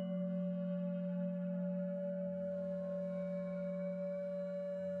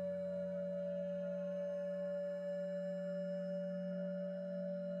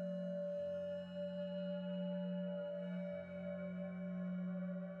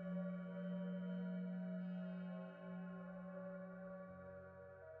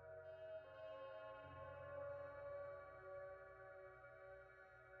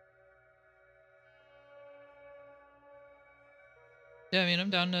 Yeah, I mean, I'm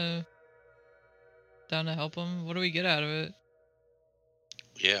down to help him. What do we get out of it?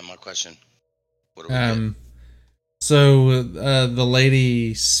 Yeah, my question. What do we get? So the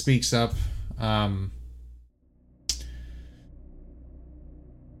lady speaks up.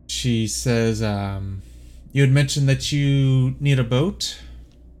 She says, you had mentioned that you need a boat?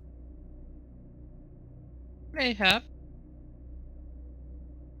 Mayhap.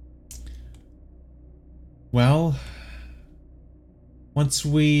 Well, once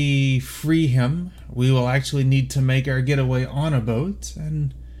we free him, we will actually need to make our getaway on a boat,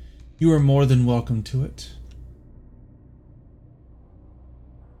 and you are more than welcome to it.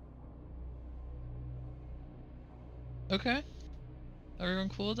 Okay. Everyone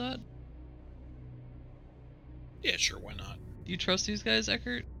cool with that? Yeah, sure, why not? Do you trust these guys,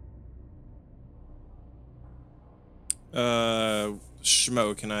 Eckert?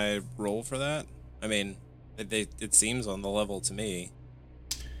 Shmo, can I roll for that? I mean, it seems on the level to me.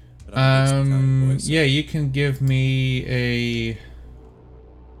 But I'm a big Italian boy, so- Yeah, you can give me a...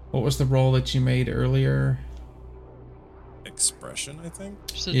 What was the roll that you made earlier? Expression, I think?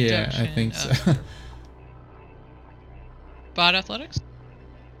 Yeah, I think so. Bot athletics?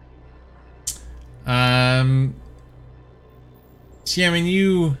 See, I mean,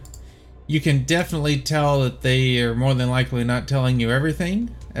 you can definitely tell that they are more than likely not telling you everything,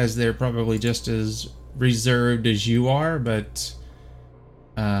 as they're probably just as reserved as you are, but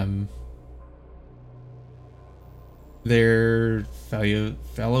they're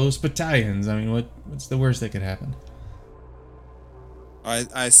fellow battalions. I mean, what's the worst that could happen?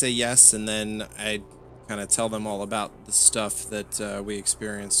 I say yes, and then I kind of tell them all about the stuff that we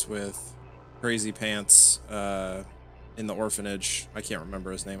experienced with Crazy Pants in the orphanage. I can't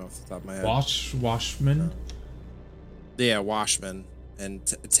remember his name off the top of my head. Washman? Yeah, Washman. And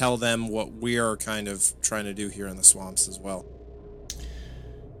tell them what we are kind of trying to do here in the swamps as well.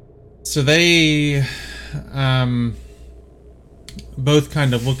 So they both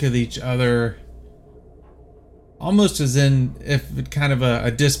kind of look at each other almost as in if kind of a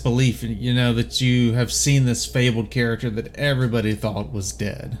disbelief, you know, that you have seen this fabled character that everybody thought was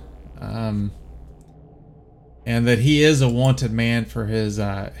dead. And that he is a wanted man for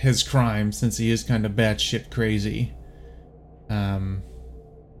his crime, since he is kind of batshit crazy.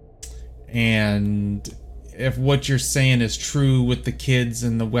 And if what you're saying is true with the kids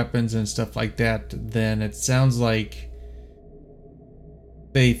and the weapons and stuff like that, then it sounds like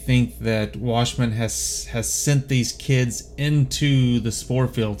they think that Washman has sent these kids into the spore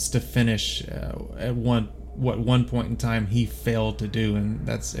fields to finish at one point in time he failed to do, and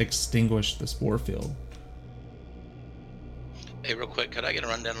that's extinguish the spore field. Hey, real quick, could I get a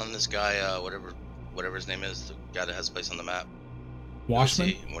rundown on this guy, whatever his name is, the guy that has a place on the map?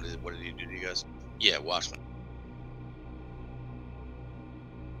 Washman? What did he do to you guys? Yeah, Washman.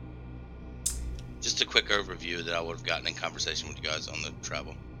 Just a quick overview that I would have gotten in conversation with you guys on the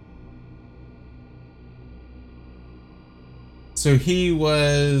travel. So he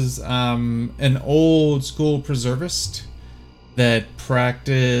was an old school preservist that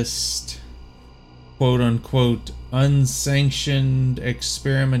practiced quote unquote unsanctioned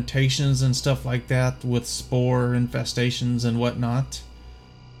experimentations and stuff like that with spore infestations and whatnot,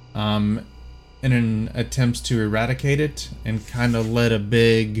 in an attempt to eradicate it, and kind of led a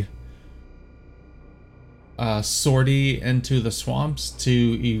big sortie into the swamps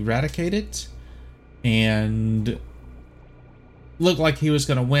to eradicate it, and looked like he was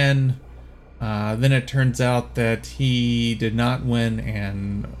going to win. Then it turns out that he did not win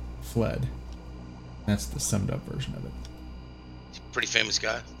and fled. That's the summed up version of it. Pretty famous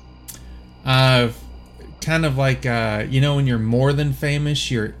guy. Kind of like, when you're more than famous,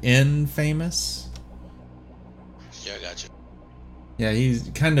 you're infamous. Yeah, I got you. Yeah,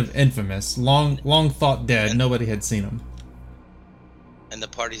 he's kind of infamous. Long thought dead. Nobody had seen him. And the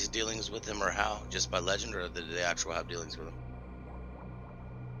party's dealings with him are how? Just by legend, or did they actually have dealings with him?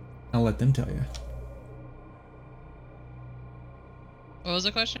 I'll let them tell you. What was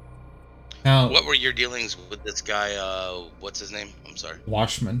the question? Now, What were your dealings with this guy? What's his name? I'm sorry.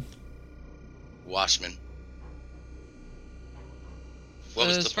 Washman. Washman. What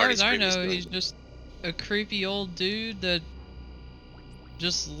was As the far as party's I previous know, dealings? he's just a creepy old dude that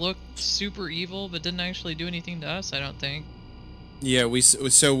just looked super evil, but didn't actually do anything to us, I don't think. Yeah, we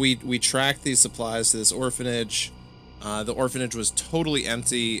tracked these supplies to this orphanage. The orphanage was totally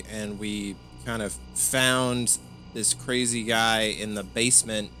empty, and we kind of found this crazy guy in the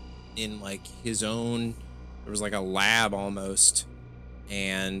basement in like his own, there was like a lab almost,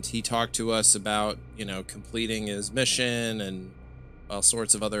 and he talked to us about, completing his mission and all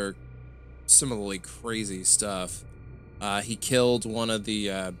sorts of other similarly crazy stuff. He killed one of the,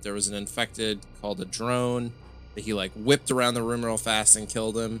 there was an infected called a drone that he like whipped around the room real fast and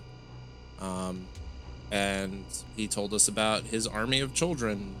killed him. And he told us about his army of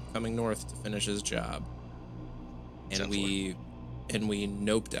children coming north to finish his job. And we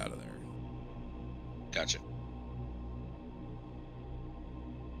noped out of there. Gotcha.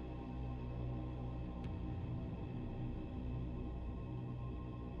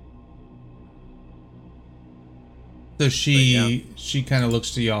 So she kind of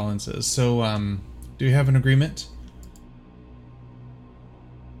looks to y'all and says, "So, do you have an agreement?"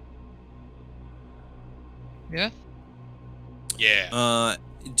 Yeah? Yeah.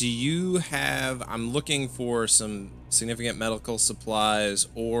 Do you have, I'm looking for some significant medical supplies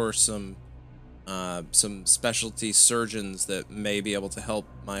or some specialty surgeons that may be able to help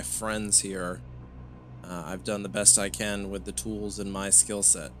my friends here. I've done the best I can with the tools in my skill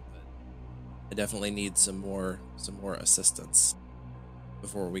set. I definitely need some more assistance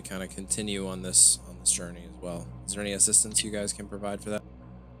before we kind of continue on this journey as well. Is there any assistance you guys can provide for that?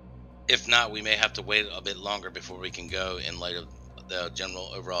 If not, we may have to wait a bit longer before we can go in light of the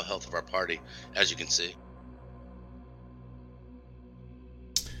general overall health of our party, as you can see.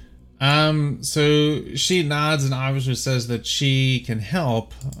 So she nods and obviously says that she can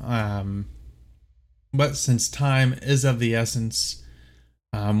help. But since time is of the essence,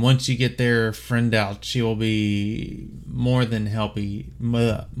 once you get their friend out, she will be more than happy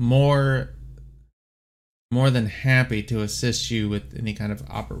to assist you with any kind of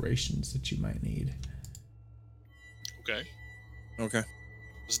operations that you might need. Okay.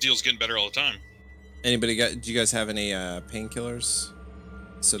 This deal's getting better all the time. Do you guys have any painkillers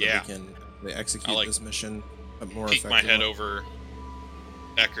so that we can execute this mission more Peek effectively? my head over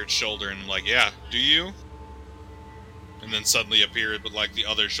Eckhart's shoulder and I'm like, yeah, do you? And then suddenly appeared with like the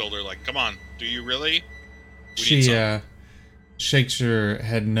other shoulder, like, come on, do you really? She shakes her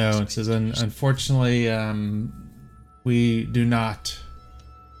head no and says, unfortunately, we do not.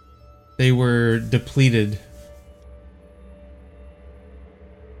 They were depleted.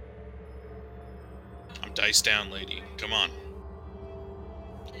 I'm dice down, lady. Come on.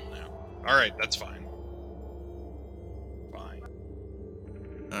 No. All right, that's fine. Fine.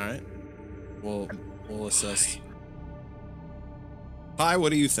 All right. We'll assess. Hi,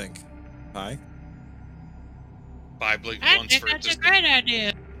 what do you think? Hi. Bye, Blake. I Once think for that's a great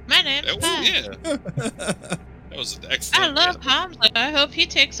idea. My name's Oh, Pie. yeah. That was an excellent. I love Hamza. I hope he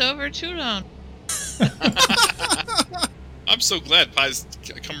takes over too long. I'm so glad Pie's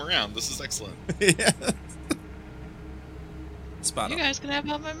come around. This is excellent. Yeah. Spot You on. guys can have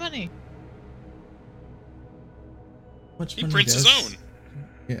all my money. Much He money prints his does- own.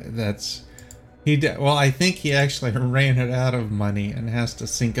 Yeah, that's well, I think he actually ran it out of money and has to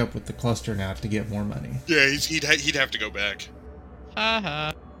sync up with the cluster now to get more money. Yeah, he'd have to go back.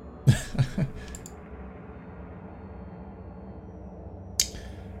 Haha.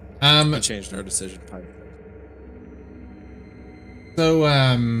 We changed our decision.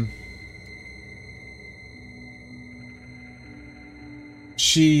 So,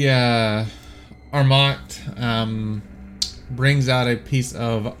 she, Armont, brings out a piece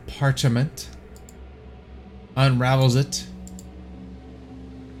of parchment, unravels it,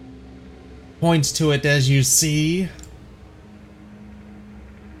 points to it as you see,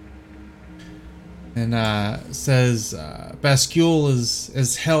 and says Bascule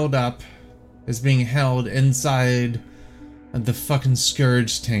is held up, is being held inside the fucking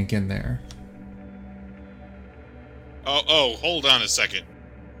Scourge tank in there. Oh, hold on a second.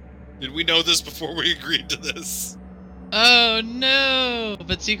 Did we know this before we agreed to this? Oh no!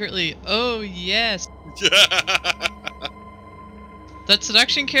 But secretly, oh yes. That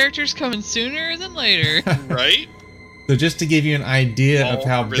seduction character's coming sooner than later. Right? So just to give you an idea of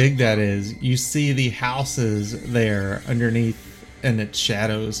how really big that is, you see the houses there underneath and its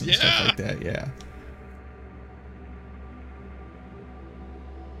shadows and stuff like that, yeah.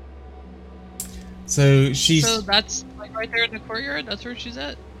 So she's... So that's like right there in the courtyard? That's where she's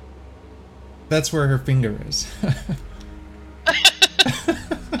at? That's where her finger is.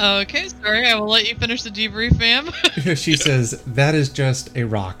 Okay, sorry, I will let you finish the debrief, ma'am. She says, that is just a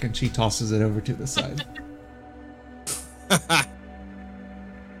rock, and she tosses it over to the side.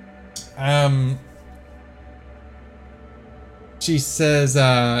 She says,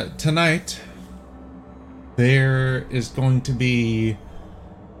 tonight there is going to be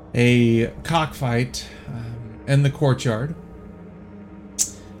a cockfight in the courtyard.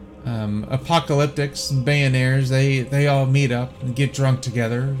 Apocalyptics and Bayonnaires, they all meet up and get drunk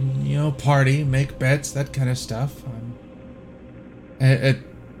together, you know, party, make bets, that kind of stuff.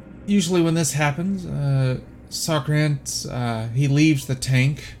 Usually when this happens, Sakrant, he leaves the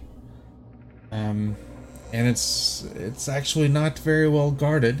tank, and it's actually not very well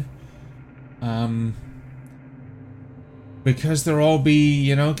guarded, because they'll all be,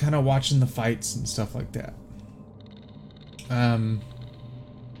 you know, kind of watching the fights and stuff like that.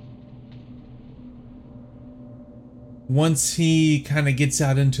 Once he kind of gets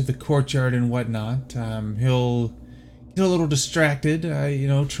out into the courtyard and whatnot, he'll get a little distracted, you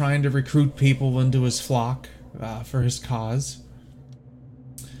know, trying to recruit people into his flock for his cause.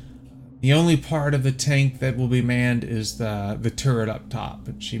 The only part of the tank that will be manned is the turret up top,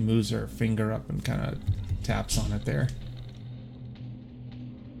 and she moves her finger up and kind of taps on it there.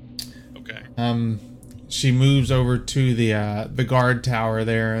 Okay. She moves over to the guard tower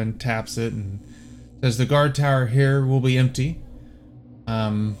there and taps it and says the guard tower here will be empty.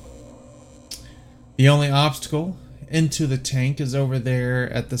 The only obstacle into the tank is over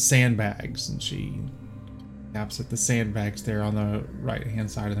there at the sandbags, and she taps at the sandbags there on the right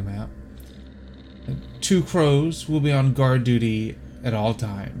hand side of the map. And 2 crows will be on guard duty at all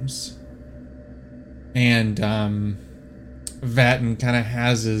times. And Vatten kind of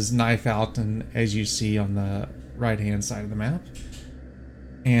has his knife out, and as you see on the right hand side of the map,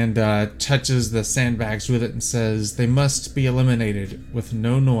 and touches the sandbags with it and says they must be eliminated with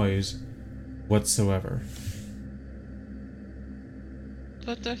no noise whatsoever.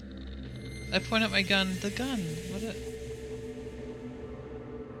 What the? I point at my gun. The gun.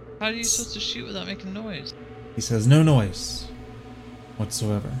 How are you supposed to shoot without making noise? He says no noise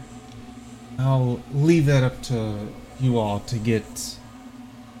whatsoever. I'll leave that up to you all to get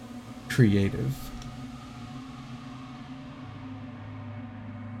creative.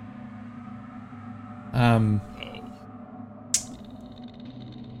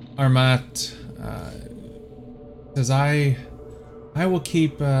 Armat says I will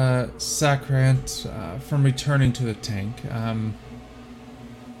keep Sakrant from returning to the tank.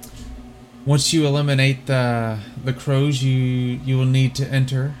 Once you eliminate the crows, you will need to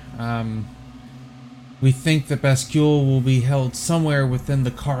enter. We think that Bascule will be held somewhere within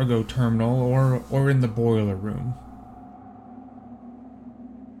the cargo terminal or in the boiler room.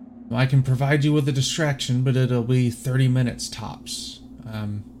 I can provide you with a distraction, but it'll be 30 minutes tops.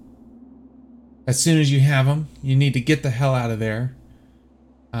 As soon as you have them, you need to get the hell out of there.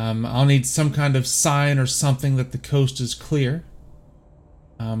 I'll need some kind of sign or something that the coast is clear.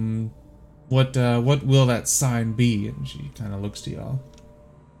 What will that sign be? And she kind of looks to y'all.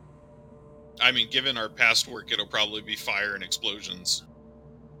 I mean, given our past work, it'll probably be fire and explosions.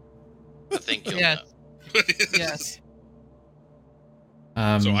 I think you'll Yes. know. Yes.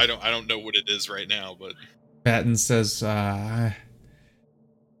 So I don't know what it is right now, but Batten says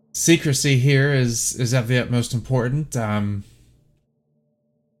secrecy here is of the utmost important.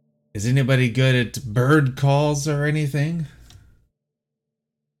 Is anybody good at bird calls or anything?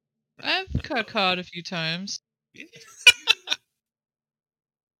 I've got caught a few times.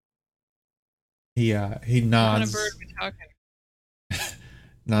 He What kind of nods, bird are we talking?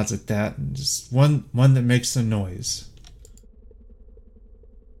 nods at that, and just one that makes some noise.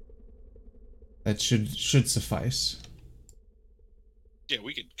 That should suffice. Yeah,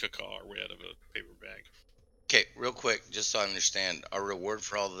 we could caw our way out of a paper bag. Okay, real quick, just so I understand, our reward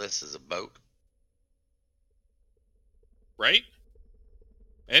for all of this is a boat. Right?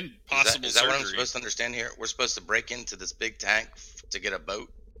 And possible Is that what I'm surgery. supposed to understand here? We're supposed to break into this big tank to get a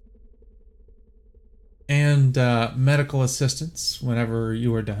boat. And medical assistance whenever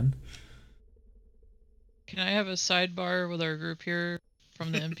you are done. Can I have a sidebar with our group here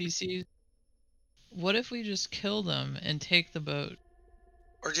from the NPCs? What if we just kill them and take the boat?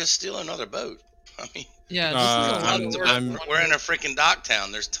 Or just steal another boat. I mean, Yeah, this is a lot tons of of work. boats. We're in a freaking dock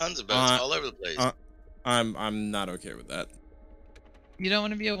town. There's tons of boats all over the place. I'm not okay with that. You don't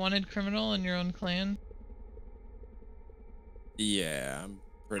want to be a wanted criminal in your own clan? Yeah, I'm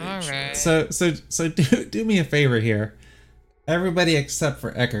pretty All sure. right. So do me a favor here. Everybody except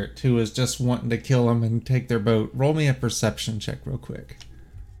for Eckert, who was just wanting to kill him and take their boat, roll me a perception check real quick.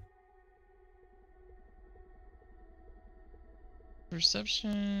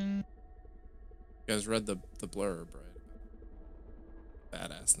 Perception. You guys read the blurb, right?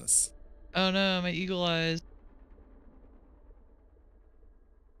 Badassness. Oh no, my eagle eyes.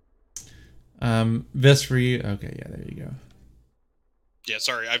 Visri. Okay, yeah, there you go. Yeah,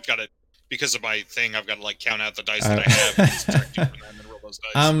 sorry, I've got to, because of my thing, I've got to like count out the dice that I have and subtract two from them and roll those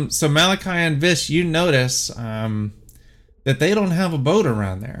dice. So Malachi and Vish, you notice that they don't have a boat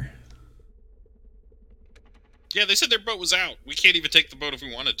around there. Yeah, they said their boat was out. We can't even take the boat if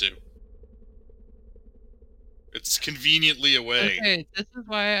we wanted to. It's conveniently away. Okay, this is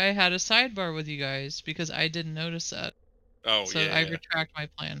why I had a sidebar with you guys, because I didn't notice that. Oh, So yeah. I retract my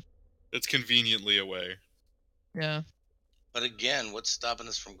plan. It's conveniently away. Yeah. But again, what's stopping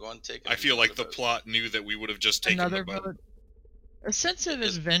us from going taking? I feel like the another boat? plot knew that we would have just taken Another the boat. boat. A sense of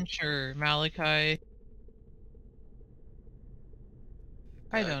adventure, Malachi.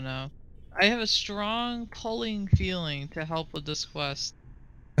 I don't know. I have a strong pulling feeling to help with this quest.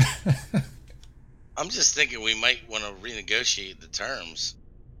 I'm just thinking we might want to renegotiate the terms.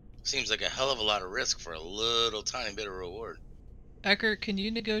 Seems like a hell of a lot of risk for a little tiny bit of reward. Eckert, can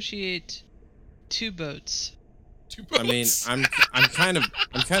you negotiate 2 boats? 2 boats. I mean, I'm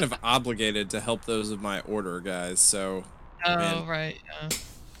kind of obligated to help those of my order guys. So Oh, Man. right. Yeah.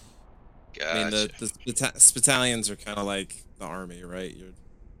 Gotcha. I mean, the battalions are kind of like the army, right?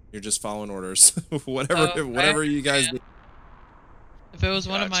 You're just following orders. whatever you guys do. If it was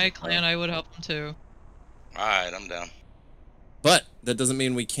one of my Gotcha. clan, I would help them too. Alright, I'm down. But that doesn't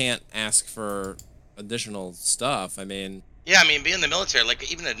mean we can't ask for additional stuff. I mean, Yeah, I mean, being in the military,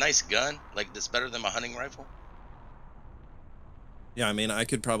 like even a nice gun, like that's better than my hunting rifle. yeah, I mean, I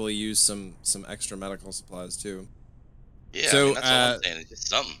could probably use some extra medical supplies too. Yeah, So, I mean, that's all I'm saying. It's just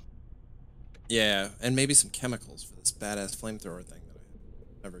something. Yeah, and maybe some chemicals for this badass flamethrower thing that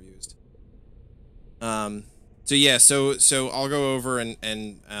I never used. So yeah, so I'll go over and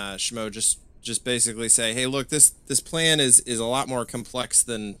Shmo just basically say, hey, look, this plan is a lot more complex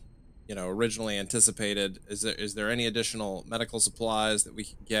than originally anticipated. Is there any additional medical supplies that we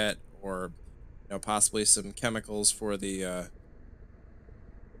can get, or possibly some chemicals for the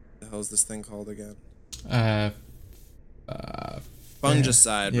the hell is this thing called again?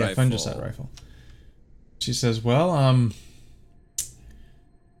 Fungicide yeah, rifle. fungicide rifle. She says, well,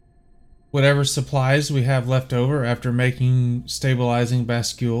 whatever supplies we have left over after making stabilizing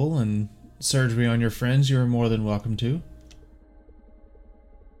bascule and surgery on your friends, you're more than welcome to.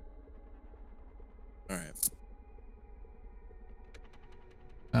 All right.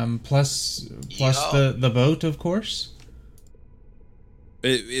 Plus Yeah. the boat, of course.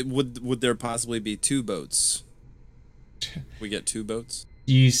 Would there possibly be 2 boats? We get 2 boats?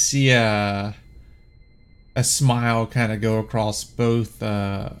 You see a smile kind of go across both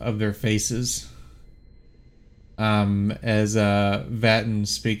of their faces as Vatten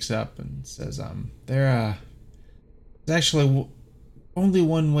speaks up and says, there's actually only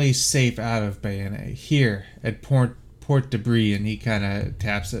one way safe out of Bayonne, here at Port Debris, and he kind of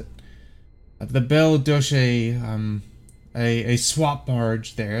taps it. The Belle Doche, a swap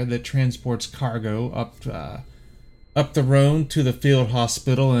barge there that transports cargo up the Rhone to the field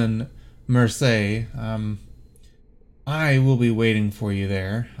hospital in Marseille. I will be waiting for you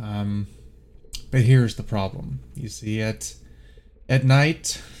there. But here's the problem. You see, at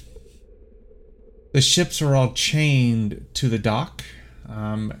night, the ships are all chained to the dock,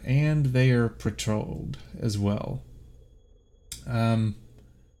 and they are patrolled as well.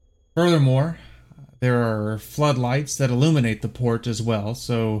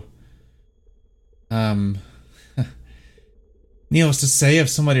 Um, needless to say, if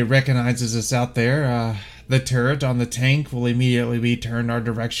somebody recognizes us out there, the turret on the tank will immediately be turned our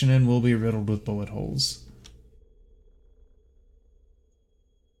direction and will be riddled with bullet holes.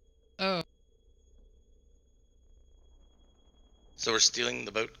 Oh, So we're stealing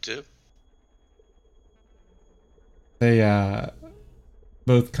the boat too? They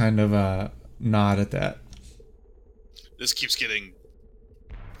both kind of nod at that. This keeps getting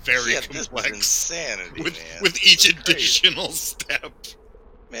very Yeah, this is complex insanity, man. with each This is crazy. additional step.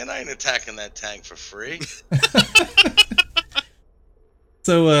 Man, I ain't attacking that tank for free.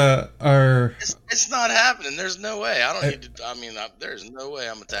 So, It's not happening. There's no way. I don't need to. I mean, there's no way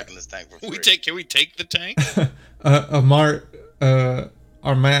I'm attacking this tank for free. Can we take the tank?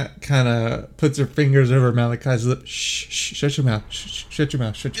 Armat kind of puts her fingers over Malachi's lips. Shh, shut your mouth. Shut your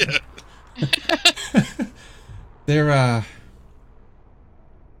mouth. Shut your mouth.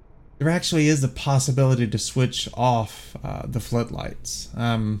 There actually is a possibility to switch off the floodlights.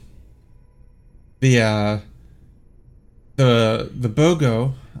 The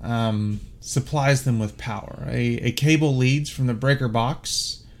BOGO supplies them with power. A cable leads from the breaker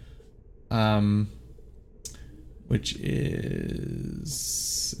box, which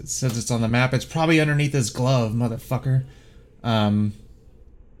is, it says it's on the map. It's probably underneath his glove, motherfucker.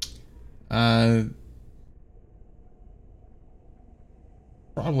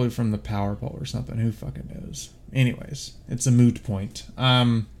 Probably from the power pole or something. Who fucking knows? Anyways, it's a moot point.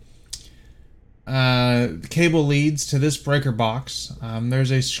 The cable leads to this breaker box.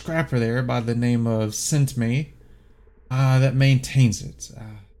 There's a scrapper there by the name of Sentme that maintains it.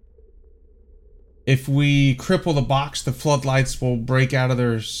 If we cripple the box, the floodlights will break out of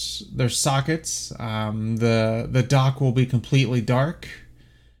their sockets. The dock will be completely dark,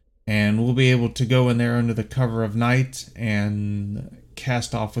 and we'll be able to go in there under the cover of night and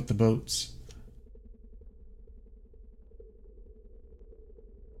cast off with the boats.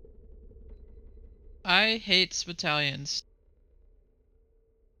 I hate battalions.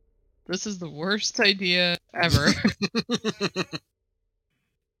 This is the worst idea ever.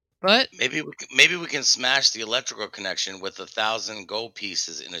 But maybe we can smash the electrical connection with 1,000 gold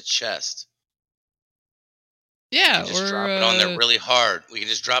pieces in a chest. yeah, We can just drop it on there really hard. We can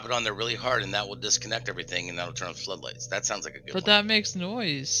just drop it on there really hard, and that will disconnect everything, and that'll turn on floodlights. That sounds like a good but one. that makes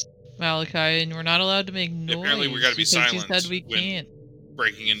noise, Malachi, and we're not allowed to make noise. Apparently we gotta be because silent you said we when- can't.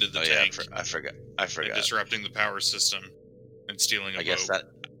 Breaking into the tank I forgot. and disrupting the power system and stealing a I guess boat.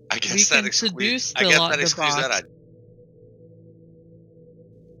 I guess We that can excludes. seduce I the guess lot- that the excludes that. box.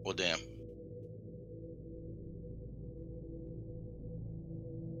 Well, damn.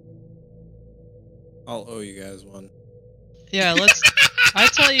 I'll owe you guys one. Yeah, let's. I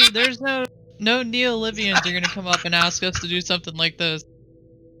tell you, there's no Neo-Libyans are gonna come up and ask us to do something like this.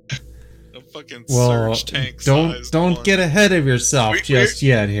 A fucking Well, surge tank don't one. get ahead of yourself We're- just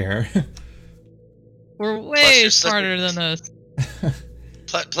yet here. We're way you're such a- smarter than this.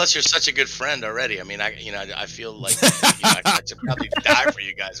 Plus, you're such a good friend already. I mean, I feel like I should probably die for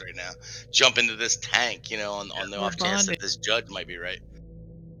you guys right now. Jump into this tank, on the we're off chance bonding. that this judge might be right.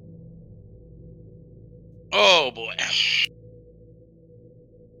 Oh boy.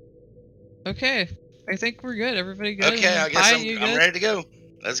 Okay, I think we're good. Everybody good? Okay, I guess Pie, I'm you good? ready to go.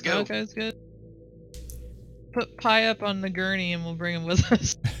 Let's go. Okay, that's good. Put Pie up on the gurney and we'll bring him with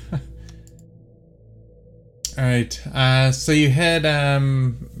us. All right. So you head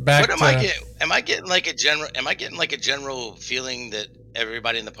back. What am I getting like a general feeling that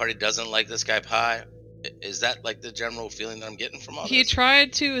everybody in the party doesn't like this guy Pie? Is that like the general feeling that I'm getting from all He this?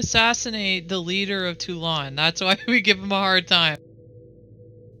 tried to assassinate the leader of Toulon. That's why we give him a hard time.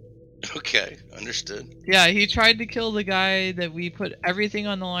 Okay, understood. Yeah, he tried to kill the guy that we put everything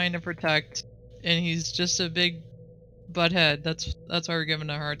on the line to protect, and he's just a big butthead. That's why we're giving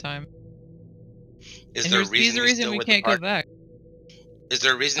him a hard time. Is And there a he's reason the he's reason still we with can't the go party? back. Is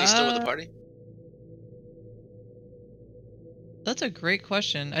there a reason he's still with the party? That's a great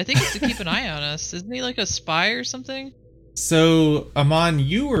question. I think it's to keep an eye on us. Isn't he like a spy or something? So Amon,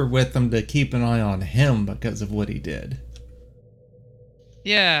 you were with them to keep an eye on him because of what he did.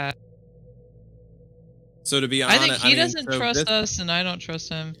 Yeah. So to be I honest, think he doesn't trust us, and I don't trust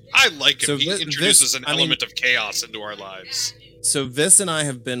him. I like him. So He this- introduces an I mean- element of chaos into our lives. So Vis and I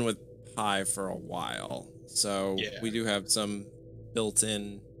have been with Pi for a while, so Yeah. we do have some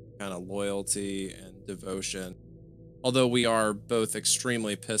built-in kind of loyalty and devotion. Although we are both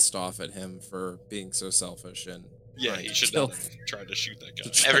extremely pissed off at him for being so selfish and Yeah, trying he to should kill- not have tried to shoot that guy. to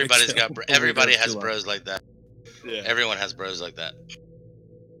try to Everybody's kill got the everybody leader of has Tula. bros like that. Yeah. Everyone has bros like that.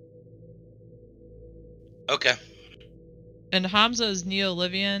 Okay. And Hamza is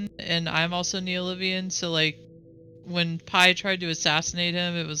Neo-Livian, and I'm also Neo-Livian, so like, when Pi tried to assassinate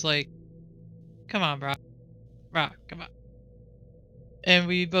him, it was like, come on, bro. Bro, come on. And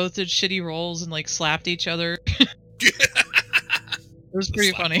we both did shitty rolls and like slapped each other. It was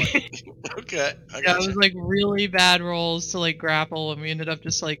pretty funny. Okay, I Yeah, it got was you. like really bad rolls to like grapple, and we ended up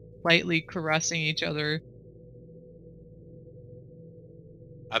just like lightly caressing each other.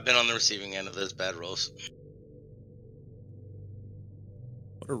 I've been on the receiving end of those bad rolls.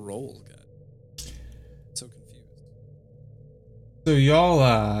 What a roll, God. So confused. So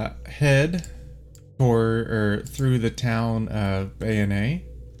y'all head toward or through the town of Bayonne.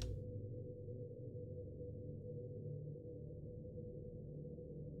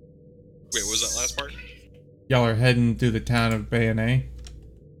 Wait, what was that last part? Y'all are heading through the town of Bayonne.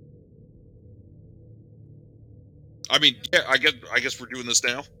 I mean, yeah, I guess we're doing this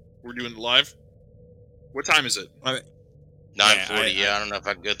now. We're doing it live. What time is it? 9:40. Yeah, I don't know if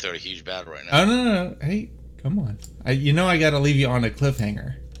I can go through a huge battle right Oh now. no. Hey, come on. I gotta leave you on a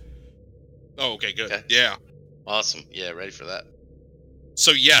cliffhanger. Oh, okay, good. Okay. Yeah. Awesome. Yeah, ready for that.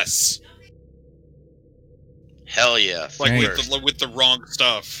 So yes, Hell yeah. like First. with the wrong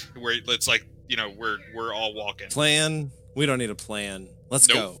stuff, where it's like, you know, we're all walking. Plan? We don't need a plan. Let's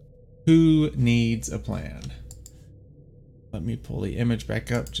Nope. go. Who needs a plan? Let me pull the image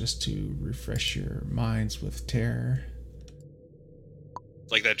back up just to refresh your minds with terror.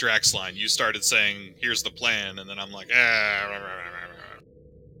 Like that Drax line. You started saying, "Here's the plan," and then I'm like, ah. Rah, rah, rah, rah, rah.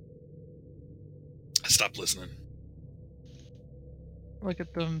 I stopped listening. Look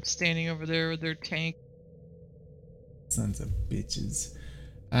at them standing over there with their tank. Sons of bitches.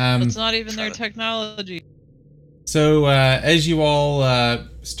 It's not even their try to- technology. So as you all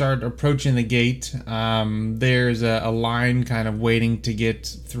start approaching the gate, there's a line kind of waiting to get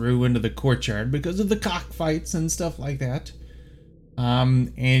through into the courtyard because of the cockfights and stuff like that.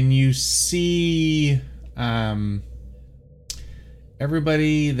 And you see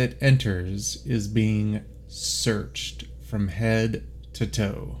everybody that enters is being searched from head to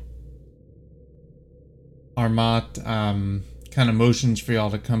toe. Armat kind of motions for y'all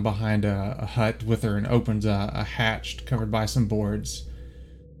to come behind a hut with her and opens a hatch covered by some boards.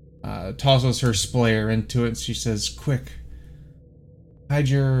 Tosses her splayer into it and she says, "Quick, hide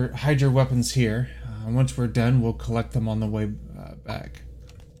your weapons here. Once we're done, we'll collect them on the way back."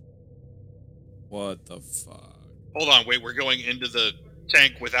 What the fuck? Hold on, wait. We're going into the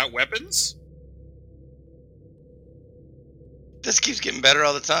tank without weapons? This keeps getting better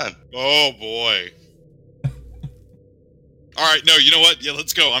all the time. Oh boy. All right, no, you know what? Yeah,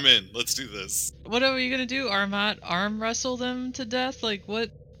 let's go. I'm in. Let's do this. What are you gonna do, Armat? Arm wrestle them to death? Like, what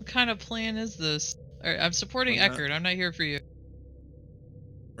kind of plan is this? I'm supporting We're not- Eckert. I'm not here for you.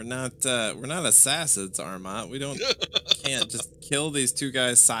 We're not assassins, Armat. We can't just kill these two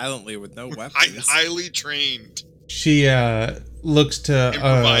guys silently with no weapons. Highly trained She looks to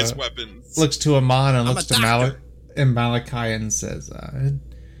improvised weapons. looks to Amon and I'm looks a to doctor. Malachi and says,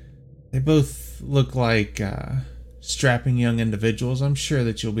 "They both look like strapping young individuals. I'm sure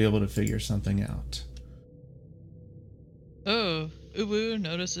that you'll be able to figure something out." Oh, Uwu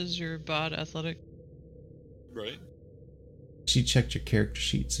notices your bod athletic. Right. She checked your character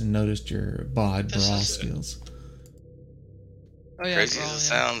sheets and noticed your bod This brawl is it. skills. Oh yeah, Crazy brawl, as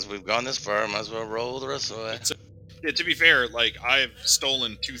it yeah. sounds, we've gone this far. Might as well roll the rest of the way. Yeah, to be fair, like I've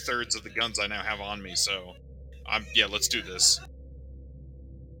stolen 2/3 of the guns I now have on me, so let's do this.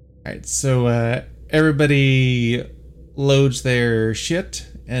 Alright, so everybody loads their shit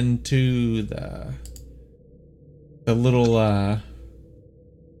into the little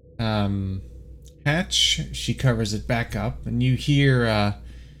hatch. She covers it back up, and you hear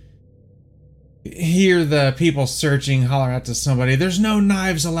the people searching holler out to somebody, "There's no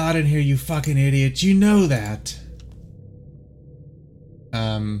knives allowed in here, you fucking idiot. You know that."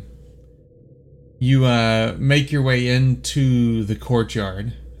 You make your way into the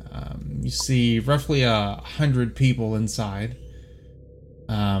courtyard. You see roughly 100 people inside.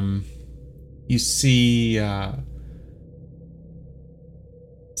 You see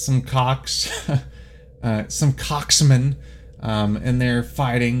some some cocksmen, and they're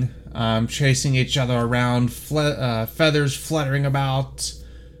fighting, chasing each other around, feathers fluttering about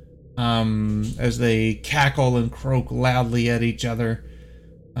as they cackle and croak loudly at each other.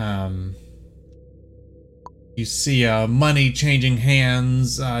 You see money changing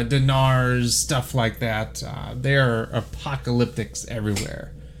hands, dinars, stuff like that. There are apocalyptics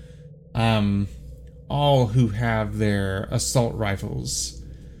everywhere. All who have their assault rifles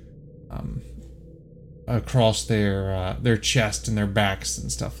across their chest and their backs and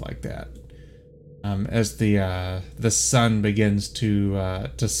stuff like that. as the sun begins to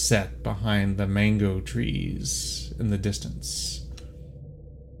set behind the mango trees in the distance.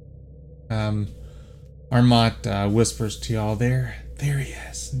 Armont whispers to y'all, there he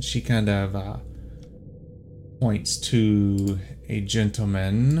is, and she kind of points to a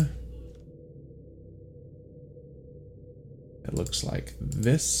gentleman. It looks like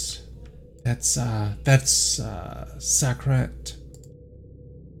this. That's Sacrant.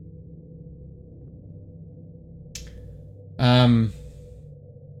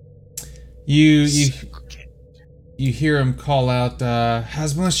 You hear him call out,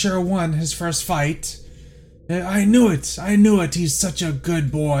 has Monsieur won his first fight? I knew it, he's such a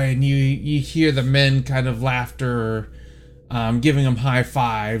good boy. And you hear the men kind of laughter, giving him high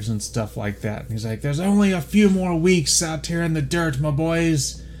fives and stuff like that. And he's like, there's only a few more weeks out here in the dirt, my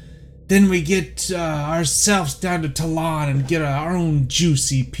boys. Then we get ourselves down to Talon and get our own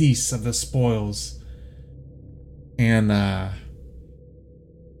juicy piece of the spoils. And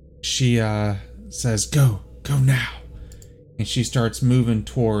she says, go now. And she starts moving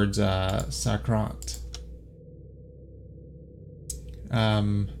towards Sacrant.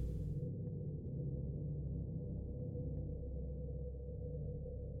 And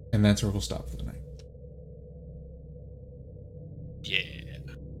that's where we'll stop for the night. Yeah.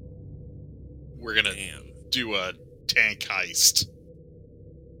 We're gonna do a tank heist.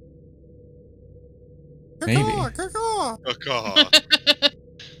 Maybe. Caw.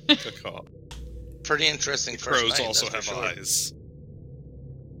 Pretty interesting first Crows night, also that's have for sure. eyes.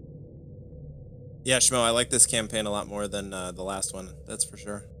 Yeah, Shmo, I like this campaign a lot more than the last one. That's for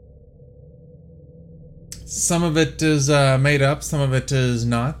sure. Some of it is made up, some of it is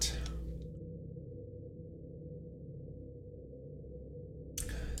not.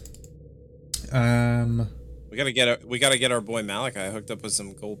 We gotta get our boy Malachi hooked up with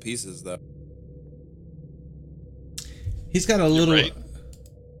some gold pieces though. He's got a little right.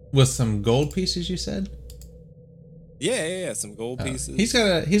 with some gold pieces, you said? Yeah, some gold pieces. He's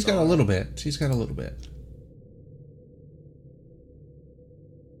got a little bit. He's got a little bit.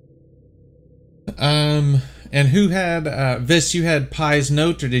 And who had Vis, you had Pie's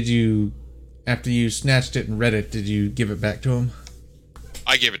note, or did you, after you snatched it and read it, did you give it back to him?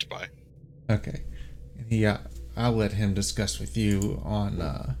 I gave it to Pie. Okay. And I'll let him discuss with you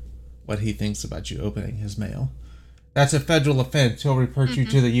on what he thinks about you opening his mail. That's a federal offense. He'll report you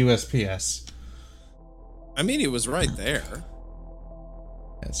to the USPS. I mean, he was right there.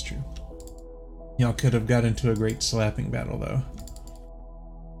 That's true. Y'all could have got into a great slapping battle, though.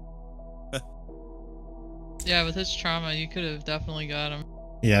 Yeah, with his trauma, you could have definitely got him.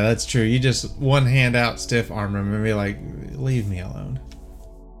 Yeah, that's true. You just one hand out, stiff arm him, and be like, leave me alone.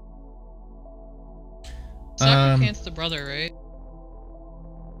 Sacrant's the brother, right?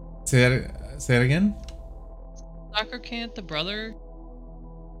 Say that again? Sacrant the brother?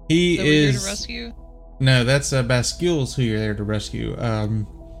 He That we're here to is... rescue? No, that's Bascules who you're there to rescue.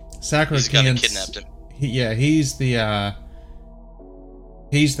 Sacrant... He's the guy that kidnapped him.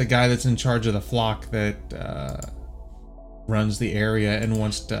 He's the guy that's in charge of the flock that runs the area and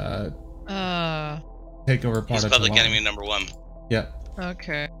wants to take over part He's of public Talon. enemy number 1. Yep.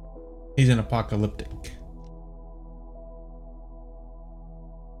 Okay. He's an apocalyptic.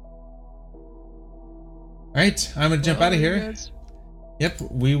 Alright, I'm gonna jump out of here. Guys. Yep,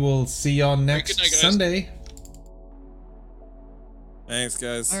 we will see y'all next good night, guys. Sunday. Thanks,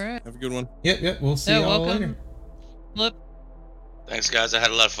 guys. All right. Have a good one. Yep, we'll see Yeah, y'all welcome. later. Flip. Thanks, guys. I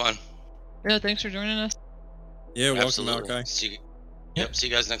had a lot of fun. Yeah, thanks for joining us. Yeah, welcome, Absolutely. Malachi. See you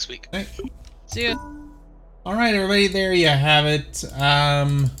guys next week. Alright. See ya. Alright, everybody, there you have it.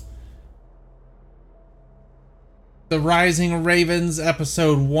 The Rising Ravens,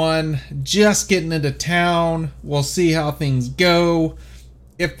 episode 1. Just getting into town. We'll see how things go.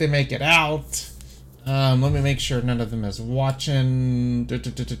 If they make it out. Let me make sure none of them is watching.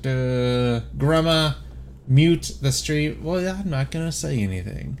 Grumma, mute the stream. Well, I'm not going to say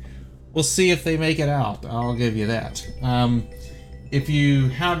anything. We'll see if they make it out. I'll give you that. If you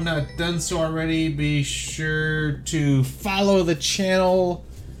have not done so already, be sure to follow the channel.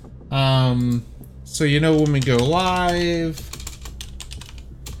 So you know when we go live.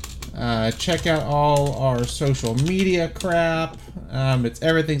 Check out all our social media crap.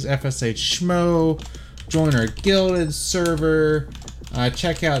 Everything's FSH Schmo. Join our Guilded server.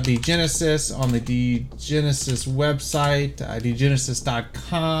 Check out DeGenesis on the DeGenesis website,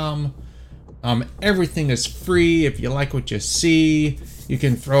 degenesis.com. Everything is free. If you like what you see, you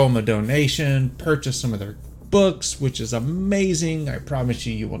can throw them a donation, purchase some of their books, which is amazing. I promise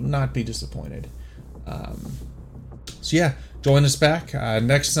you, you will not be disappointed. So yeah, join us back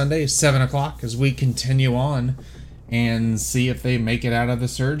next Sunday, 7 o'clock, as we continue on and see if they make it out of the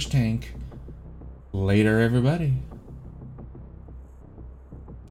surge tank. Later, everybody.